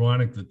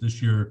ironic that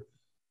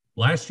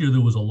last year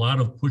there was a lot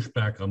of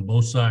pushback on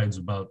both sides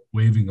about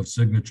waiving of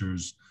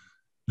signatures.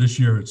 This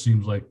year it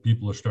seems like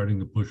people are starting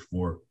to push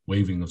for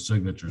waiving of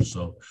signatures.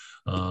 So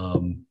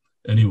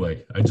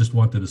anyway, I just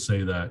wanted to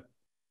say that.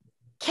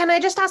 Can I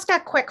just ask a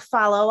quick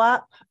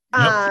follow-up?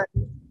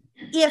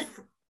 Yep.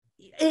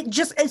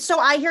 So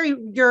I hear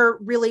you're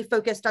really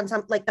focused on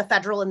some like the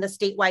federal and the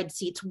statewide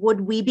seats.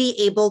 Would we be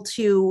able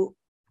to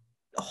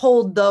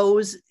hold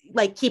those,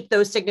 like keep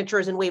those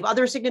signatures and waive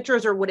other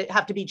signatures, or would it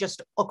have to be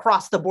just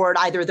across the board,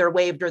 either they're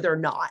waived or they're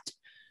not?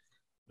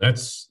 I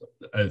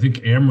think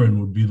Ameren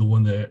would be the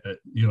one that,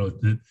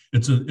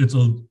 it's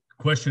a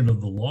question of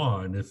the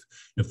law. And if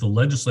the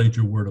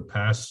legislature were to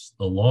pass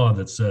a law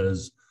that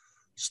says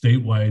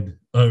statewide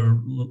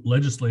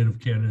legislative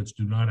candidates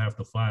do not have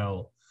to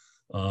file,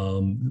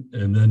 and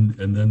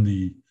then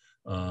the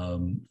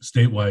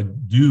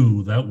statewide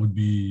do, that would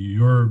be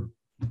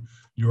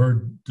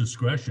your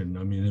discretion.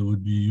 I mean, it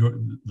would be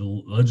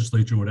the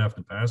legislature would have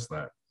to pass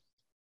that.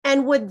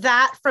 And would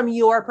that, from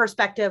your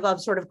perspective of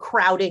sort of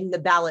crowding the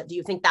ballot, do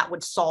you think that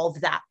would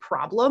solve that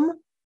problem?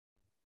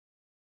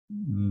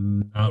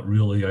 Not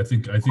really. I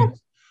think that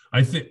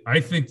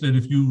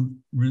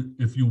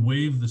if you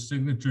waive the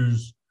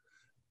signatures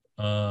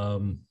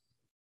on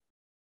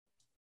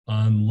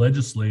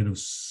legislative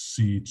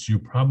seats, you're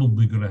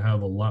probably going to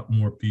have a lot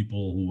more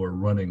people who are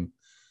running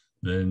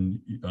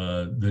than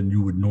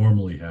you would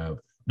normally have.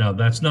 Now,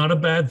 that's not a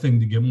bad thing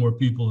to get more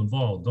people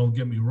involved. Don't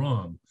get me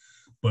wrong,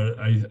 but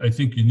I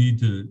think you need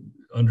to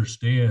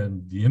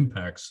understand the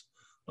impacts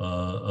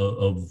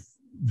of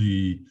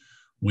the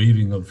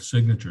waiving of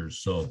signatures.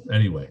 So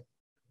anyway.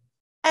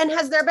 And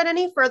has there been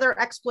any further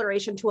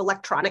exploration to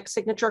electronic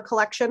signature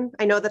collection?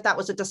 I know that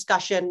was a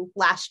discussion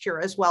last year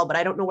as well, but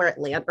I don't know where it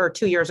landed, or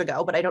 2 years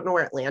ago, but I don't know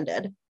where it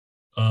landed.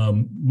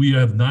 We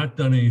have not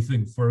done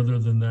anything further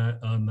than that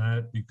on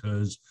that,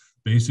 because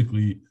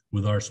basically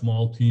with our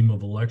small team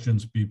of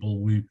elections people,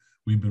 we've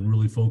been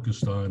really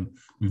focused on,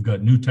 we've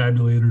got new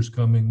tabulators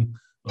coming.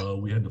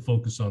 We had to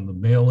focus on the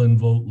mail-in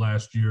vote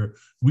last year.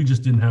 We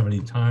just didn't have any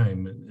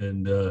time.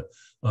 And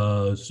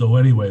so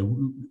anyway,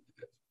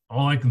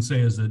 all I can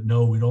say is that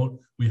no,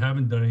 we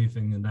haven't done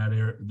anything in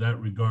that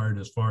regard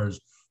as far as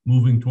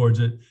moving towards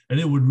it. And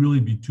it would really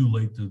be too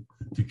late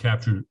to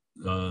capture.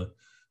 And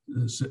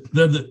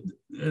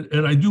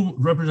I do,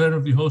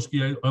 Representative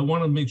Vyhoski, I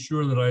want to make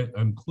sure that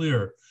I'm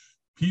clear.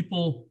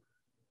 People,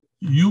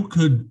 you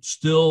could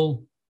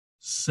still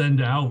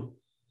send out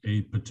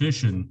a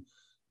petition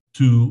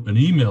to an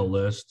email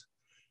list,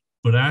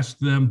 but ask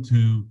them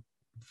to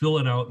fill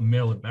it out and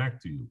mail it back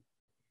to you.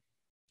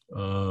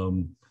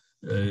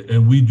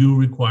 And we do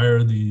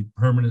require the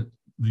permanent,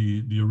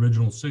 the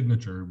original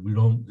signature. We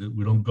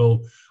don't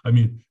go, I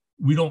mean,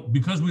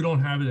 because we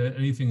don't have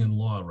anything in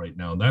law right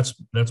now. That's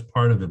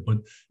part of it, but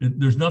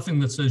there's nothing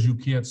that says you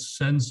can't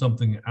send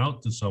something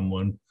out to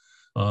someone.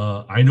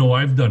 I know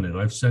I've done it.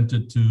 I've sent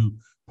it to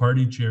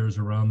party chairs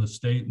around the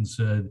state and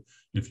said,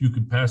 if you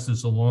could pass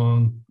this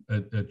along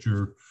at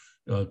your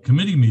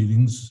committee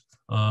meetings,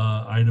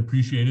 I'd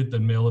appreciate it,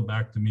 then mail it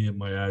back to me at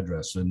my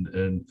address.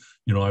 And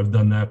I've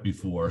done that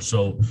before.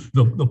 So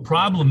the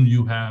problem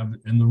you have,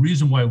 and the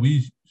reason why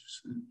we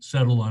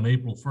settle on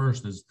April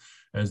 1st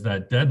as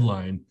that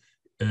deadline,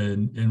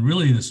 and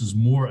really this is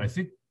more, I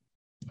think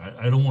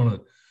I don't want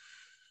to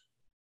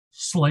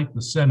slight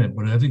the Senate,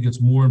 but I think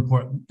it's more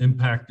important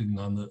impacting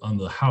on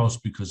the House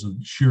because of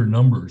sheer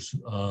numbers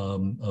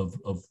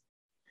of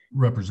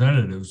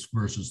representatives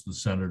versus the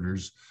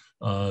senators,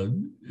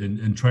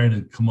 in trying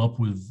to come up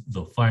with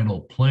the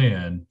final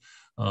plan,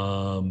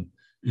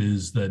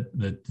 is that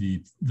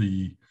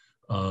the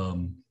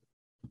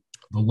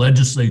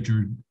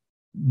legislature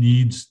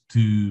needs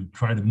to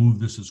try to move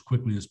this as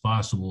quickly as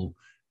possible,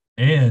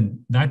 and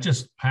not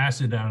just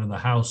pass it out of the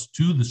House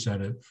to the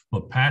Senate,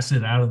 but pass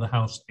it out of the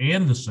House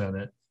and the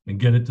Senate and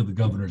get it to the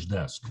governor's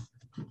desk.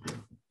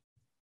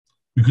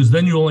 Because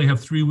then you only have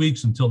 3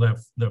 weeks until that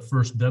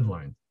first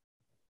deadline.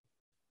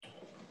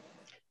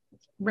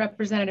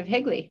 Representative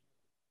Higley.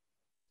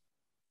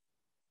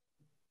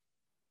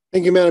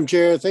 Thank you, Madam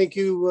Chair. Thank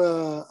you,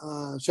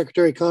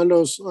 Secretary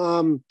Kondos.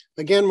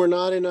 Again, we're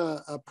not in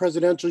a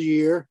presidential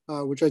year,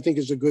 which I think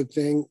is a good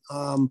thing.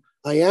 I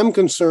am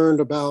concerned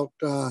about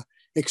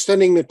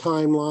extending the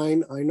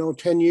timeline. I know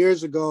 10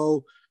 years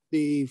ago,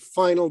 the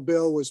final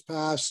bill was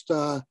passed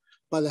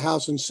by the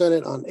House and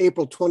Senate on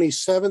April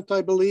 27th,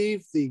 I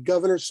believe. The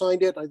governor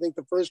signed it, I think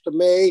the 1st of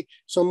May,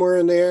 somewhere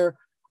in there.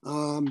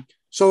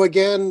 So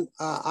again,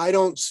 I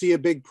don't see a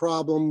big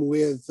problem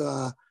with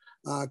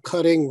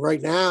cutting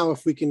right now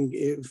if we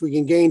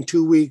can gain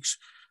 2 weeks.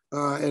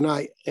 And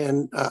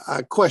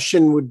a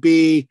question would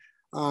be,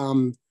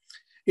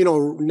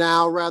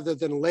 now rather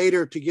than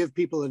later to give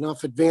people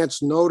enough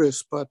advance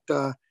notice, but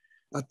a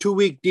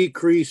 2-week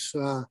decrease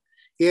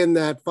in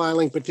that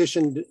filing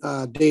petition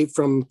date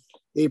from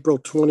April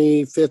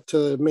 25th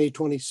to May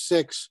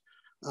 26th,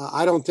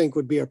 I don't think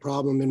would be a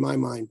problem in my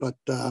mind. But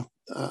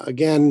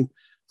again,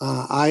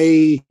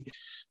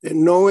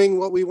 knowing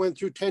what we went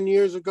through 10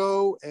 years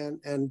ago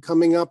and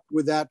coming up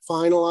with that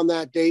final on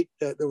that date,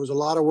 there was a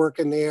lot of work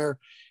in there.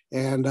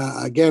 And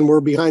again,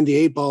 we're behind the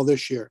 8 ball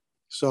this year.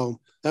 So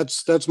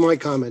that's my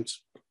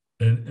comments.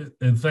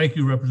 And thank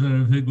you,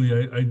 Representative Higley.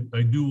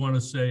 I do want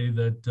to say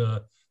that,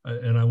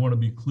 and I want to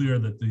be clear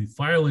that the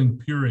filing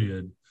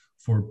period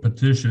for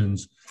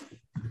petitions,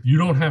 you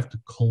don't have to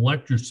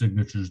collect your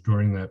signatures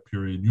during that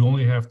period. You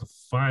only have to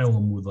file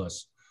them with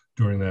us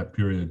during that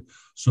period.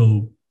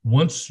 So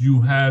once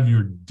you have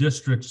your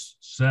districts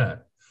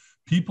set,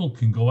 people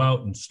can go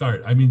out and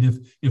start. I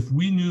mean, if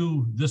we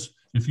knew this,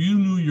 if you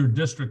knew your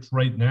districts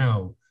right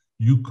now,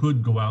 you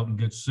could go out and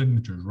get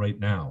signatures right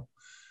now.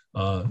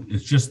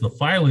 It's just the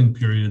filing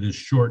period is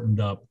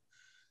shortened up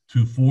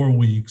to 4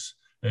 weeks,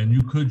 and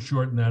you could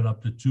shorten that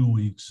up to 2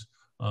 weeks.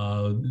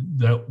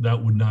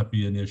 That would not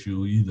be an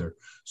issue either.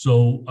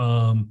 So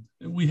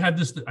we had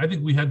this. I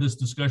think we had this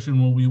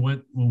discussion when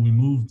we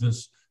moved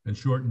this and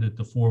shortened it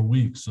to 4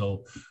 weeks.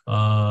 So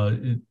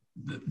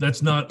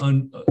that's not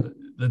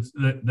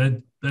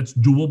that's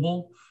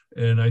doable,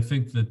 and I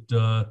think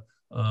that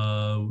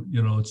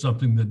it's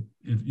something that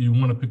if you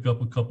want to pick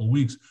up a couple of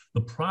weeks.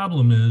 The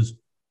problem is,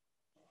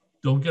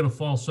 don't get a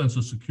false sense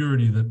of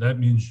security that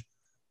means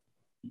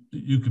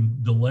you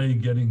can delay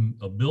getting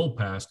a bill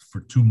passed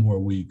for 2 more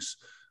weeks.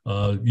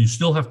 You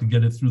still have to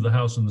get it through the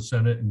House and the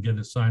Senate and get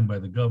it signed by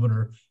the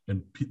governor.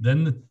 And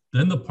then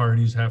the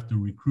parties have to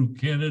recruit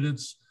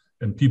candidates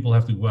and people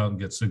have to go out and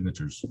get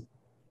signatures.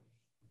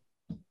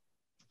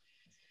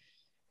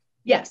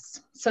 Yes,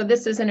 so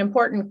this is an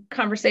important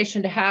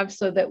conversation to have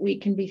so that we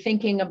can be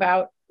thinking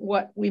about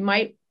what we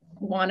might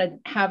want to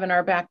have in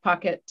our back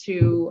pocket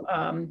to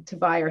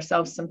buy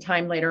ourselves some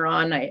time later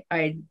on.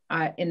 I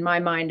in my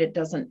mind, it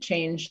doesn't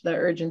change the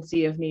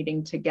urgency of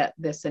needing to get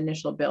this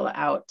initial bill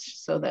out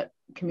so that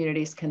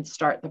communities can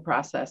start the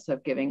process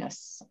of giving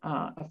us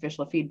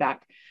official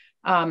feedback.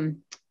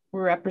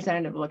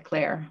 Representative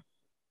LeClaire.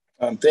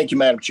 Thank you,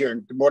 Madam Chair.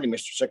 Good morning,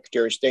 Mr.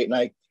 Secretary of State. And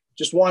I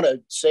just want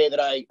to say that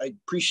I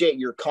appreciate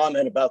your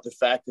comment about the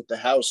fact that the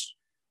House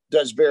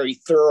does very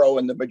thorough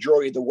and the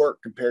majority of the work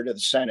compared to the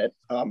Senate.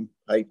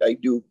 I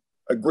do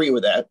agree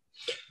with that.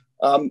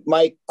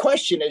 My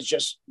question is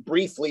just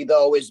briefly,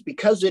 though, is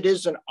because it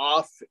is an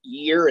off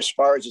year as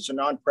far as it's a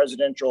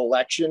non-presidential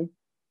election,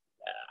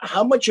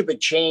 how much of a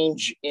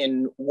change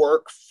in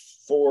work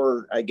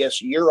for, I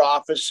guess, your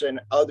office and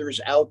others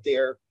out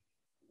there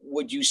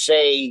would you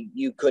say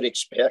you could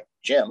expect,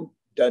 Jim?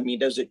 I mean,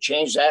 does it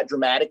change that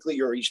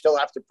dramatically, or you still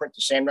have to print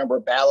the same number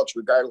of ballots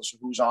regardless of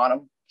who's on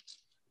them?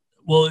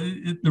 Well,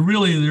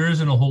 there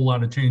isn't a whole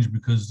lot of change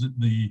because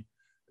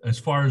as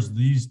far as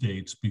these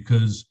dates,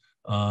 because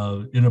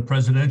in a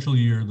presidential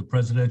year, the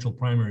presidential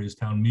primary is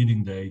town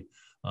meeting day,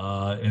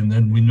 and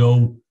then we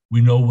know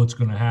what's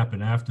going to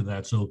happen after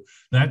that. So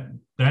that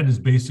is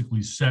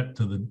basically set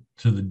to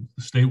the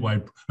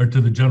statewide or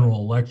to the general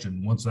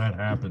election. Once that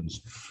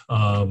happens,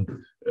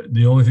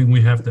 the only thing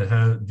we have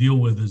to deal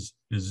with is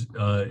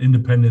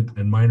independent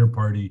and minor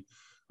party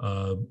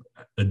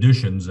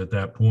additions at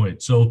that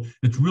point. So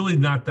it's really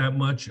not that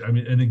much. I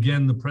mean, and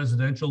again, the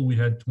presidential, we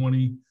had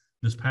 20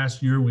 this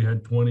past year. We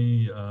had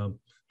 20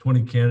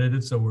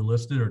 candidates that were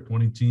listed, or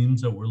 20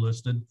 teams that were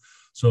listed.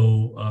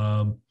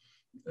 So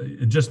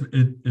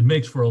it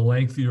makes for a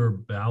lengthier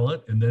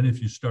ballot. And then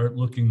if you start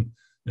looking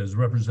as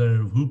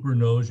Representative Hooper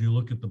knows, you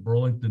look at the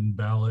Burlington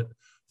ballot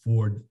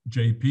for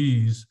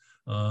JPs,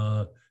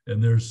 and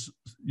there's,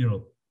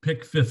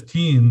 pick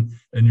 15,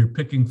 and you're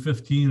picking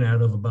 15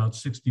 out of about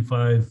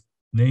 65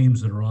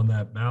 names that are on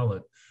that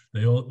ballot.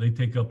 They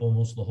take up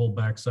almost the whole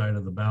backside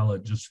of the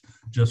ballot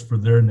just for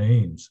their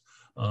names.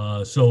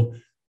 So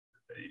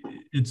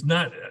it's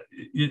not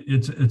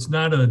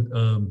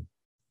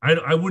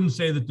I wouldn't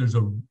say that there's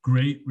a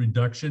great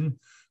reduction.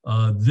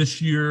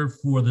 This year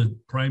for the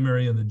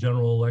primary and the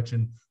general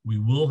election, we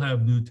will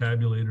have new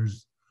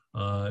tabulators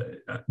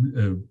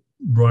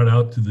brought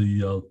out to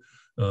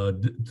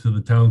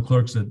the town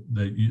clerks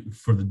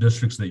for the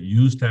districts that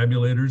use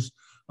tabulators.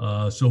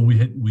 So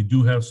we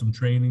do have some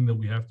training that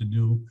we have to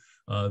do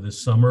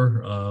this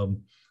summer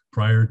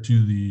prior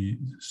to the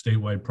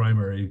statewide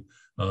primary,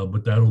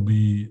 but that'll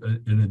be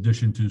in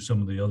addition to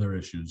some of the other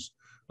issues.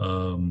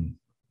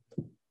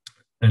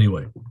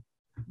 Anyway,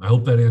 I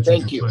hope that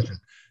answers your question.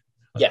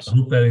 Yes. I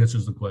hope that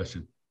answers the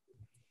question.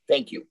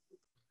 Thank you.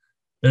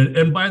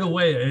 And by the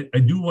way, I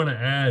do want to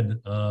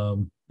add,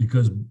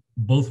 because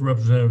both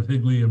Representative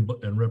Higley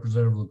and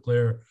Representative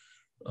LeClaire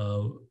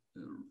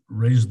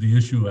raised the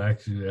issue.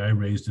 Actually, I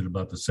raised it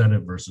about the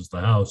Senate versus the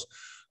House.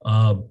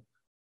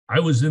 I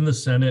was in the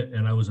Senate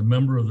and I was a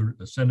member of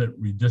the Senate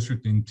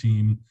redistricting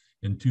team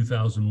in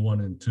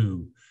 2001 and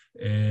 2.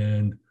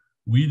 And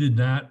we did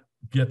not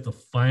get the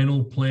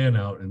final plan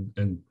out.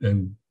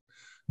 And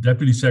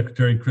Deputy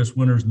Secretary Chris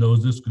Winters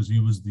knows this because he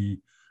was the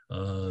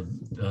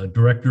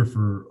director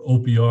for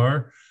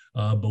OPR,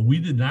 but we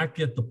did not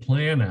get the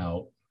plan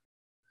out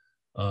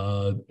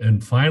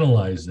and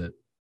finalize it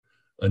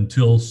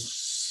until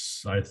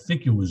I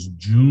think it was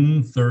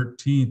June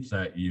 13th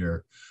that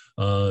year.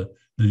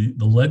 The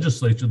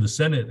legislature, the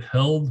Senate,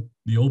 held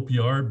the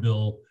OPR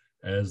bill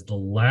as the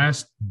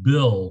last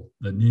bill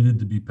that needed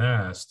to be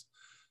passed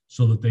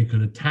so that they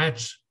could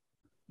attach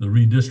the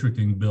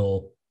redistricting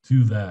bill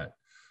to that.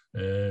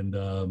 And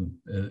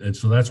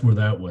so that's where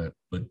that went,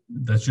 but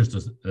that's just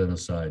an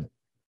aside.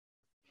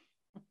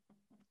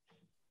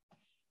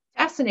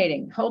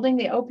 Fascinating, holding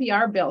the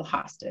OPR bill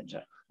hostage.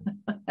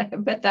 I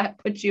bet that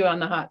puts you on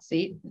the hot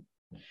seat.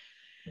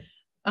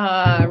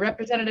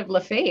 Representative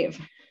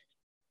Lefebvre.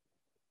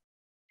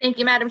 Thank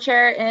you, Madam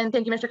Chair, and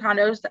thank you, Mr.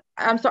 Condos.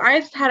 So I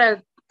just had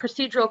a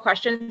procedural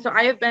question. So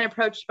I have been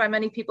approached by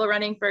many people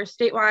running for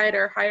statewide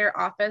or higher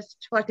office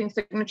collecting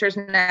signatures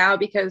now,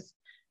 because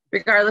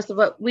regardless of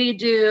what we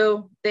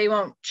do, they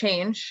won't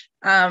change.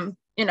 The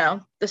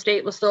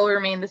state will still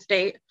remain the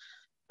state.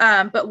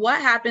 But what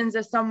happens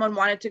if someone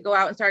wanted to go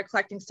out and start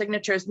collecting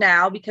signatures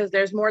now, because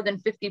there's more than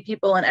 50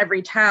 people in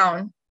every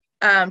town,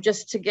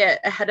 just to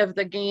get ahead of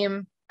the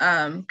game?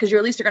 Because you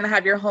at least are going to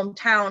have your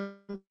hometown,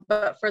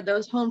 but for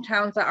those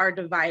hometowns that are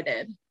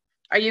divided,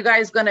 are you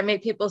guys going to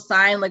make people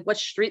sign like what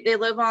street they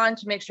live on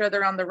to make sure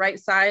they're on the right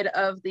side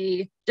of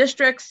the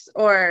districts,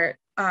 or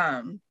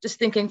just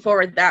thinking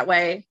forward that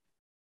way?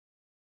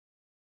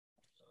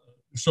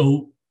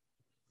 So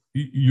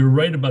you're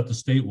right about the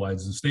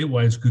statewides. The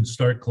statewides could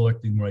start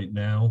collecting right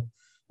now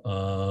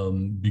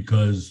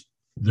because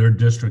their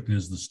district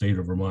is the state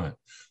of Vermont.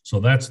 So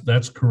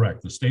that's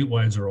correct. The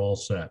statewides are all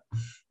set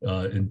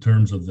in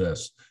terms of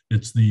this.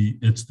 It's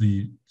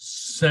the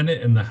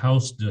Senate and the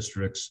House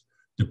districts,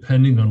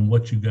 depending on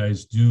what you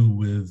guys do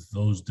with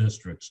those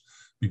districts.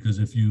 Because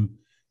if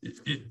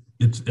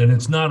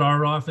it's not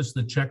our office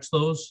that checks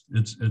those.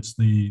 It's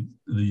the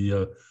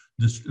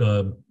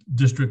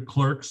district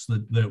clerks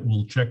that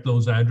will check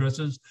those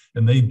addresses,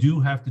 and they do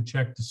have to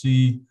check to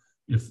see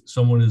if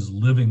someone is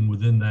living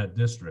within that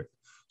district.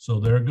 So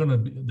they're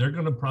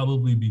gonna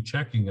probably be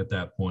checking at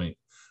that point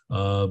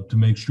to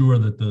make sure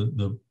that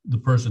the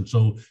person.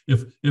 So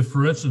if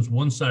for instance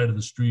one side of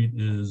the street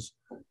is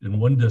in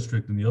one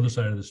district and the other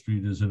side of the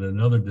street is in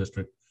another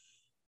district,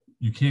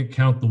 you can't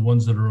count the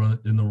ones that are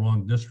in the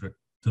wrong district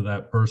to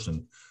that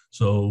person.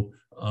 So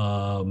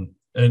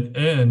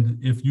and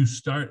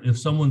if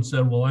someone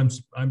said, well,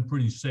 I'm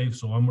pretty safe,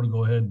 so I'm going to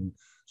go ahead and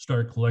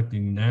start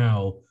collecting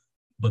now,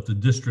 but the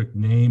district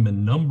name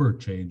and number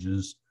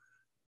changes,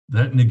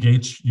 that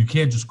negates. You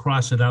can't just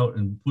cross it out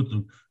and put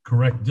the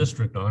correct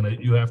district on it.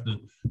 You have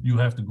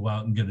to go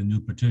out and get a new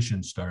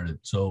petition started.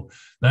 So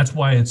that's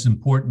why it's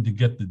important to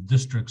get the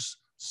districts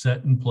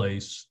set in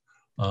place.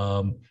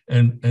 And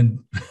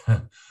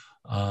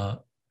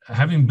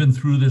having been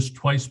through this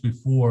twice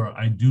before,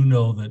 I do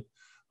know that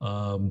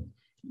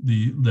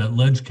that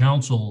Ledge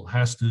Council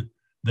have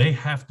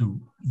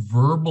to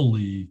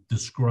verbally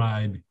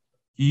describe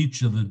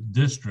each of the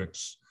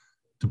districts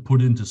to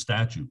put into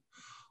statute.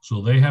 So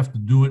they have to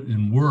do it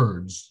in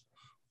words.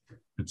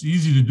 It's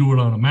easy to do it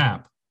on a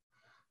map.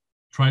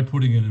 Try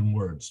putting it in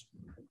words.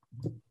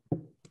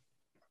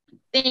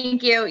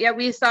 Thank you. Yeah,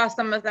 we saw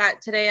some of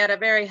that today at a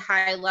very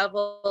high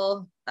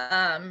level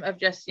of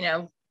just,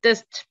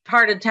 this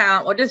part of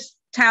town, or this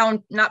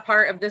town, not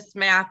part of this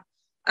map.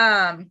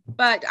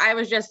 But I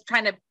was just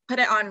trying to put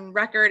it on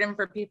record, and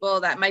for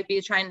people that might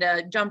be trying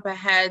to jump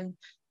ahead,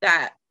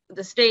 that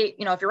the state,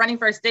 you know, if you're running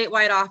for a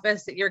statewide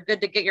office, you're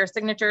good to get your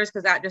signatures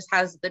because that just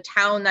has the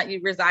town that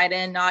you reside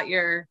in, not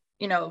your,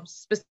 you know,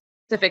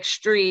 specific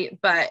street.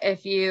 But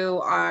if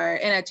you are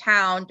in a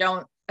town,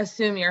 don't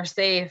assume you're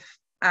safe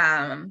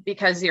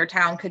because your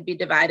town could be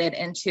divided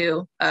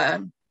into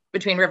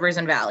between rivers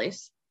and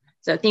valleys.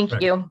 So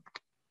thank you.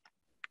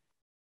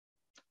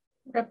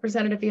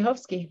 Representative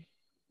Yuhovsky.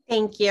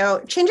 Thank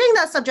you. Changing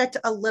that subject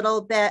a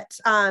little bit,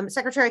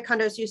 Secretary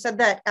Kondos, you said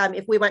that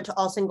if we went to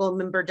all single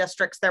member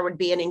districts, there would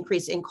be an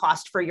increase in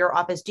cost for your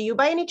office. Do you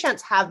by any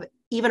chance have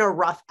even a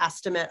rough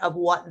estimate of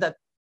what the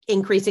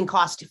increase in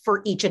cost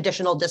for each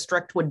additional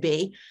district would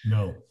be?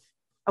 No.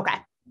 Okay.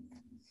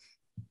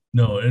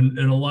 No, and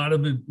a lot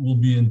of it will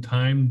be in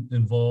time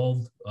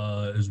involved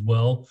as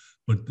well.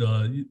 But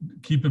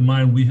keep in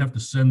mind, we have to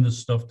send this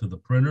stuff to the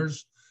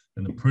printers,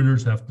 and the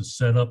printers have to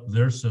set up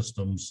their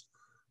systems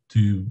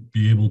to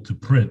be able to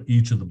print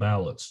each of the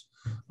ballots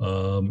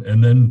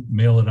and then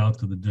mail it out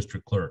to the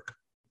district clerk.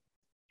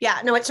 Yeah,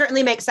 no, it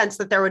certainly makes sense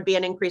that there would be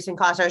an increase in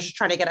cost. I was just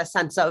trying to get a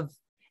sense of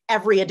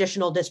every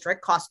additional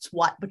district costs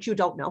what, but you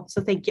don't know.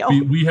 So thank you.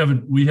 We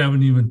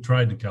haven't even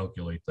tried to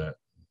calculate that.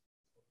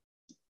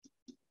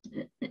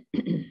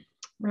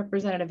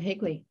 Representative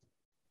Higley.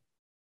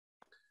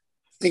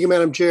 Thank you,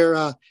 Madam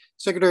Chair.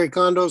 Secretary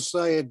Kondos,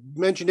 I had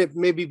mentioned it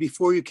maybe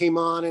before you came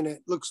on, and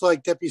it looks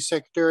like Deputy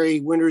Secretary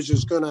Winters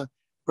is going to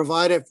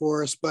provide it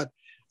for us, but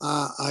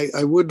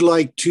I would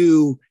like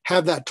to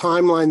have that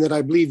timeline that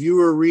I believe you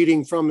were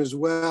reading from as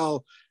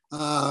well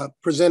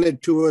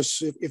presented to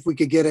us if we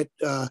could get it,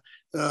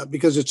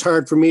 because it's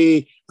hard for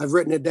me. I've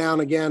written it down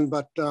again,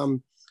 but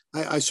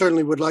I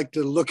certainly would like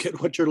to look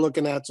at what you're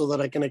looking at so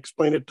that I can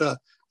explain it to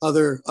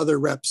other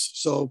reps.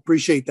 So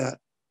appreciate that.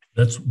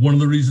 That's one of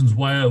the reasons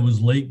why I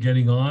was late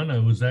getting on. I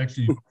was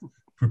actually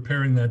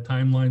preparing that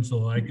timeline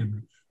so I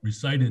could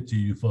recite it to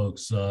you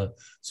folks.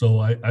 So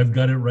I've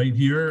got it right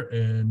here,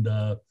 and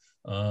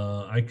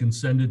I can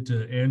send it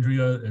to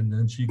Andrea, and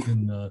then she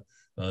can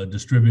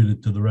distribute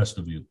it to the rest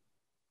of you.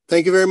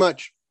 Thank you very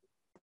much.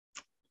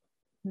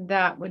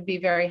 That would be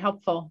very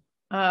helpful.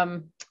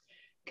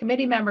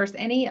 Committee members,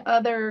 any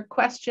other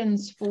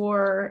questions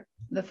for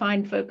the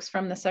fine folks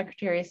from the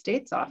Secretary of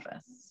State's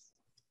office?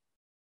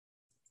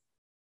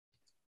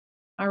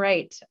 All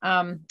right.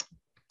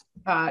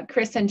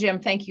 Chris and Jim,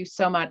 thank you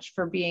so much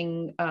for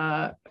being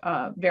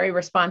very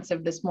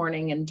responsive this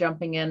morning and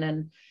jumping in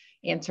and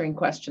answering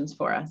questions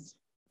for us.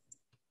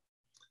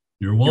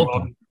 You're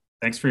welcome.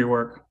 Thanks for your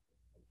work.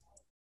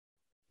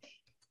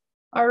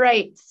 All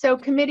right, so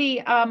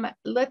committee,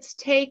 let's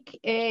take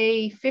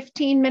a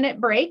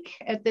 15-minute break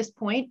at this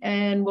point,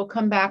 and we'll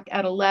come back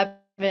at 11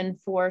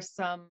 for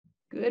some.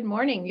 Good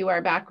morning. You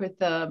are back with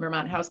the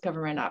Vermont House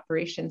Government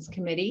Operations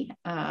Committee.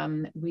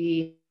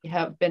 We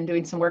have been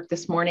doing some work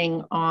this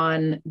morning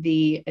on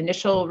the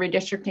initial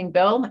redistricting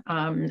bill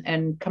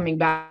and coming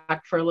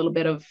back for a little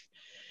bit of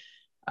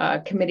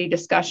committee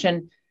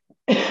discussion.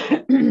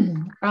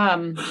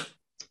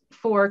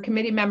 For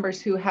committee members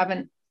who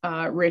haven't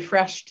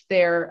refreshed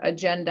their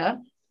agenda,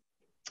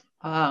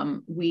 I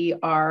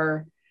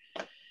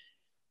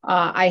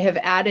have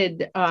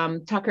added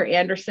Tucker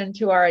Anderson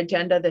to our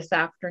agenda this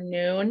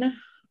afternoon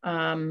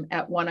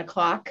at 1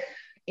 o'clock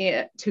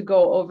to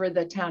go over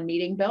the town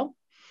meeting bill.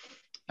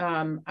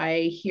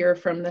 I hear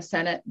from the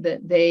Senate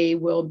that they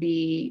will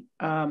be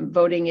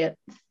voting it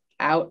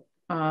out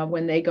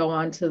when they go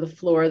onto the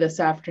floor this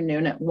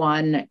afternoon at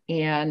 1,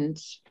 and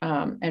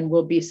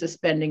we'll be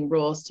suspending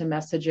rules to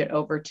message it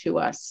over to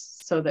us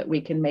so that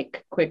we can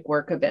make quick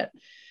work of it.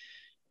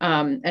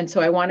 And so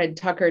I wanted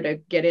Tucker to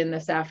get in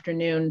this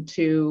afternoon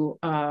to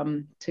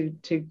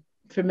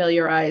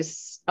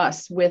familiarize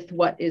us with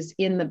what is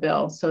in the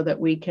bill so that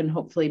we can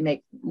hopefully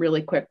make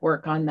really quick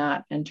work on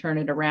that and turn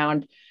it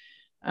around.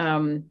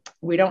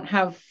 We don't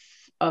have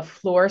a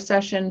floor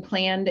session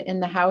planned in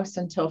the House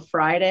until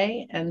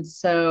Friday. And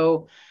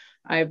so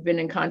I've been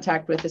in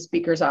contact with the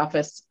Speaker's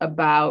office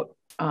about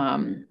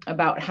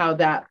how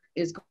that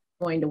is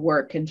going to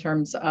work in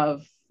terms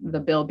of the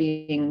bill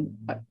being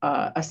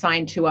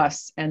assigned to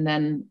us, and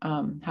then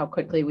how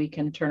quickly we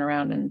can turn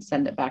around and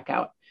send it back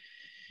out.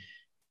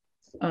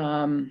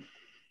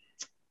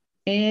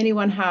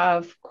 Anyone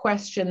have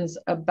questions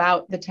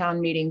about the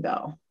town meeting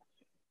bill?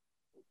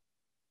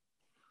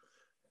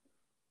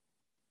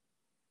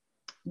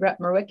 Rep.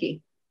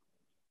 Murwicki.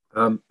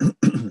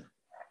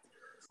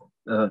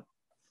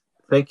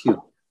 Thank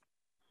you.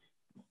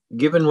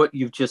 Given what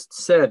you've just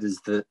said,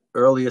 is the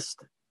earliest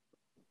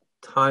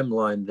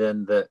timeline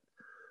then that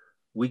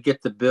we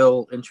get the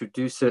bill,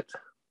 introduce it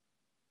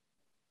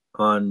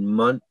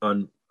on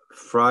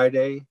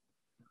Friday,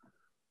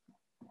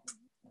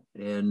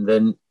 and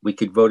then we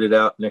could vote it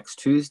out next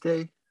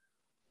Tuesday?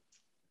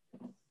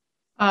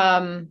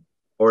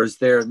 Or is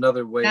there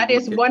another way? That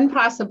is one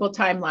possible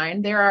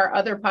timeline. There are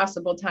other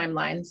possible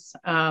timelines.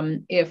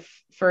 If,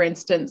 for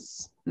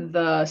instance,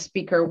 the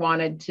Speaker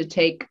wanted to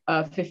take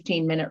a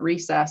 15-minute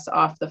recess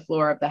off the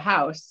floor of the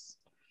House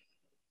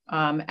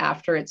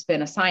after it's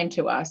been assigned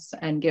to us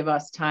and give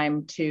us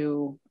time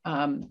to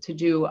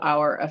do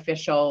our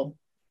official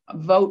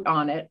vote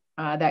on it.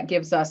 That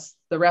gives us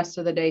the rest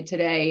of the day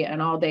today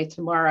and all day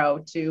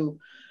tomorrow to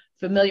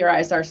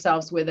familiarize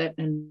ourselves with it.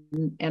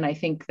 And I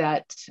think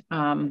that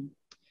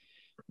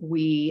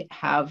we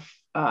have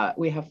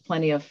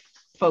plenty of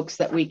folks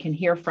that we can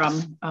hear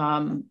from,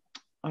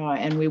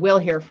 and we will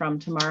hear from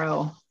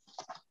tomorrow.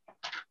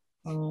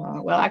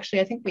 Well,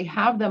 actually, I think we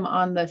have them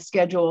on the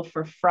schedule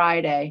for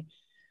Friday,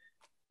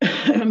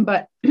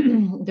 but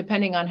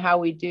depending on how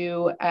we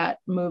do at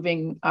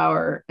moving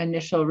our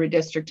initial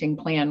redistricting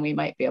plan, we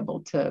might be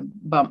able to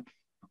bump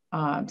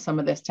some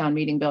of this town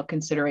meeting bill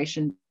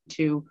consideration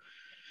to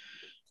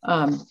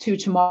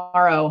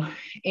tomorrow.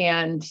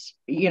 And,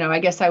 I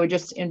guess I would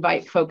just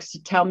invite folks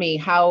to tell me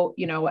how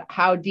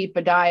deep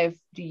a dive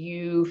do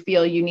you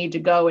feel you need to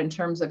go in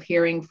terms of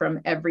hearing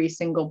from every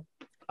single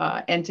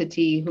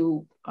entity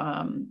who,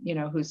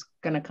 who's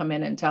going to come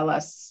in and tell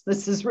us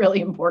this is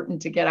really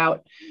important to get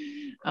out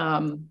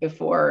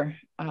before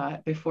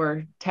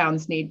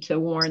towns need to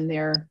warn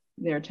their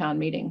town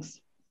meetings.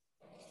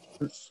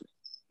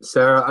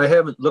 Sarah, I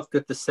haven't looked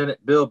at the Senate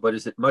bill, but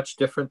is it much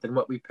different than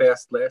what we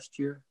passed last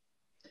year?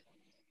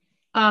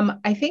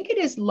 I think it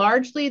is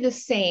largely the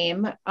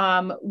same,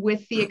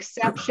 with the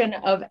exception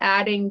of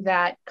adding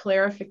that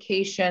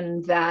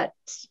clarification that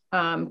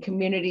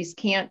communities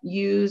can't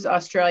use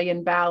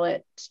Australian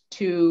ballot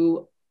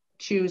to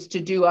choose to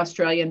do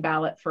Australian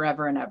ballot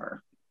forever and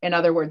ever. In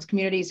other words,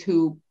 communities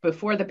who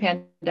before the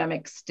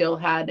pandemic still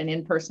had an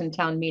in-person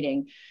town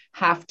meeting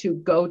have to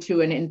go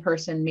to an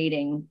in-person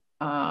meeting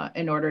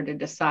in order to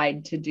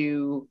decide to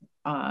do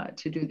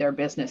their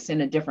business in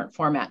a different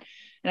format.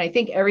 And I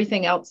think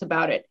everything else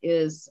about it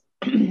is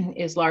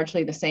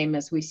largely the same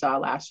as we saw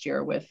last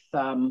year, with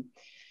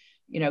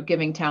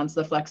giving towns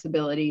the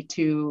flexibility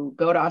to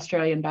go to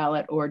Australian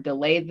ballot or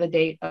delay the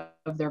date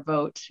of their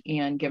vote,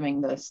 and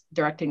directing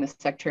the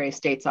Secretary of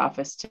State's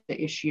office to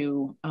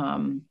issue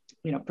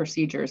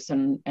procedures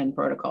and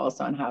protocols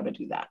on how to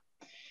do that.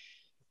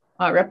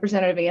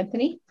 Representative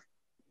Anthony.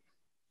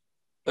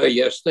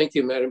 Yes, thank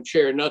you, Madam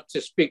Chair. Not to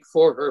speak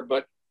for her,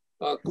 but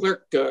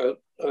Clerk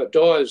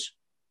Dawes,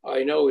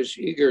 I know, is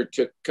eager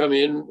to come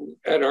in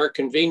at our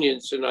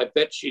convenience, and I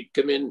bet she'd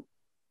come in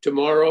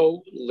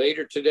tomorrow,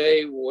 later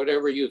today,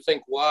 whatever you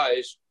think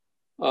wise.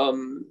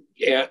 And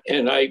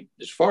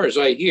as far as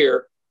I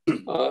hear,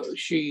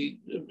 she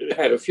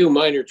had a few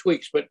minor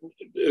tweaks, but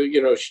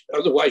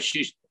otherwise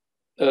she's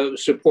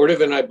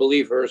supportive, and I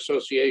believe her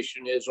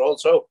association is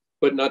also,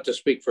 but not to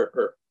speak for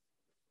her.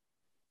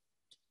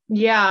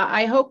 Yeah,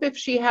 I hope if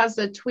she has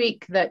a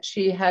tweak that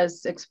she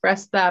has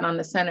expressed that on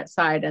the Senate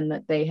side and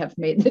that they have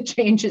made the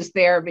changes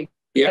there,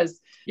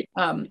 because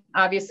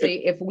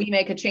obviously if we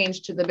make a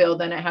change to the bill,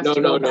 then it has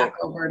to go back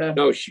over to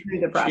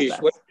through the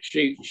process.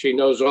 She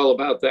knows all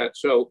about that.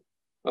 So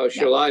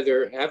she'll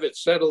either have it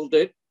settled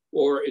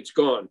or it's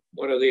gone,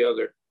 one or the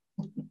other.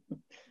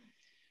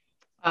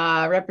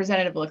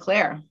 Representative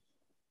LeClaire.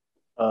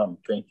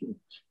 Thank you.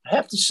 I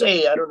have to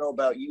say, I don't know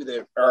about you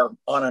that are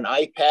on an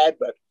iPad,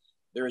 but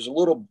there's a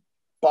little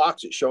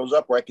box that shows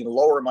up where I can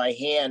lower my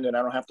hand and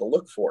I don't have to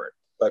look for it.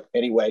 But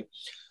anyway,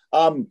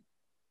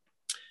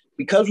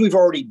 because we've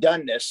already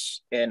done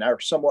this and are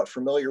somewhat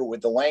familiar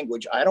with the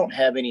language, I don't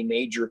have any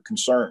major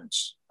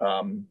concerns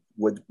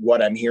with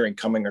what I'm hearing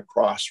coming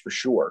across for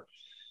sure.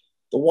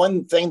 The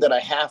one thing that I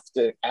have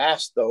to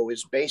ask, though,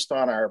 is based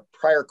on our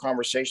prior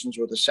conversations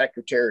with the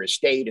Secretary of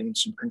State and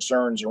some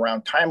concerns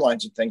around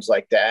timelines and things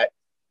like that,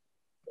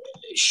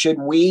 should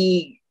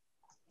we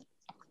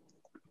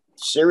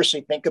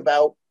seriously think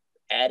about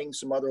adding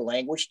some other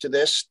language to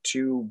this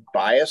to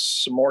buy us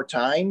some more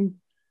time?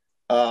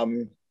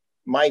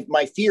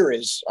 My fear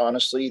is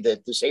honestly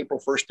that this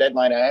April 1st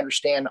deadline, I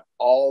understand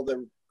all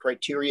the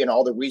criteria and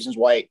all the reasons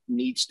why it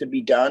needs to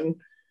be done,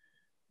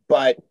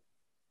 but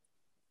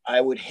I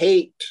would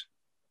hate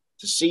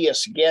to see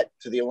us get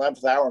to the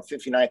 11th hour and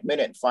 59th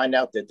minute and find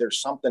out that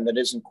there's something that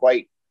isn't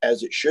quite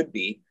as it should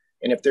be.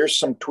 And if there's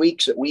some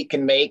tweaks that we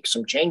can make,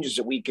 some changes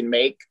that we can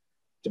make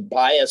to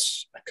buy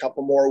us a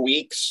couple more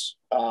weeks,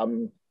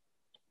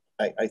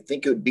 I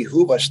think it would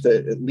behoove us to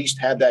at least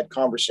have that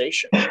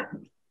conversation.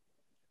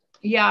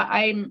 Yeah,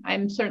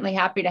 I'm certainly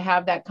happy to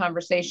have that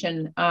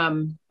conversation,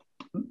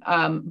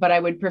 but I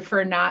would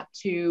prefer not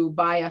to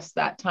buy us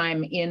that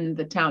time in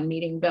the town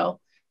meeting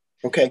bill.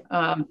 Okay.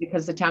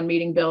 Because the town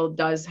meeting bill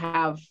does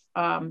have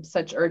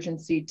such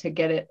urgency to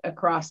get it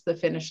across the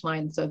finish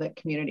line so that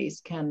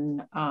communities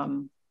can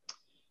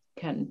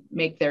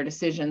make their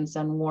decisions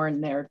and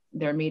warn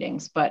their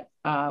meetings. But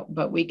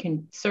we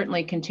can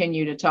certainly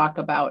continue to talk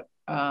about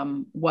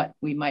what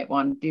we might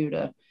want to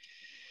do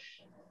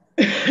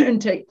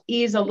to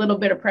ease a little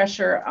bit of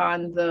pressure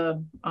on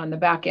the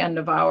back end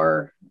of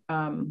our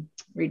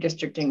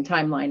redistricting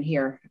timeline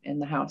here in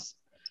the House.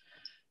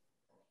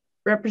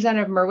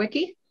 Representative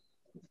Murwicki.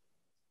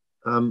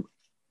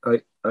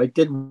 I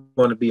did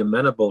want to be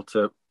amenable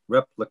to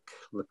Rep.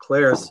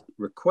 LeClaire's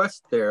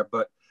request there,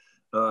 but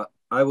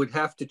I would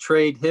have to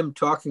trade him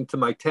talking to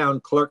my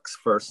town clerks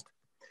first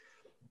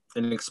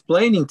and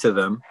explaining to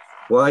them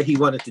why he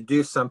wanted to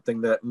do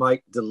something that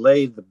might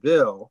delay the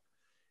bill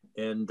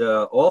And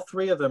all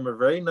three of them are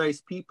very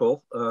nice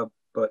people,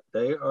 but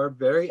they are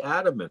very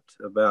adamant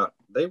about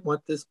they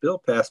want this bill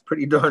passed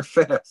pretty darn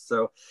fast.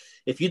 So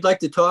if you'd like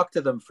to talk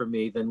to them for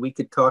me, then we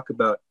could talk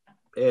about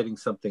adding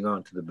something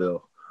onto the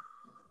bill.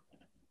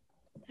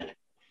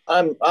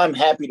 I'm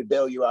happy to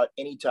bail you out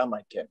anytime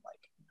I can,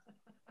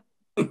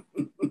 Mike.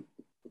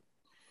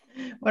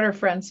 What are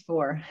friends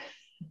for?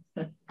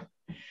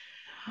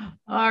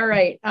 All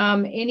right.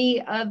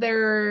 Any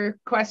other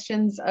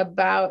questions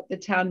about the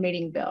town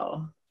meeting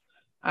bill?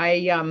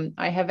 I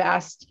have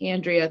asked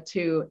Andrea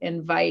to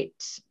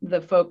invite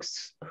the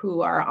folks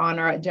who are on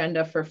our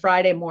agenda for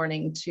Friday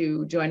morning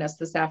to join us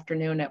this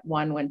afternoon at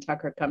 1 when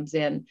Tucker comes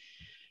in.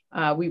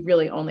 We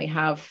really only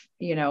have,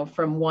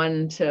 from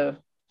 1 to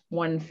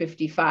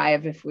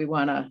 1:55 if we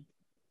want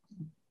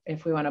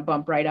to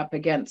bump right up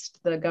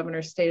against the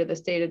governor's State of the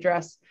State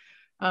address.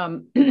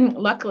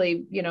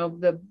 Luckily,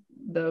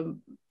 the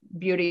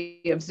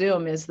beauty of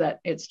Zoom is that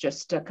it's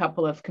just a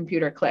couple of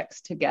computer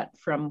clicks to get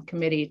from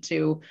committee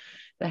to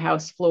the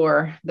House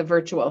floor, the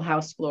virtual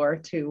House floor,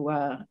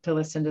 to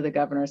listen to the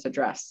governor's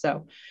address.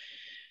 So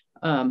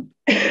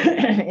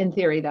in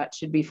theory, that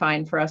should be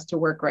fine for us to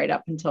work right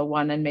up until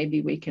 1, and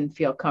maybe we can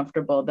feel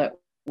comfortable that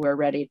we're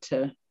ready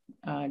to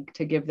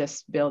give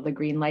this bill the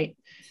green light.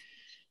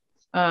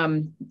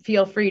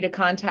 Feel free to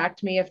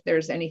contact me if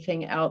there's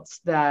anything else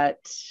that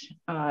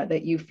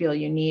you feel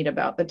you need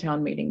about the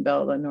town meeting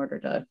bill in order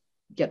to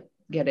get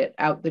it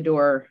out the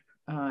door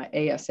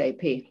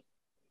ASAP.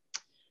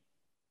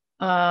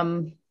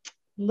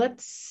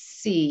 Let's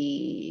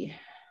see.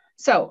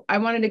 So I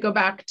wanted to go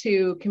back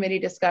to committee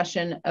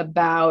discussion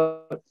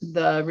about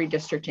the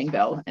redistricting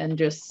bill, and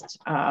just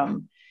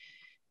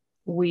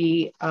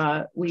we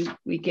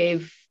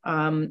gave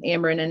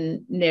Ameren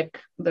and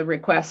Nick the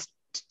request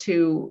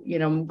to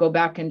go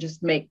back and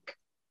just make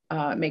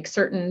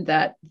certain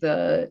that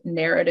the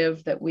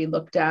narrative that we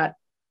looked at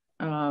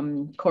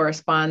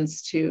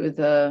corresponds to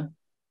the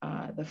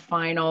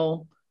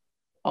final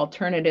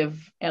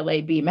alternative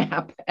LAB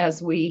map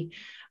as we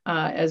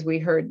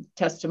heard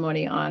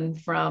testimony on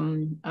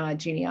from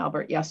Jeannie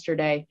Albert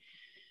yesterday.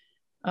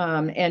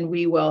 And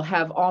we will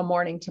have all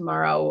morning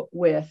tomorrow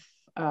with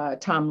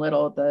Tom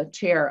Little, the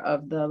chair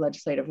of the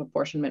Legislative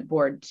Apportionment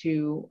Board,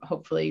 to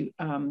hopefully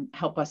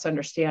help us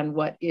understand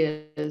what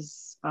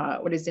is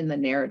in the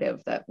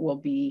narrative that will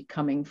be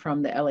coming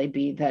from the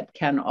LAB that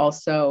can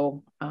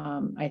also,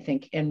 I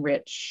think,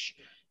 enrich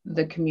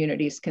the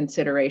community's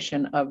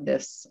consideration of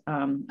this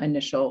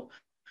initial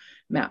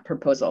map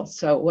proposal.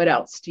 So what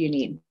else do you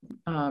need?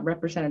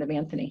 Representative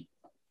Anthony.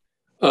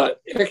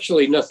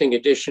 Actually, nothing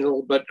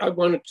additional, but I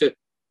wanted to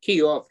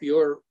key off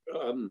your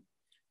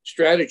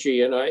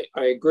strategy, and I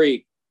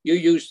agree. You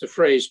used the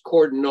phrase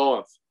cordon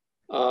off.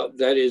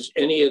 That is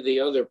any of the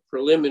other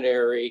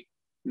preliminary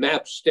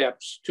map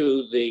steps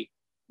to the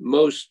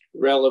most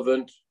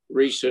relevant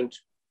recent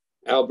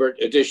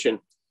Albert edition.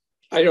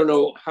 I don't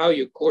know how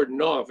you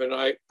cordon off, and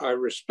I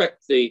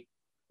respect the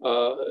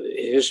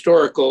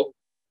historical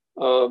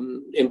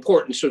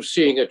importance of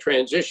seeing a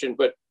transition,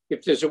 but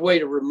if there's a way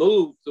to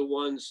remove the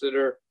ones that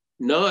are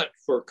not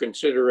for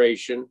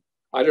consideration,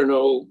 I don't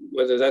know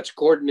whether that's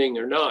cordoning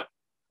or not.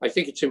 I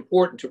think it's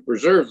important to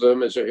preserve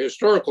them as a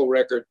historical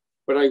record,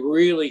 but I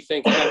really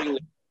think having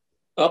them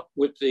up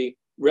with the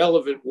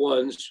relevant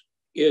ones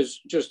is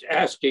just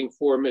asking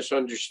for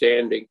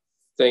misunderstanding.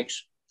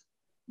 Thanks.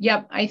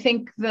 Yep, I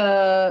think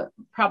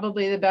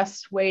probably the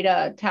best way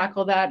to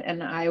tackle that,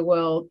 and I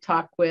will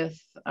talk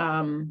with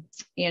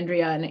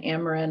Andrea and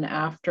Ameren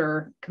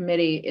after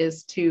committee,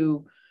 is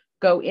to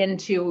go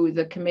into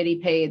the committee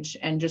page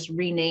and just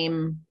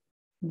rename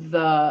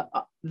the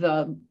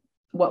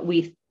what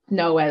we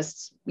know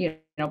as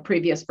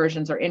previous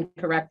versions or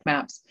incorrect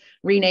maps,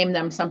 rename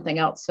them something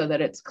else so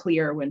that it's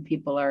clear when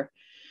people are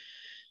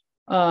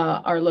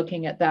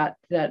looking at that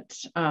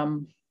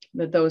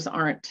those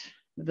aren't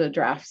the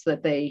drafts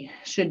that they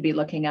should be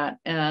looking at.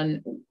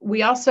 And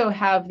we also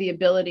have the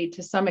ability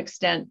to some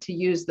extent to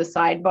use the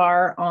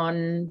sidebar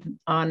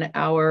on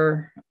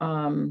our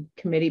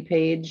committee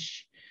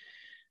page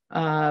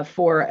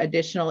for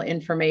additional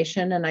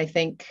information. And I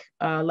think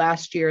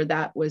last year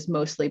that was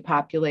mostly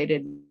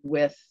populated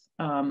with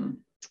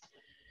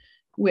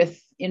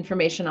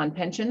information on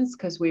pensions,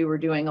 because we were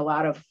doing a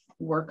lot of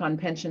work on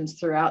pensions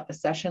throughout the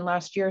session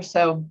last year.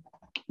 So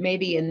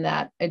maybe in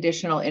that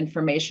additional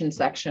information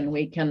section,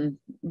 we can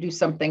do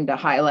something to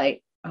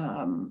highlight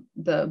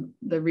the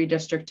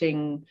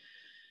redistricting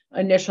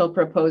initial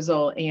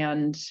proposal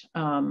and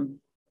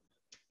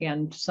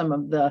some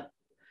of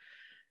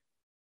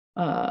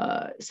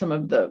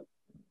the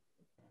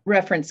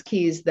reference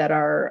keys that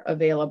are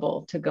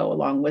available to go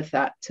along with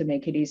that, to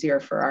make it easier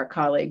for our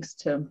colleagues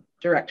to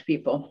direct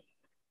people.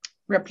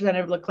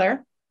 Representative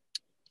Leclerc?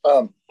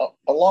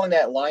 Along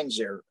that lines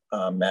there,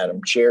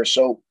 Madam Chair,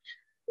 so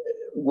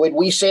would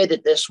we say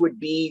that this would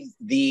be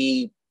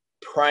the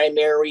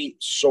primary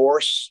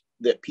source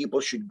that people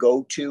should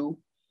go to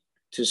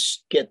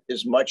get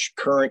as much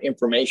current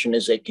information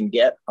as they can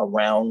get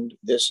around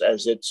this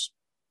as it's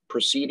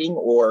proceeding,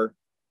 or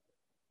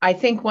I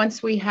think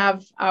once we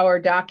have our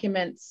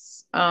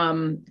documents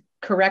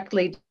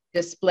correctly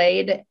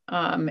displayed,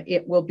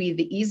 it will be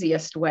the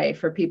easiest way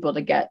for people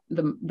to get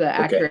the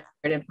accurate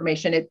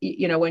information.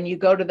 You know, when you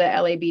go to the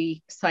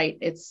LAB site,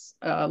 it's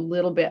a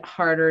little bit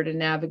harder to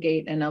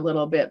navigate and a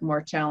little bit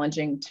more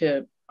challenging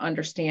to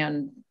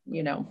understand,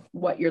 you know,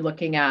 what you're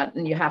looking at,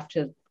 and you have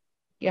to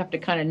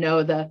kind of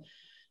know the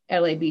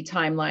LAB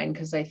timeline,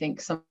 because I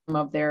think some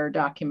of their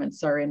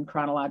documents are in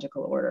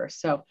chronological order.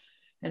 So,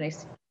 and I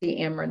see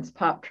Amren's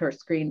popped her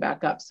screen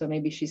back up, so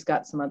maybe she's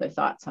got some other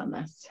thoughts on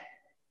this.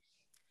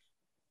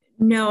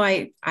 No,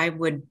 I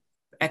would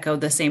echo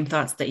the same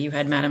thoughts that you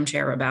had, Madam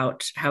Chair,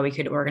 about how we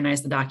could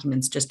organize the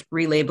documents, just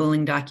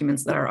relabeling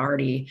documents that are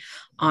already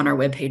on our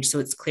webpage so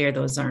it's clear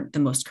those aren't the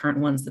most current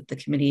ones that the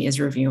committee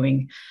is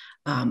reviewing.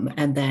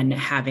 And then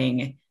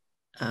having,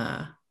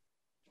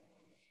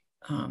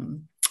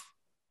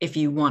 if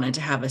you wanted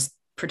to have a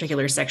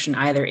particular section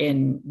either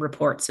in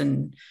reports,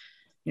 and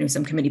you know,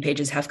 some committee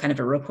pages have kind of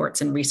a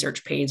reports and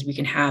research page, we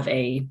can have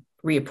a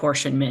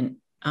reapportionment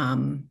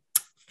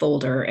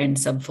folder and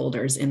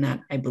subfolders in that,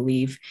 I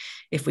believe,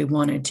 if we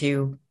wanted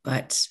to.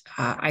 But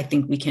I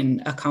think we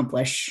can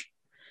accomplish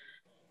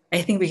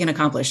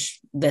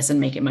this and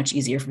make it much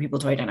easier for people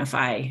to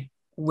identify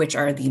which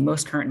are the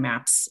most current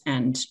maps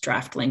and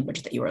draft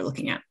language that you are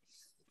looking at.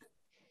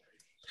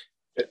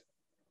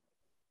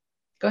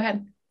 Go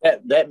ahead.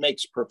 That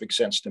makes perfect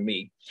sense to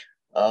me.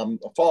 A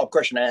follow-up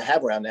question I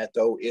have around that,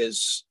 though,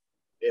 is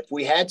if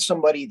we had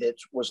somebody that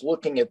was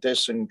looking at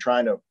this and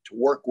trying to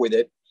work with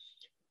it,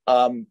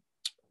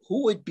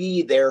 who would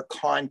be their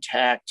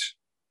contact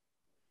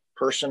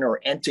person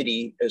or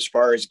entity as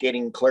far as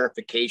getting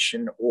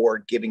clarification or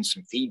giving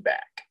some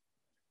feedback?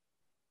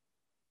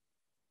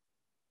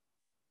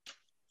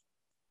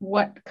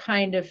 What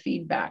kind of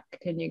feedback?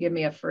 Can you give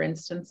me a for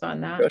instance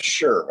on that?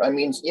 Sure. I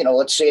mean, you know,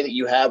 let's say that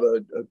you have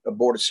a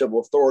Board of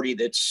Civil Authority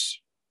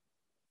that's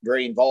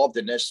very involved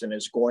in this and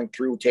is going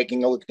through,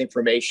 taking a look at the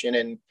information,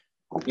 and,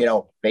 you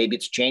know, maybe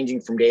it's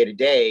changing from day to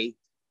day.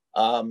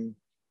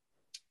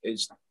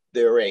 Is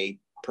there a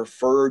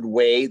preferred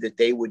way that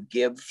they would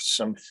give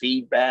some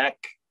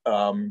feedback?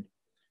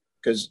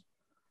 Because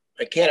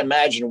I can't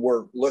imagine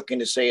we're looking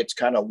to say it's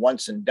kind of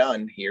once and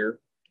done here.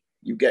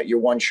 You get your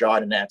one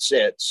shot and that's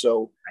it.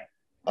 So,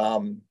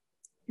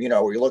 you know,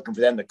 are we looking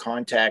for them to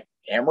contact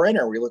Ameren?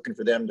 Or are we looking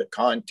for them to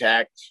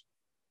contact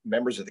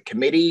members of the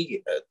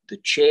committee, the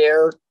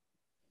chair?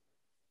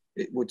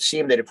 It would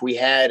seem that if we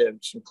had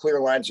some clear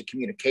lines of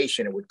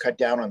communication, it would cut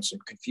down on some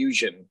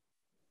confusion.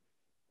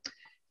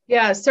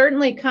 Yeah,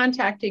 certainly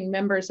contacting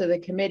members of the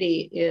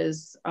committee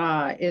is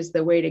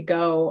the way to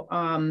go.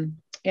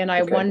 And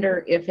I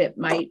wonder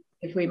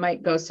if we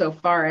might go so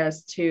far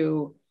as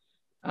to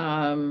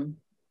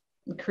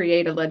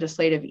create a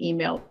legislative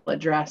email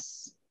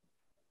address,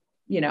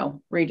 you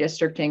know,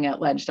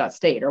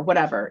 redistricting@ledge.state or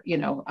whatever, you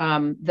know,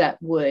 that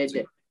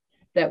would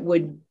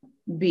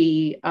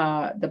be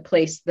the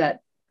place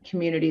that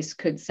communities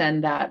could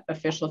send that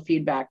official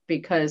feedback.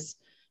 Because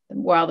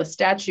while the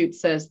statute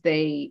says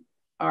they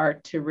are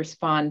to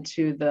respond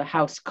to the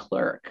House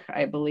clerk,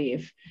 I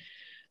believe,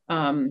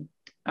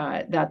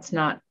 that's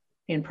not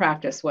in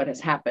practice what has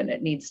happened.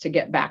 It needs to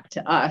get back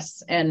to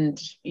us. And,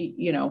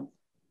 you know,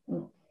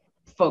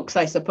 folks,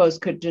 I suppose,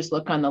 could just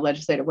look on the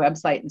legislative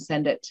website and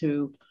send it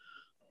to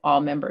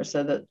all members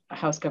of the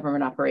House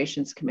Government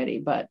Operations Committee,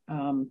 but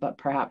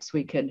perhaps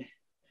we could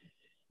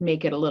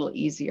make it a little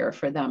easier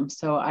for them.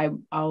 So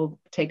I'll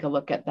take a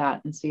look at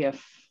that and see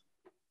if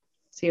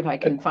I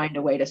can find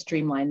a way to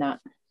streamline that.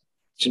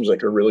 Seems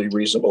like a really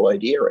reasonable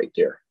idea right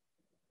there.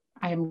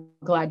 I'm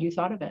glad you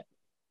thought of it.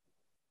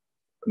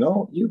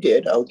 No, you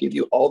did. I'll give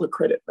you all the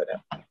credit for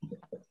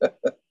that.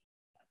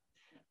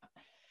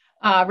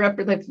 Rep.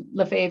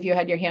 Lefebvre, you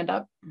had your hand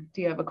up.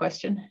 Do you have a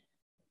question?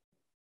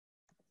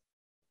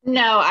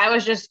 No, I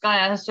was just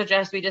going to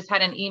suggest we just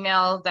had an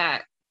email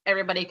that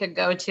everybody could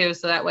go to,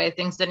 so that way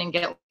things didn't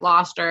get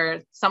lost,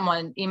 or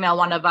someone email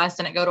one of us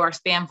and it go to our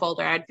spam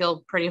folder. I'd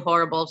feel pretty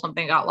horrible if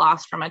something got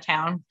lost from a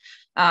town.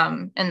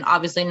 And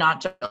obviously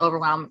not to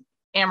overwhelm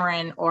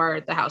Ameren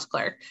or the House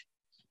clerk.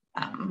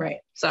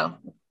 Right. So.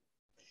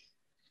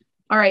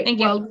 All right. Thank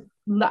you.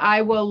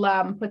 I will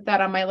put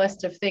that on my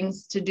list of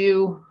things to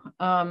do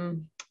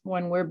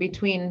when we're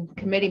between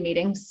committee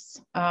meetings.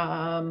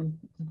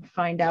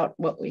 Find out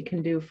what we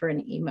can do for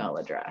an email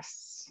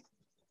address.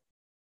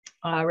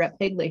 Rep.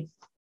 Higley.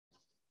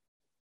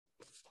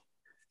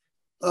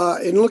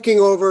 In looking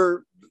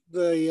over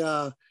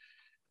the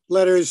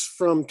letters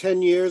from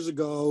 10 years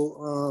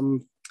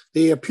ago,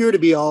 they appear to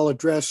be all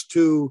addressed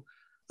to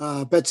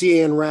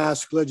Betsy Ann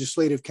Rask,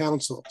 Legislative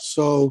Counsel.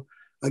 So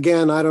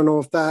again, I don't know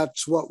if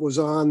that's what was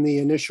on the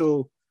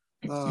initial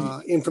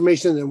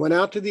information that went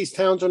out to these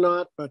towns or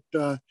not, but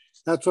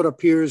that's what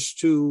appears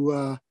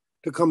to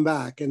come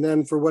back. And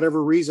then for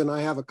whatever reason,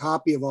 I have a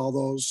copy of all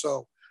those.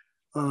 So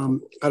I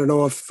don't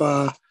know if,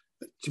 to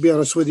be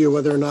honest with you,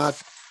 whether or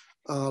not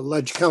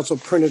Ledge Council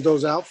printed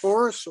those out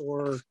for us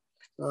or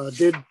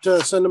did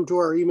send them to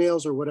our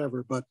emails or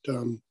whatever. But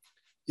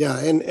Yeah,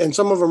 and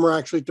some of them are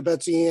actually to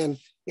Betsy Ann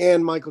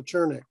and Michael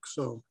Chernick.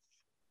 So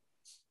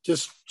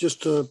just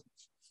to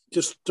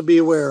be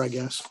aware, I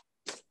guess.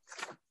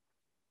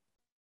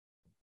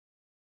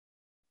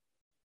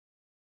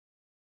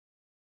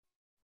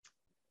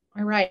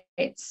 All right.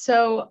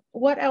 So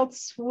what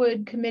else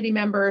would committee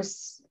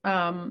members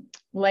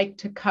like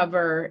to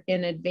cover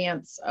in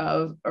advance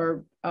of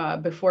or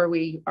before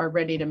we are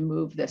ready to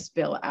move this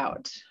bill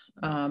out?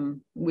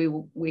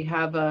 We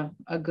have a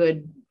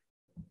good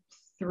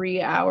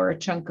 3-hour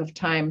chunk of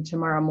time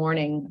tomorrow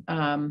morning,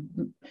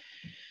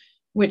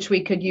 which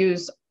we could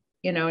use,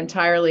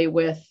 entirely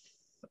with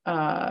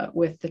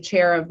the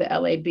chair of the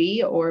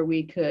LAB, or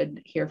we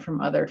could hear from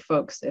other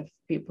folks if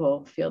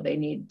people feel they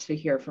need to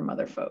hear from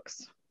other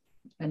folks.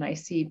 And I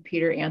see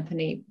Peter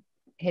Anthony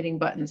hitting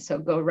buttons, so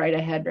go right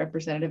ahead,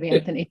 Representative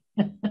Anthony.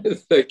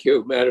 Thank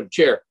you, Madam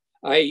Chair.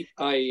 I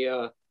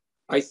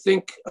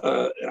think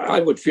I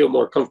would feel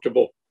more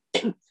comfortable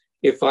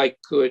if I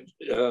could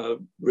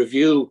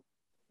review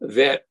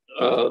that,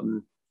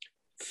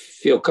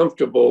 feel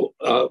comfortable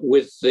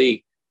with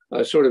the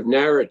sort of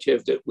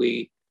narrative that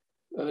we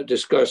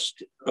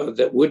discussed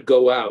that would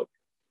go out,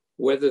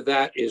 whether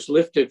that is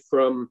lifted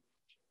from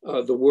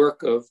the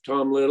work of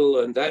Tom Little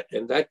and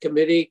that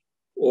committee,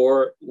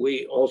 or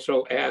we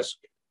also ask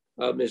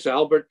Ms.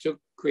 Albert to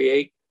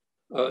create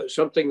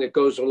something that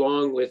goes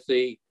along with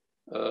the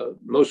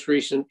most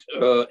recent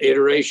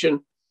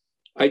iteration.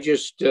 I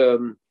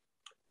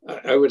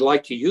would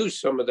like to use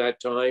some of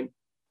that time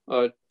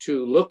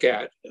to look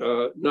at,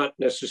 not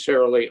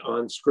necessarily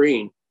on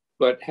screen,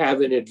 but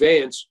have in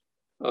advance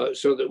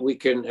so that we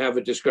can have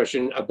a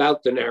discussion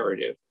about the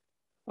narrative,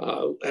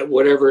 at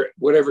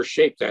whatever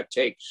shape that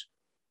takes,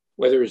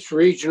 whether it's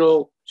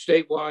regional,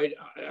 statewide.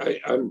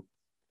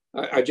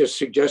 I just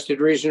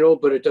suggested regional,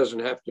 but it doesn't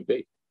have to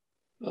be.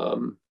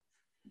 All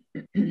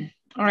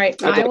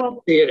right, I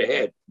will see it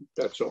ahead.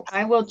 That's all.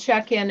 I will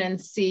check in and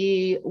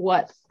see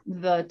what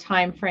the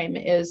time frame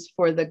is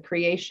for the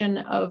creation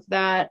of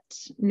that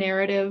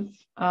narrative,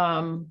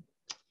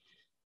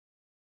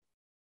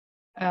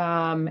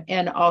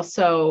 and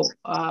also,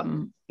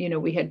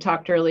 we had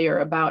talked earlier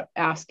about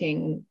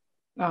asking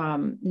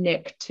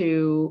Nick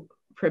to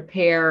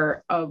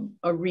prepare a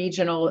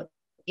regional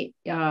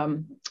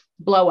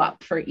blow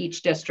up for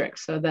each district,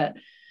 so that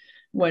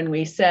when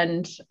we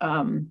send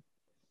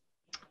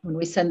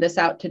this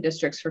out to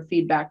districts for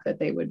feedback, that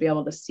they would be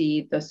able to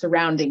see the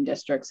surrounding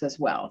districts as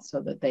well, so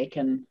that they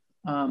can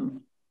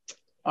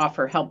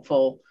offer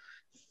helpful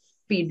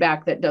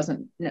feedback that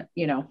doesn't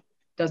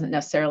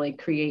necessarily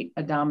create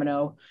a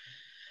domino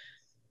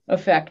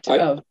effect.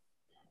 I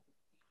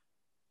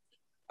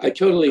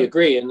totally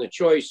agree, and the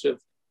choice of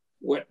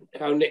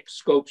how Nick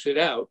scopes it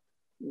out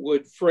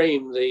would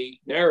frame the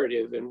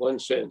narrative in one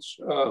sense,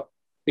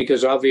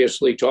 because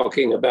obviously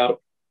talking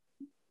about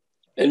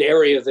an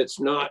area that's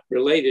not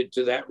related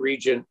to that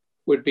region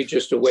would be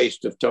just a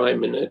waste of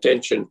time and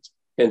attention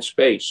and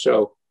space.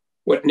 So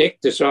what Nick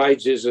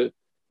decides is a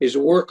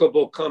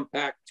workable,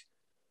 compact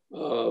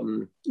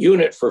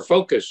unit for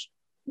focus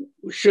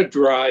should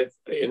drive,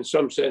 in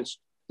some sense,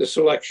 the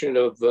selection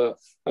of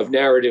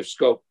narrative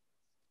scope.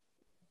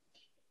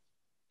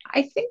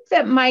 I think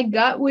that my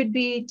gut would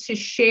be to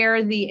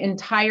share the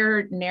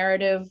entire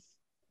narrative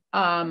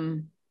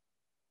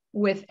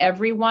with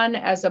everyone,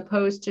 as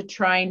opposed to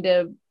trying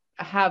to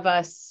have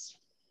us,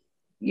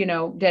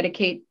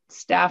 dedicate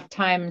staff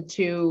time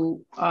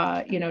to,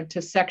 to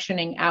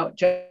sectioning out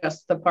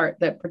just the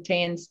part that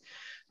pertains.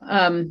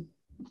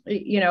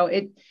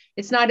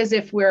 It's not as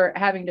if we're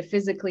having to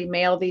physically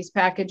mail these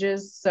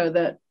packages, so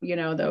that,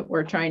 that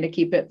we're trying to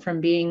keep it from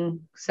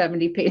being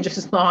 70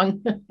 pages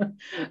long.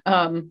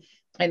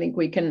 I think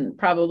we can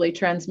probably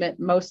transmit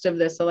most of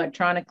this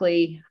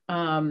electronically,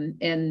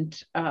 and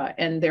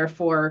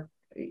therefore,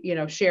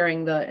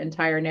 sharing the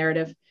entire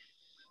narrative.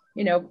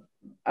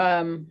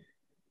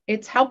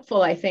 It's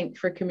helpful, I think,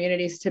 for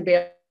communities to be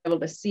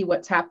able to see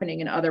what's happening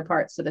in other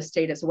parts of the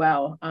state as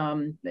well.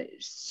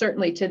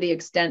 Certainly to the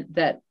extent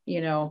that,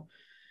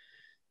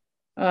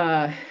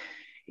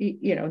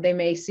 they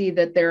may see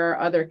that there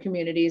are other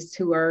communities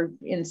who are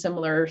in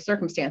similar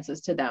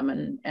circumstances to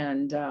them,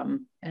 and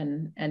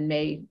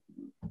may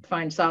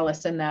find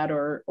solace in that,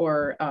 or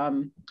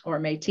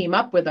may team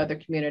up with other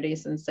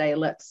communities and say,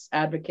 let's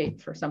advocate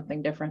for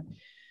something different.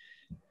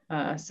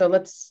 So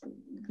let's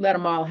let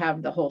them all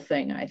have the whole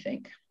thing, I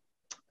think.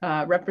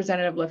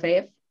 Representative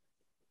Lefebvre.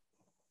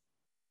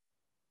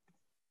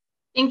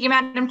 Thank you,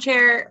 Madam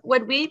Chair.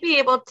 Would we be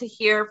able to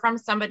hear from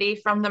somebody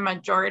from the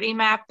majority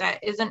map that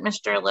isn't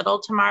Mr.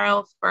 Little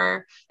tomorrow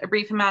for a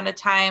brief amount of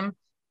time,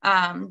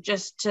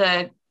 just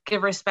to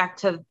give respect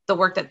to the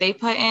work that they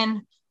put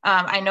in?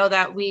 I know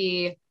that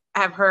we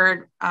have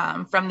heard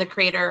from the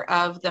creator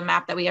of the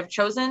map that we have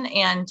chosen,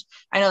 and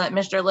I know that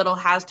Mr. Little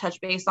has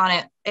touched base on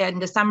it in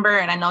December,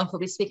 and I know he'll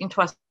be speaking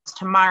to us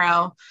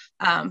tomorrow,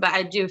 but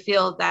I do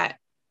feel that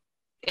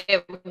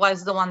it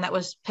was the one that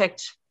was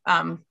picked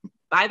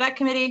by that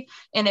committee,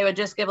 and it would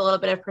just give a little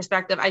bit of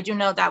perspective. I do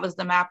know that was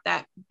the map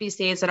that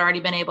BCAs had already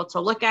been able to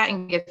look at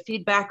and give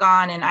feedback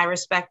on, and I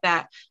respect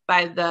that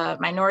by the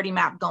minority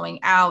map going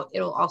out,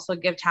 it will also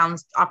give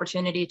towns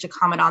opportunity to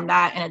comment on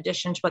that in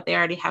addition to what they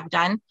already have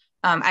done.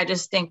 I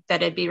just think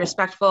that it'd be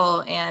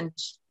respectful and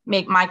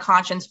make my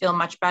conscience feel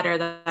much better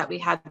that we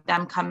had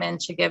them come in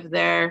to give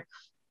their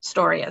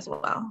story as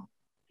well.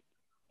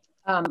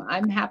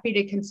 I'm happy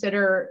to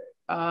consider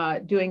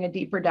doing a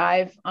deeper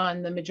dive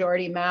on the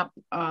majority map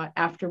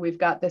after we've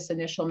got this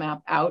initial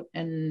map out,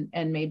 and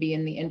maybe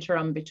in the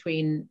interim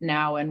between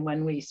now and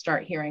when we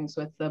start hearings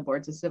with the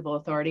boards of civil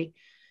authority.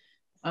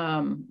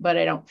 But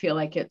I don't feel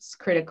like it's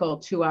critical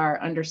to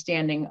our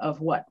understanding of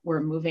what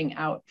we're moving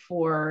out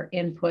for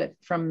input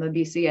from the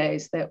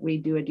BCAs that we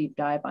do a deep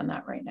dive on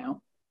that right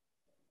now.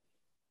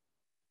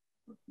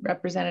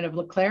 Representative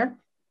Leclerc.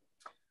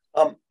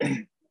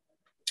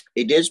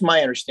 It is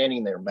my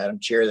understanding there, Madam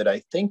Chair, that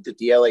I think that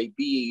the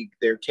LAB,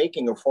 they're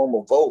taking a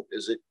formal vote.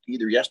 Is it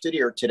either yesterday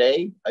or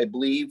today, I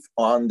believe,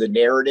 on the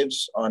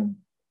narratives on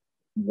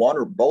one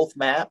or both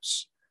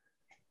maps?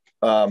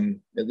 At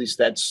least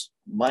that's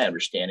my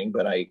understanding,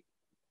 but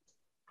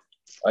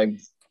I'm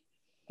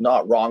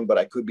not wrong, but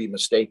I could be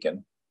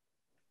mistaken.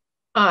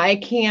 I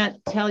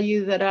can't tell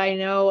you that I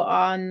know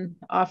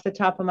off the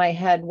top of my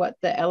head what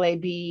the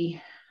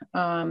LAB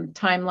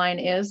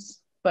timeline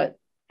is, but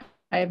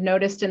I have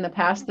noticed in the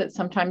past that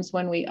sometimes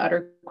when we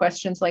utter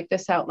questions like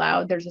this out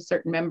loud, there's a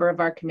certain member of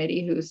our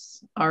committee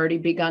who's already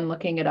begun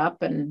looking it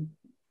up and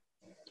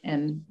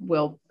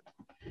will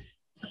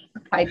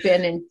pipe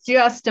in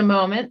just a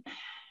moment.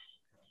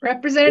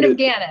 Representative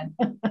Gannon.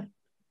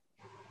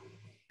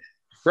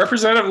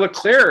 Representative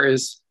Leclerc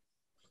is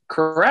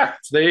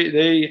correct.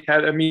 They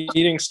had a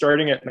meeting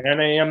starting at 9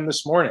 a.m.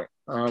 this morning.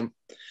 And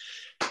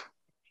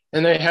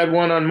they had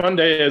one on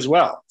Monday as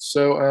well.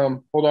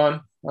 So hold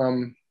on.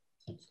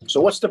 So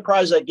what's the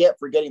prize I get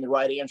for getting the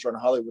right answer on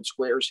Hollywood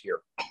Squares here?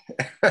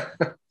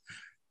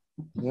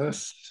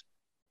 Yes.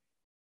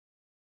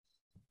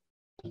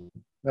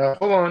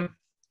 Hold on.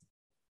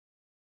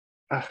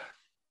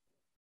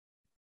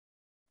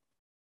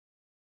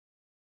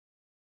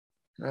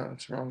 No,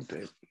 that's the wrong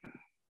date.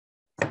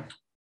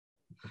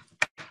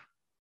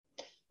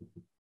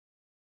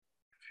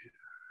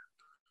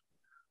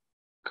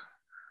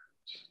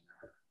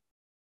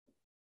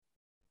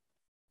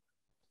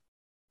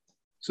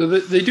 So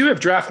they do have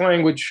draft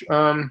language.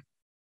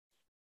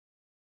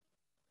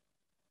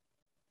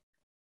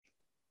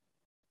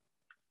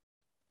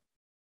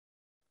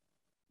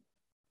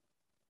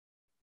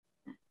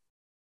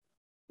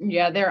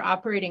 Yeah, they're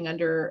operating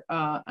under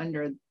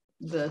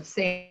the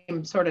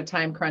same sort of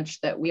time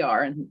crunch that we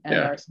are, and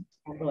are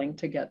willing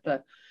to get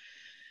the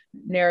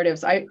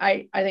narratives.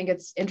 I think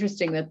it's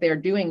interesting that they're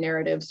doing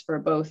narratives for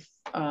both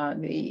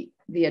the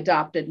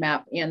adopted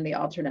map and the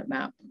alternate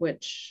map,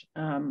 which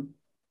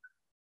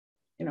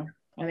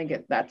I think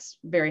that's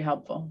very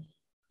helpful.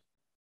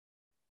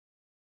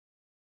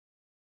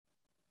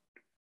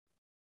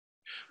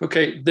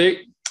 Okay,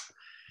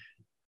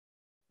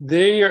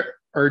 they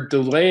are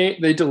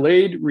delayed. They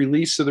delayed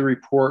release of the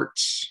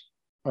reports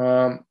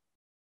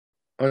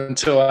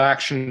until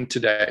action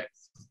today.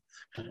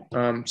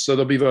 So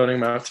they'll be voting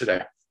them out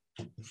today.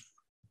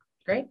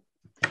 Great.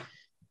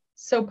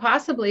 So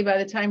possibly by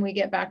the time we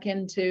get back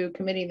into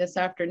committee this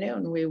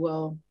afternoon, we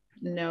will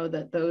know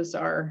that those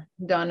are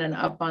done and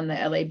up on the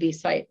LAB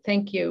site.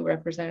 Thank you,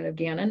 Representative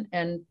Gannon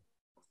and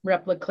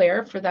Rep.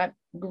 Leclerc, for that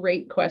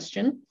great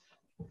question.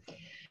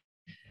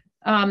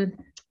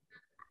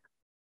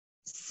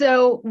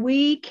 So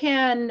we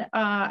can,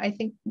 I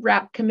think,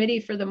 wrap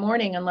committee for the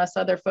morning unless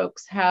other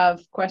folks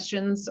have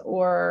questions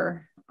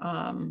or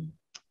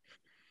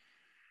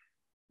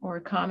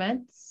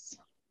comments.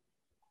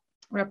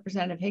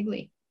 Representative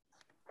Higley.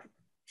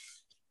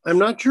 I'm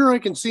not sure I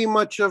can see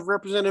much of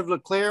Representative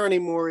Leclerc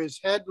anymore. His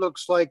head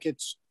looks like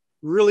it's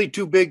really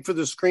too big for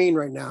the screen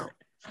right now.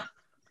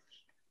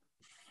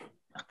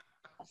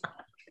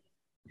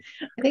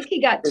 I think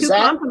he got two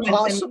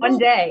compliments in one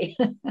day.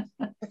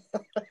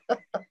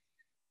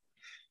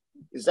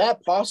 Is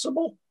that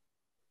possible?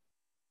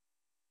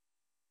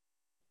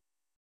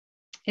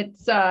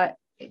 It's I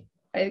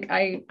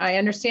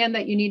understand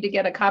that you need to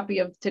get a copy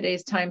of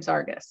today's Times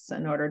Argus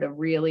in order to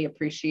really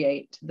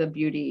appreciate the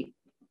beauty.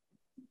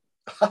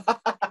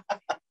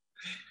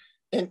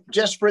 And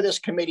just for this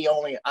committee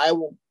only, I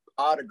will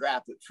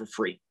autograph it for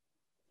free.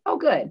 Oh,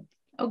 good.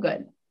 Oh,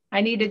 good.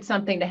 I needed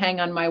something to hang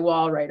on my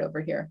wall right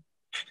over here.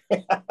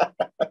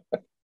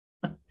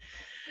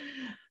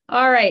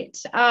 All right.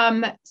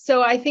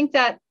 So I think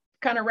that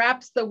kind of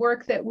wraps the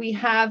work that we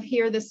have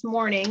here this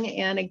morning.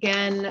 And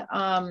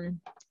again,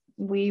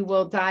 we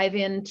will dive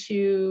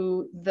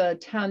into the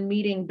town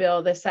meeting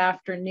bill this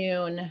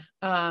afternoon.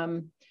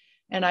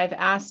 And I've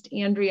asked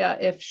Andrea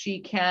if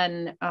she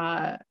can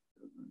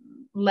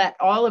let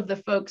all of the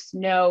folks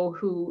know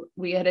who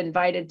we had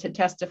invited to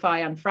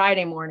testify on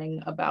Friday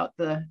morning about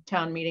the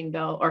town meeting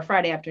bill, or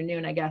Friday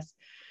afternoon, I guess.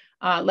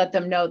 Let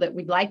them know that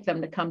we'd like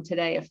them to come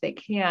today if they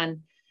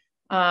can.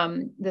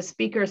 the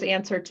speaker's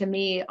answer to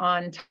me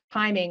on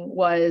timing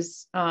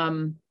was,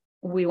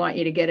 we want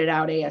you to get it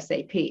out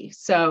ASAP.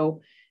 So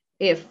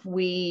if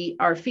we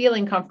are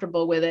feeling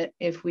comfortable with it,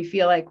 if we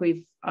feel like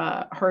we've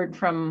heard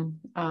from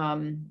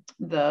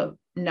the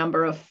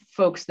number of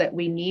folks that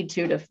we need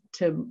to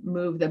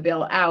move the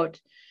bill out,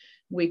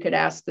 we could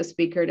ask the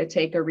speaker to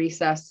take a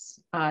recess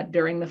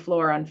during the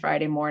floor on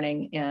Friday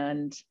morning,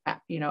 and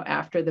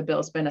after the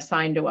bill's been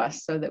assigned to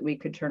us, so that we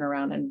could turn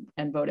around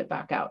and vote it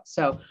back out.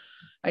 So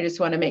I just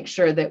want to make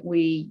sure that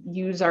we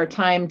use our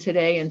time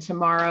today and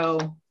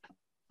tomorrow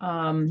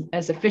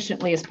as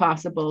efficiently as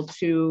possible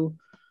to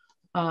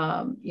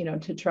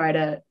to try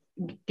to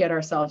get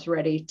ourselves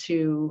ready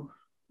to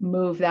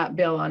move that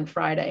bill on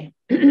Friday.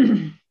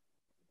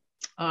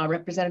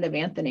 Representative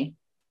Anthony.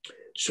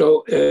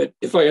 So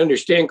if I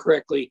understand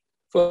correctly,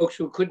 folks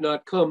who could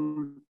not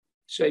come,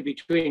 say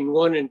between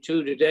 1 and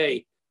 2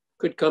 today,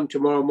 could come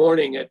tomorrow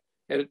morning at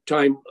a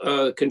time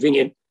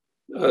convenient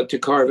to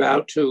carve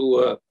out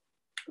to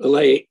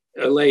allay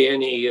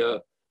any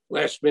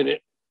last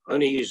minute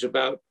unease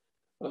about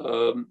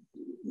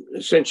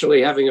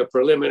essentially having a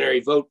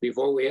preliminary vote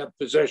before we have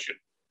possession.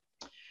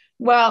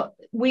 Well,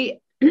 we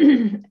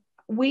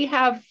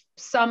have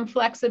some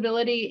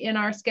flexibility in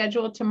our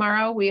schedule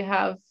tomorrow. We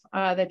have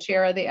the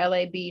chair of the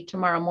LAB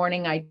tomorrow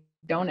morning. I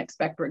don't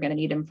expect we're going to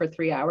need him for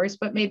 3 hours,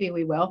 but maybe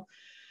we will.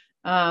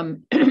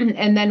 And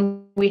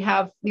then we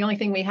have, the only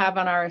thing we have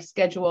on our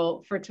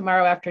schedule for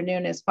tomorrow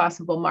afternoon is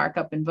possible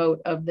markup and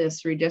vote of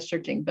this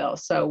redistricting bill.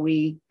 So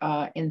we,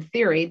 in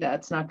theory,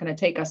 that's not going to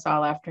take us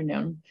all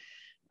afternoon,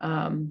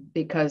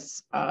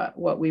 because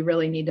what we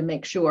really need to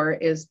make sure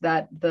is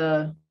that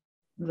the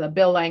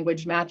bill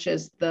language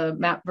matches the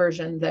map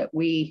version that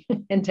we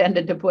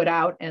intended to put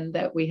out, and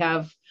that we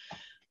have,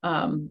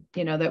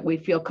 that we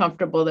feel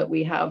comfortable that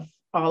we have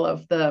all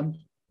of the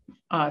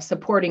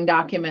supporting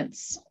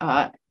documents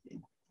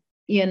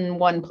in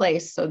one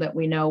place, so that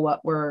we know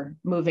what we're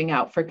moving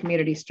out for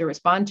communities to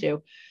respond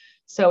to.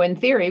 So in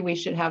theory, we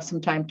should have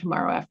some time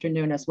tomorrow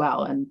afternoon as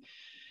well. And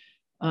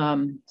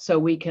so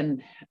we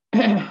can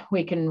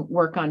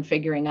work on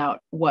figuring out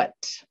what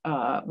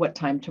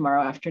time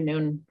tomorrow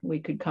afternoon we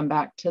could come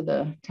back to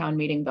the town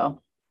meeting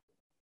bill.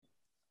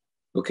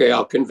 Okay,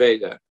 I'll convey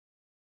that.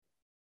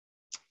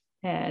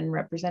 And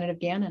Representative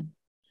Gannon.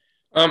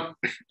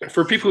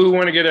 For people who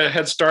want to get a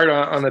head start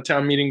on the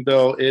town meeting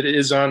bill, it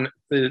is on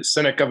the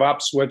Senate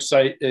GovOps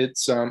website.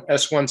 It's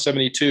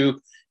S-172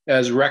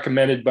 as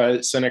recommended by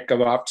the Senate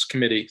GovOps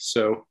committee.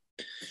 So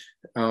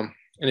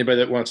anybody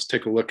that wants to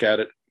take a look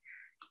at it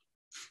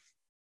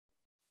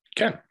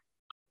can.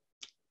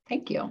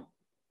 Thank you.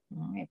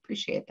 I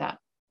appreciate that.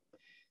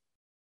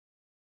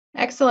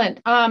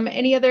 Excellent.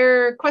 Any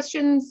other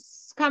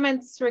questions,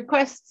 comments,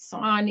 requests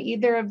on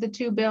either of the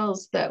two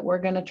bills that we're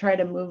going to try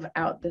to move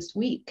out this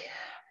week?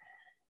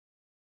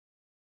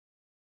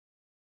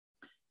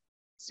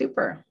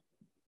 Super.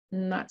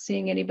 Not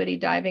seeing anybody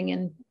diving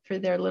in for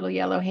their little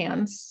yellow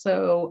hands.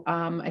 So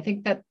I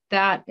think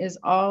that is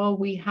all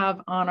we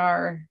have on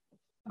our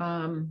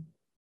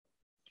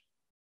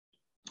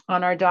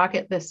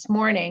docket this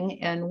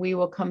morning, and we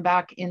will come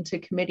back into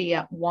committee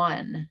at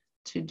 1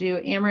 to do.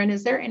 Ameren,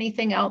 is there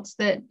anything else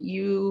that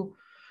you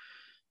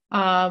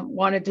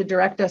wanted to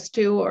direct us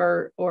to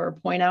or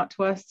point out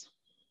to us?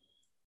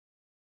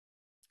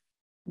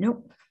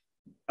 Nope.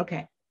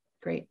 Okay,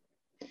 great.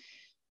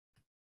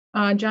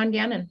 John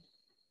Gannon.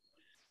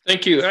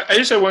 Thank you. I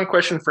just have one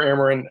question for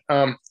Ameren.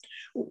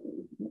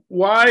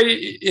 Why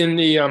in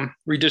the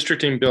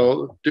redistricting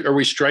bill are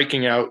we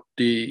striking out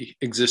the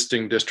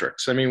existing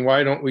districts? I mean,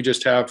 why don't we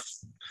just have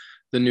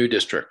the new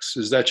districts?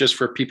 Is that just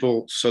for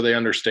people so they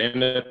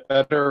understand it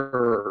better?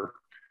 Or?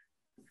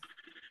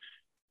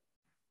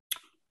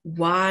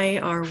 Why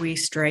are we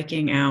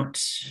striking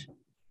out?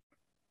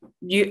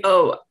 You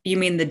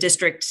mean the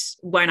districts?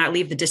 Why not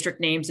leave the district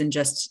names and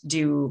just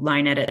do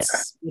line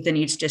edits within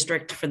each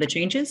district for the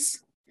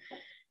changes?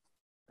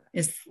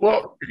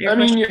 Well, I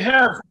mean, you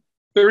have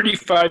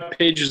 35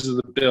 pages of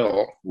the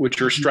bill, which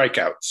are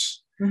strikeouts.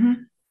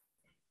 Mm-hmm.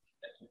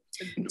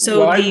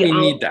 So why do we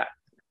need that?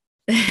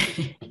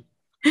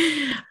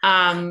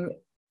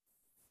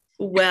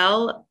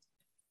 Well,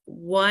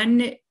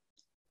 one,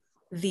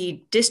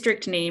 the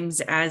district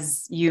names,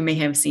 as you may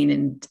have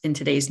seen in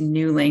today's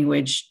new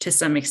language, to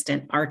some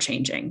extent are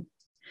changing.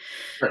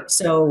 Right.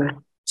 So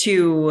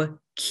to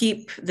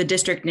keep the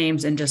district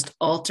names and just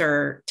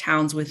alter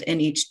towns within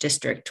each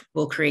district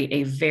will create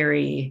a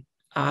very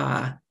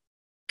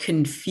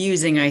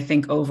confusing, I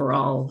think,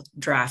 overall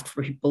draft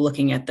for people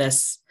looking at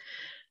this.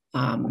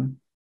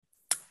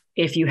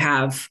 If you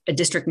have a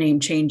district name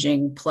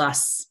changing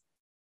plus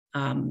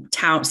some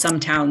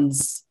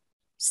towns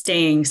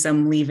staying,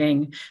 some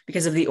leaving,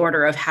 because of the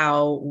order of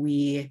how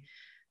we,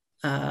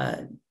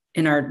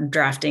 in our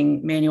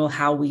drafting manual,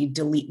 how we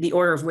delete, the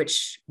order of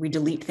which we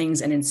delete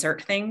things and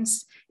insert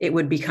things, it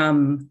would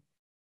become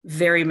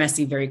very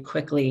messy very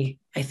quickly,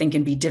 I think,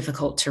 and be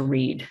difficult to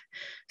read.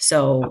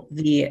 So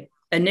the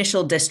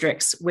initial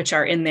districts, which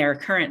are in there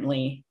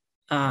currently,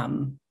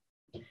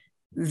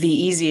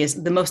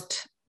 the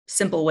most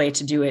simple way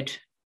to do it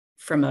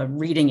from a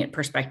reading it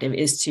perspective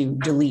is to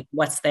delete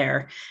what's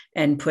there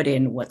and put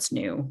in what's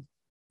new,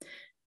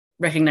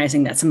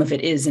 recognizing that some of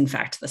it is in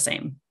fact the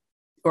same,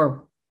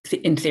 or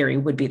in theory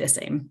would be the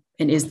same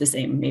and is the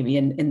same. Maybe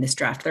in this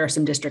draft, there are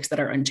some districts that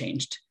are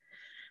unchanged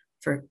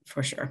for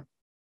sure.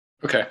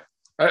 Okay.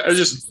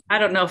 I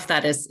don't know if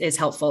that is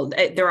helpful.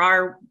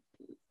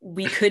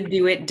 We could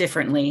do it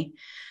differently.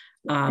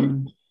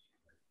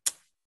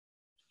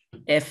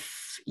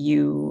 If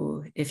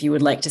you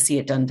would like to see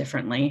it done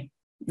differently,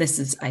 this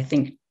is, I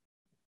think,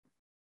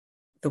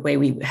 the way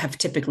we have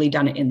typically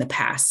done it in the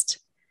past.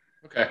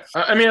 Okay.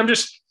 I mean,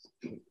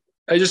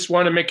 I just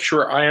want to make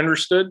sure I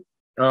understood,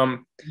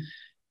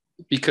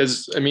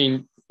 because I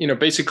mean,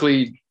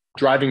 basically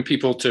driving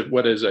people to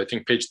what is, I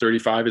think page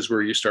 35 is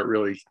where you start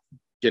really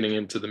getting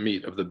into the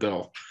meat of the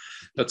bill.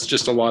 That's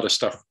just a lot of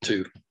stuff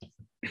too.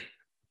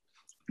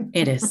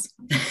 It is.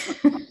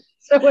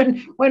 So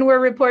when we're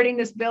reporting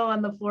this bill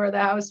on the floor of the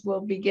House, we'll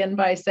begin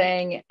by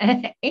saying,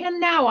 and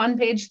now on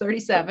page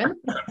 37.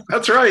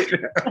 That's right.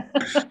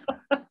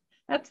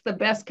 That's the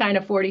best kind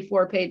of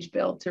 44-page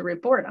bill to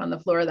report on the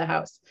floor of the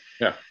House.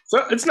 Yeah,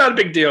 so it's not a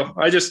big deal.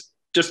 I just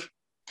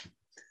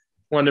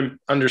want to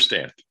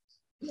understand.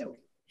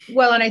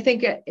 Well, and I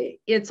think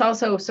it's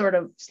also sort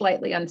of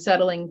slightly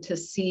unsettling to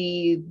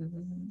see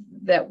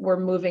that we're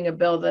moving a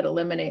bill that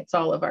eliminates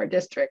all of our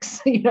districts.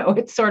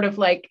 It's sort of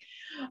like,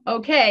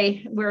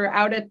 okay, we're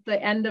out at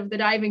the end of the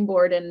diving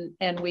board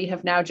and we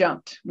have now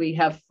jumped. We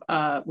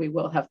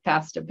will have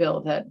passed a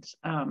bill that,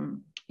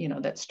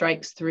 that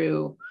strikes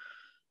through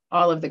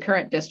all of the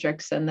current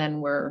districts. And then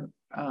we're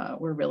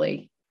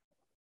really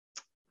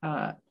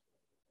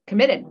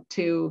committed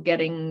to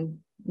getting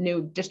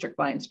new district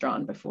lines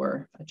drawn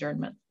before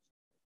adjournment.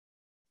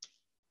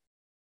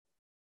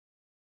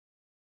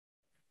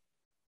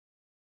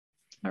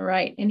 All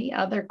right, any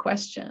other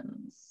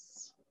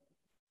questions?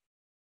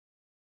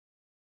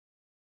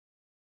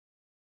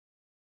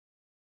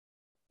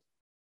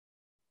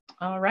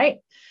 All right.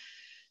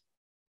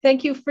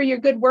 Thank you for your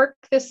good work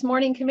this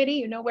morning, committee.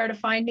 You know where to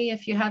find me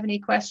if you have any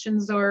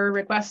questions or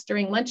requests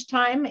during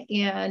lunchtime.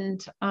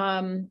 And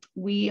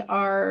we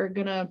are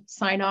gonna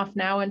sign off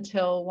now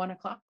until 1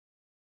 o'clock.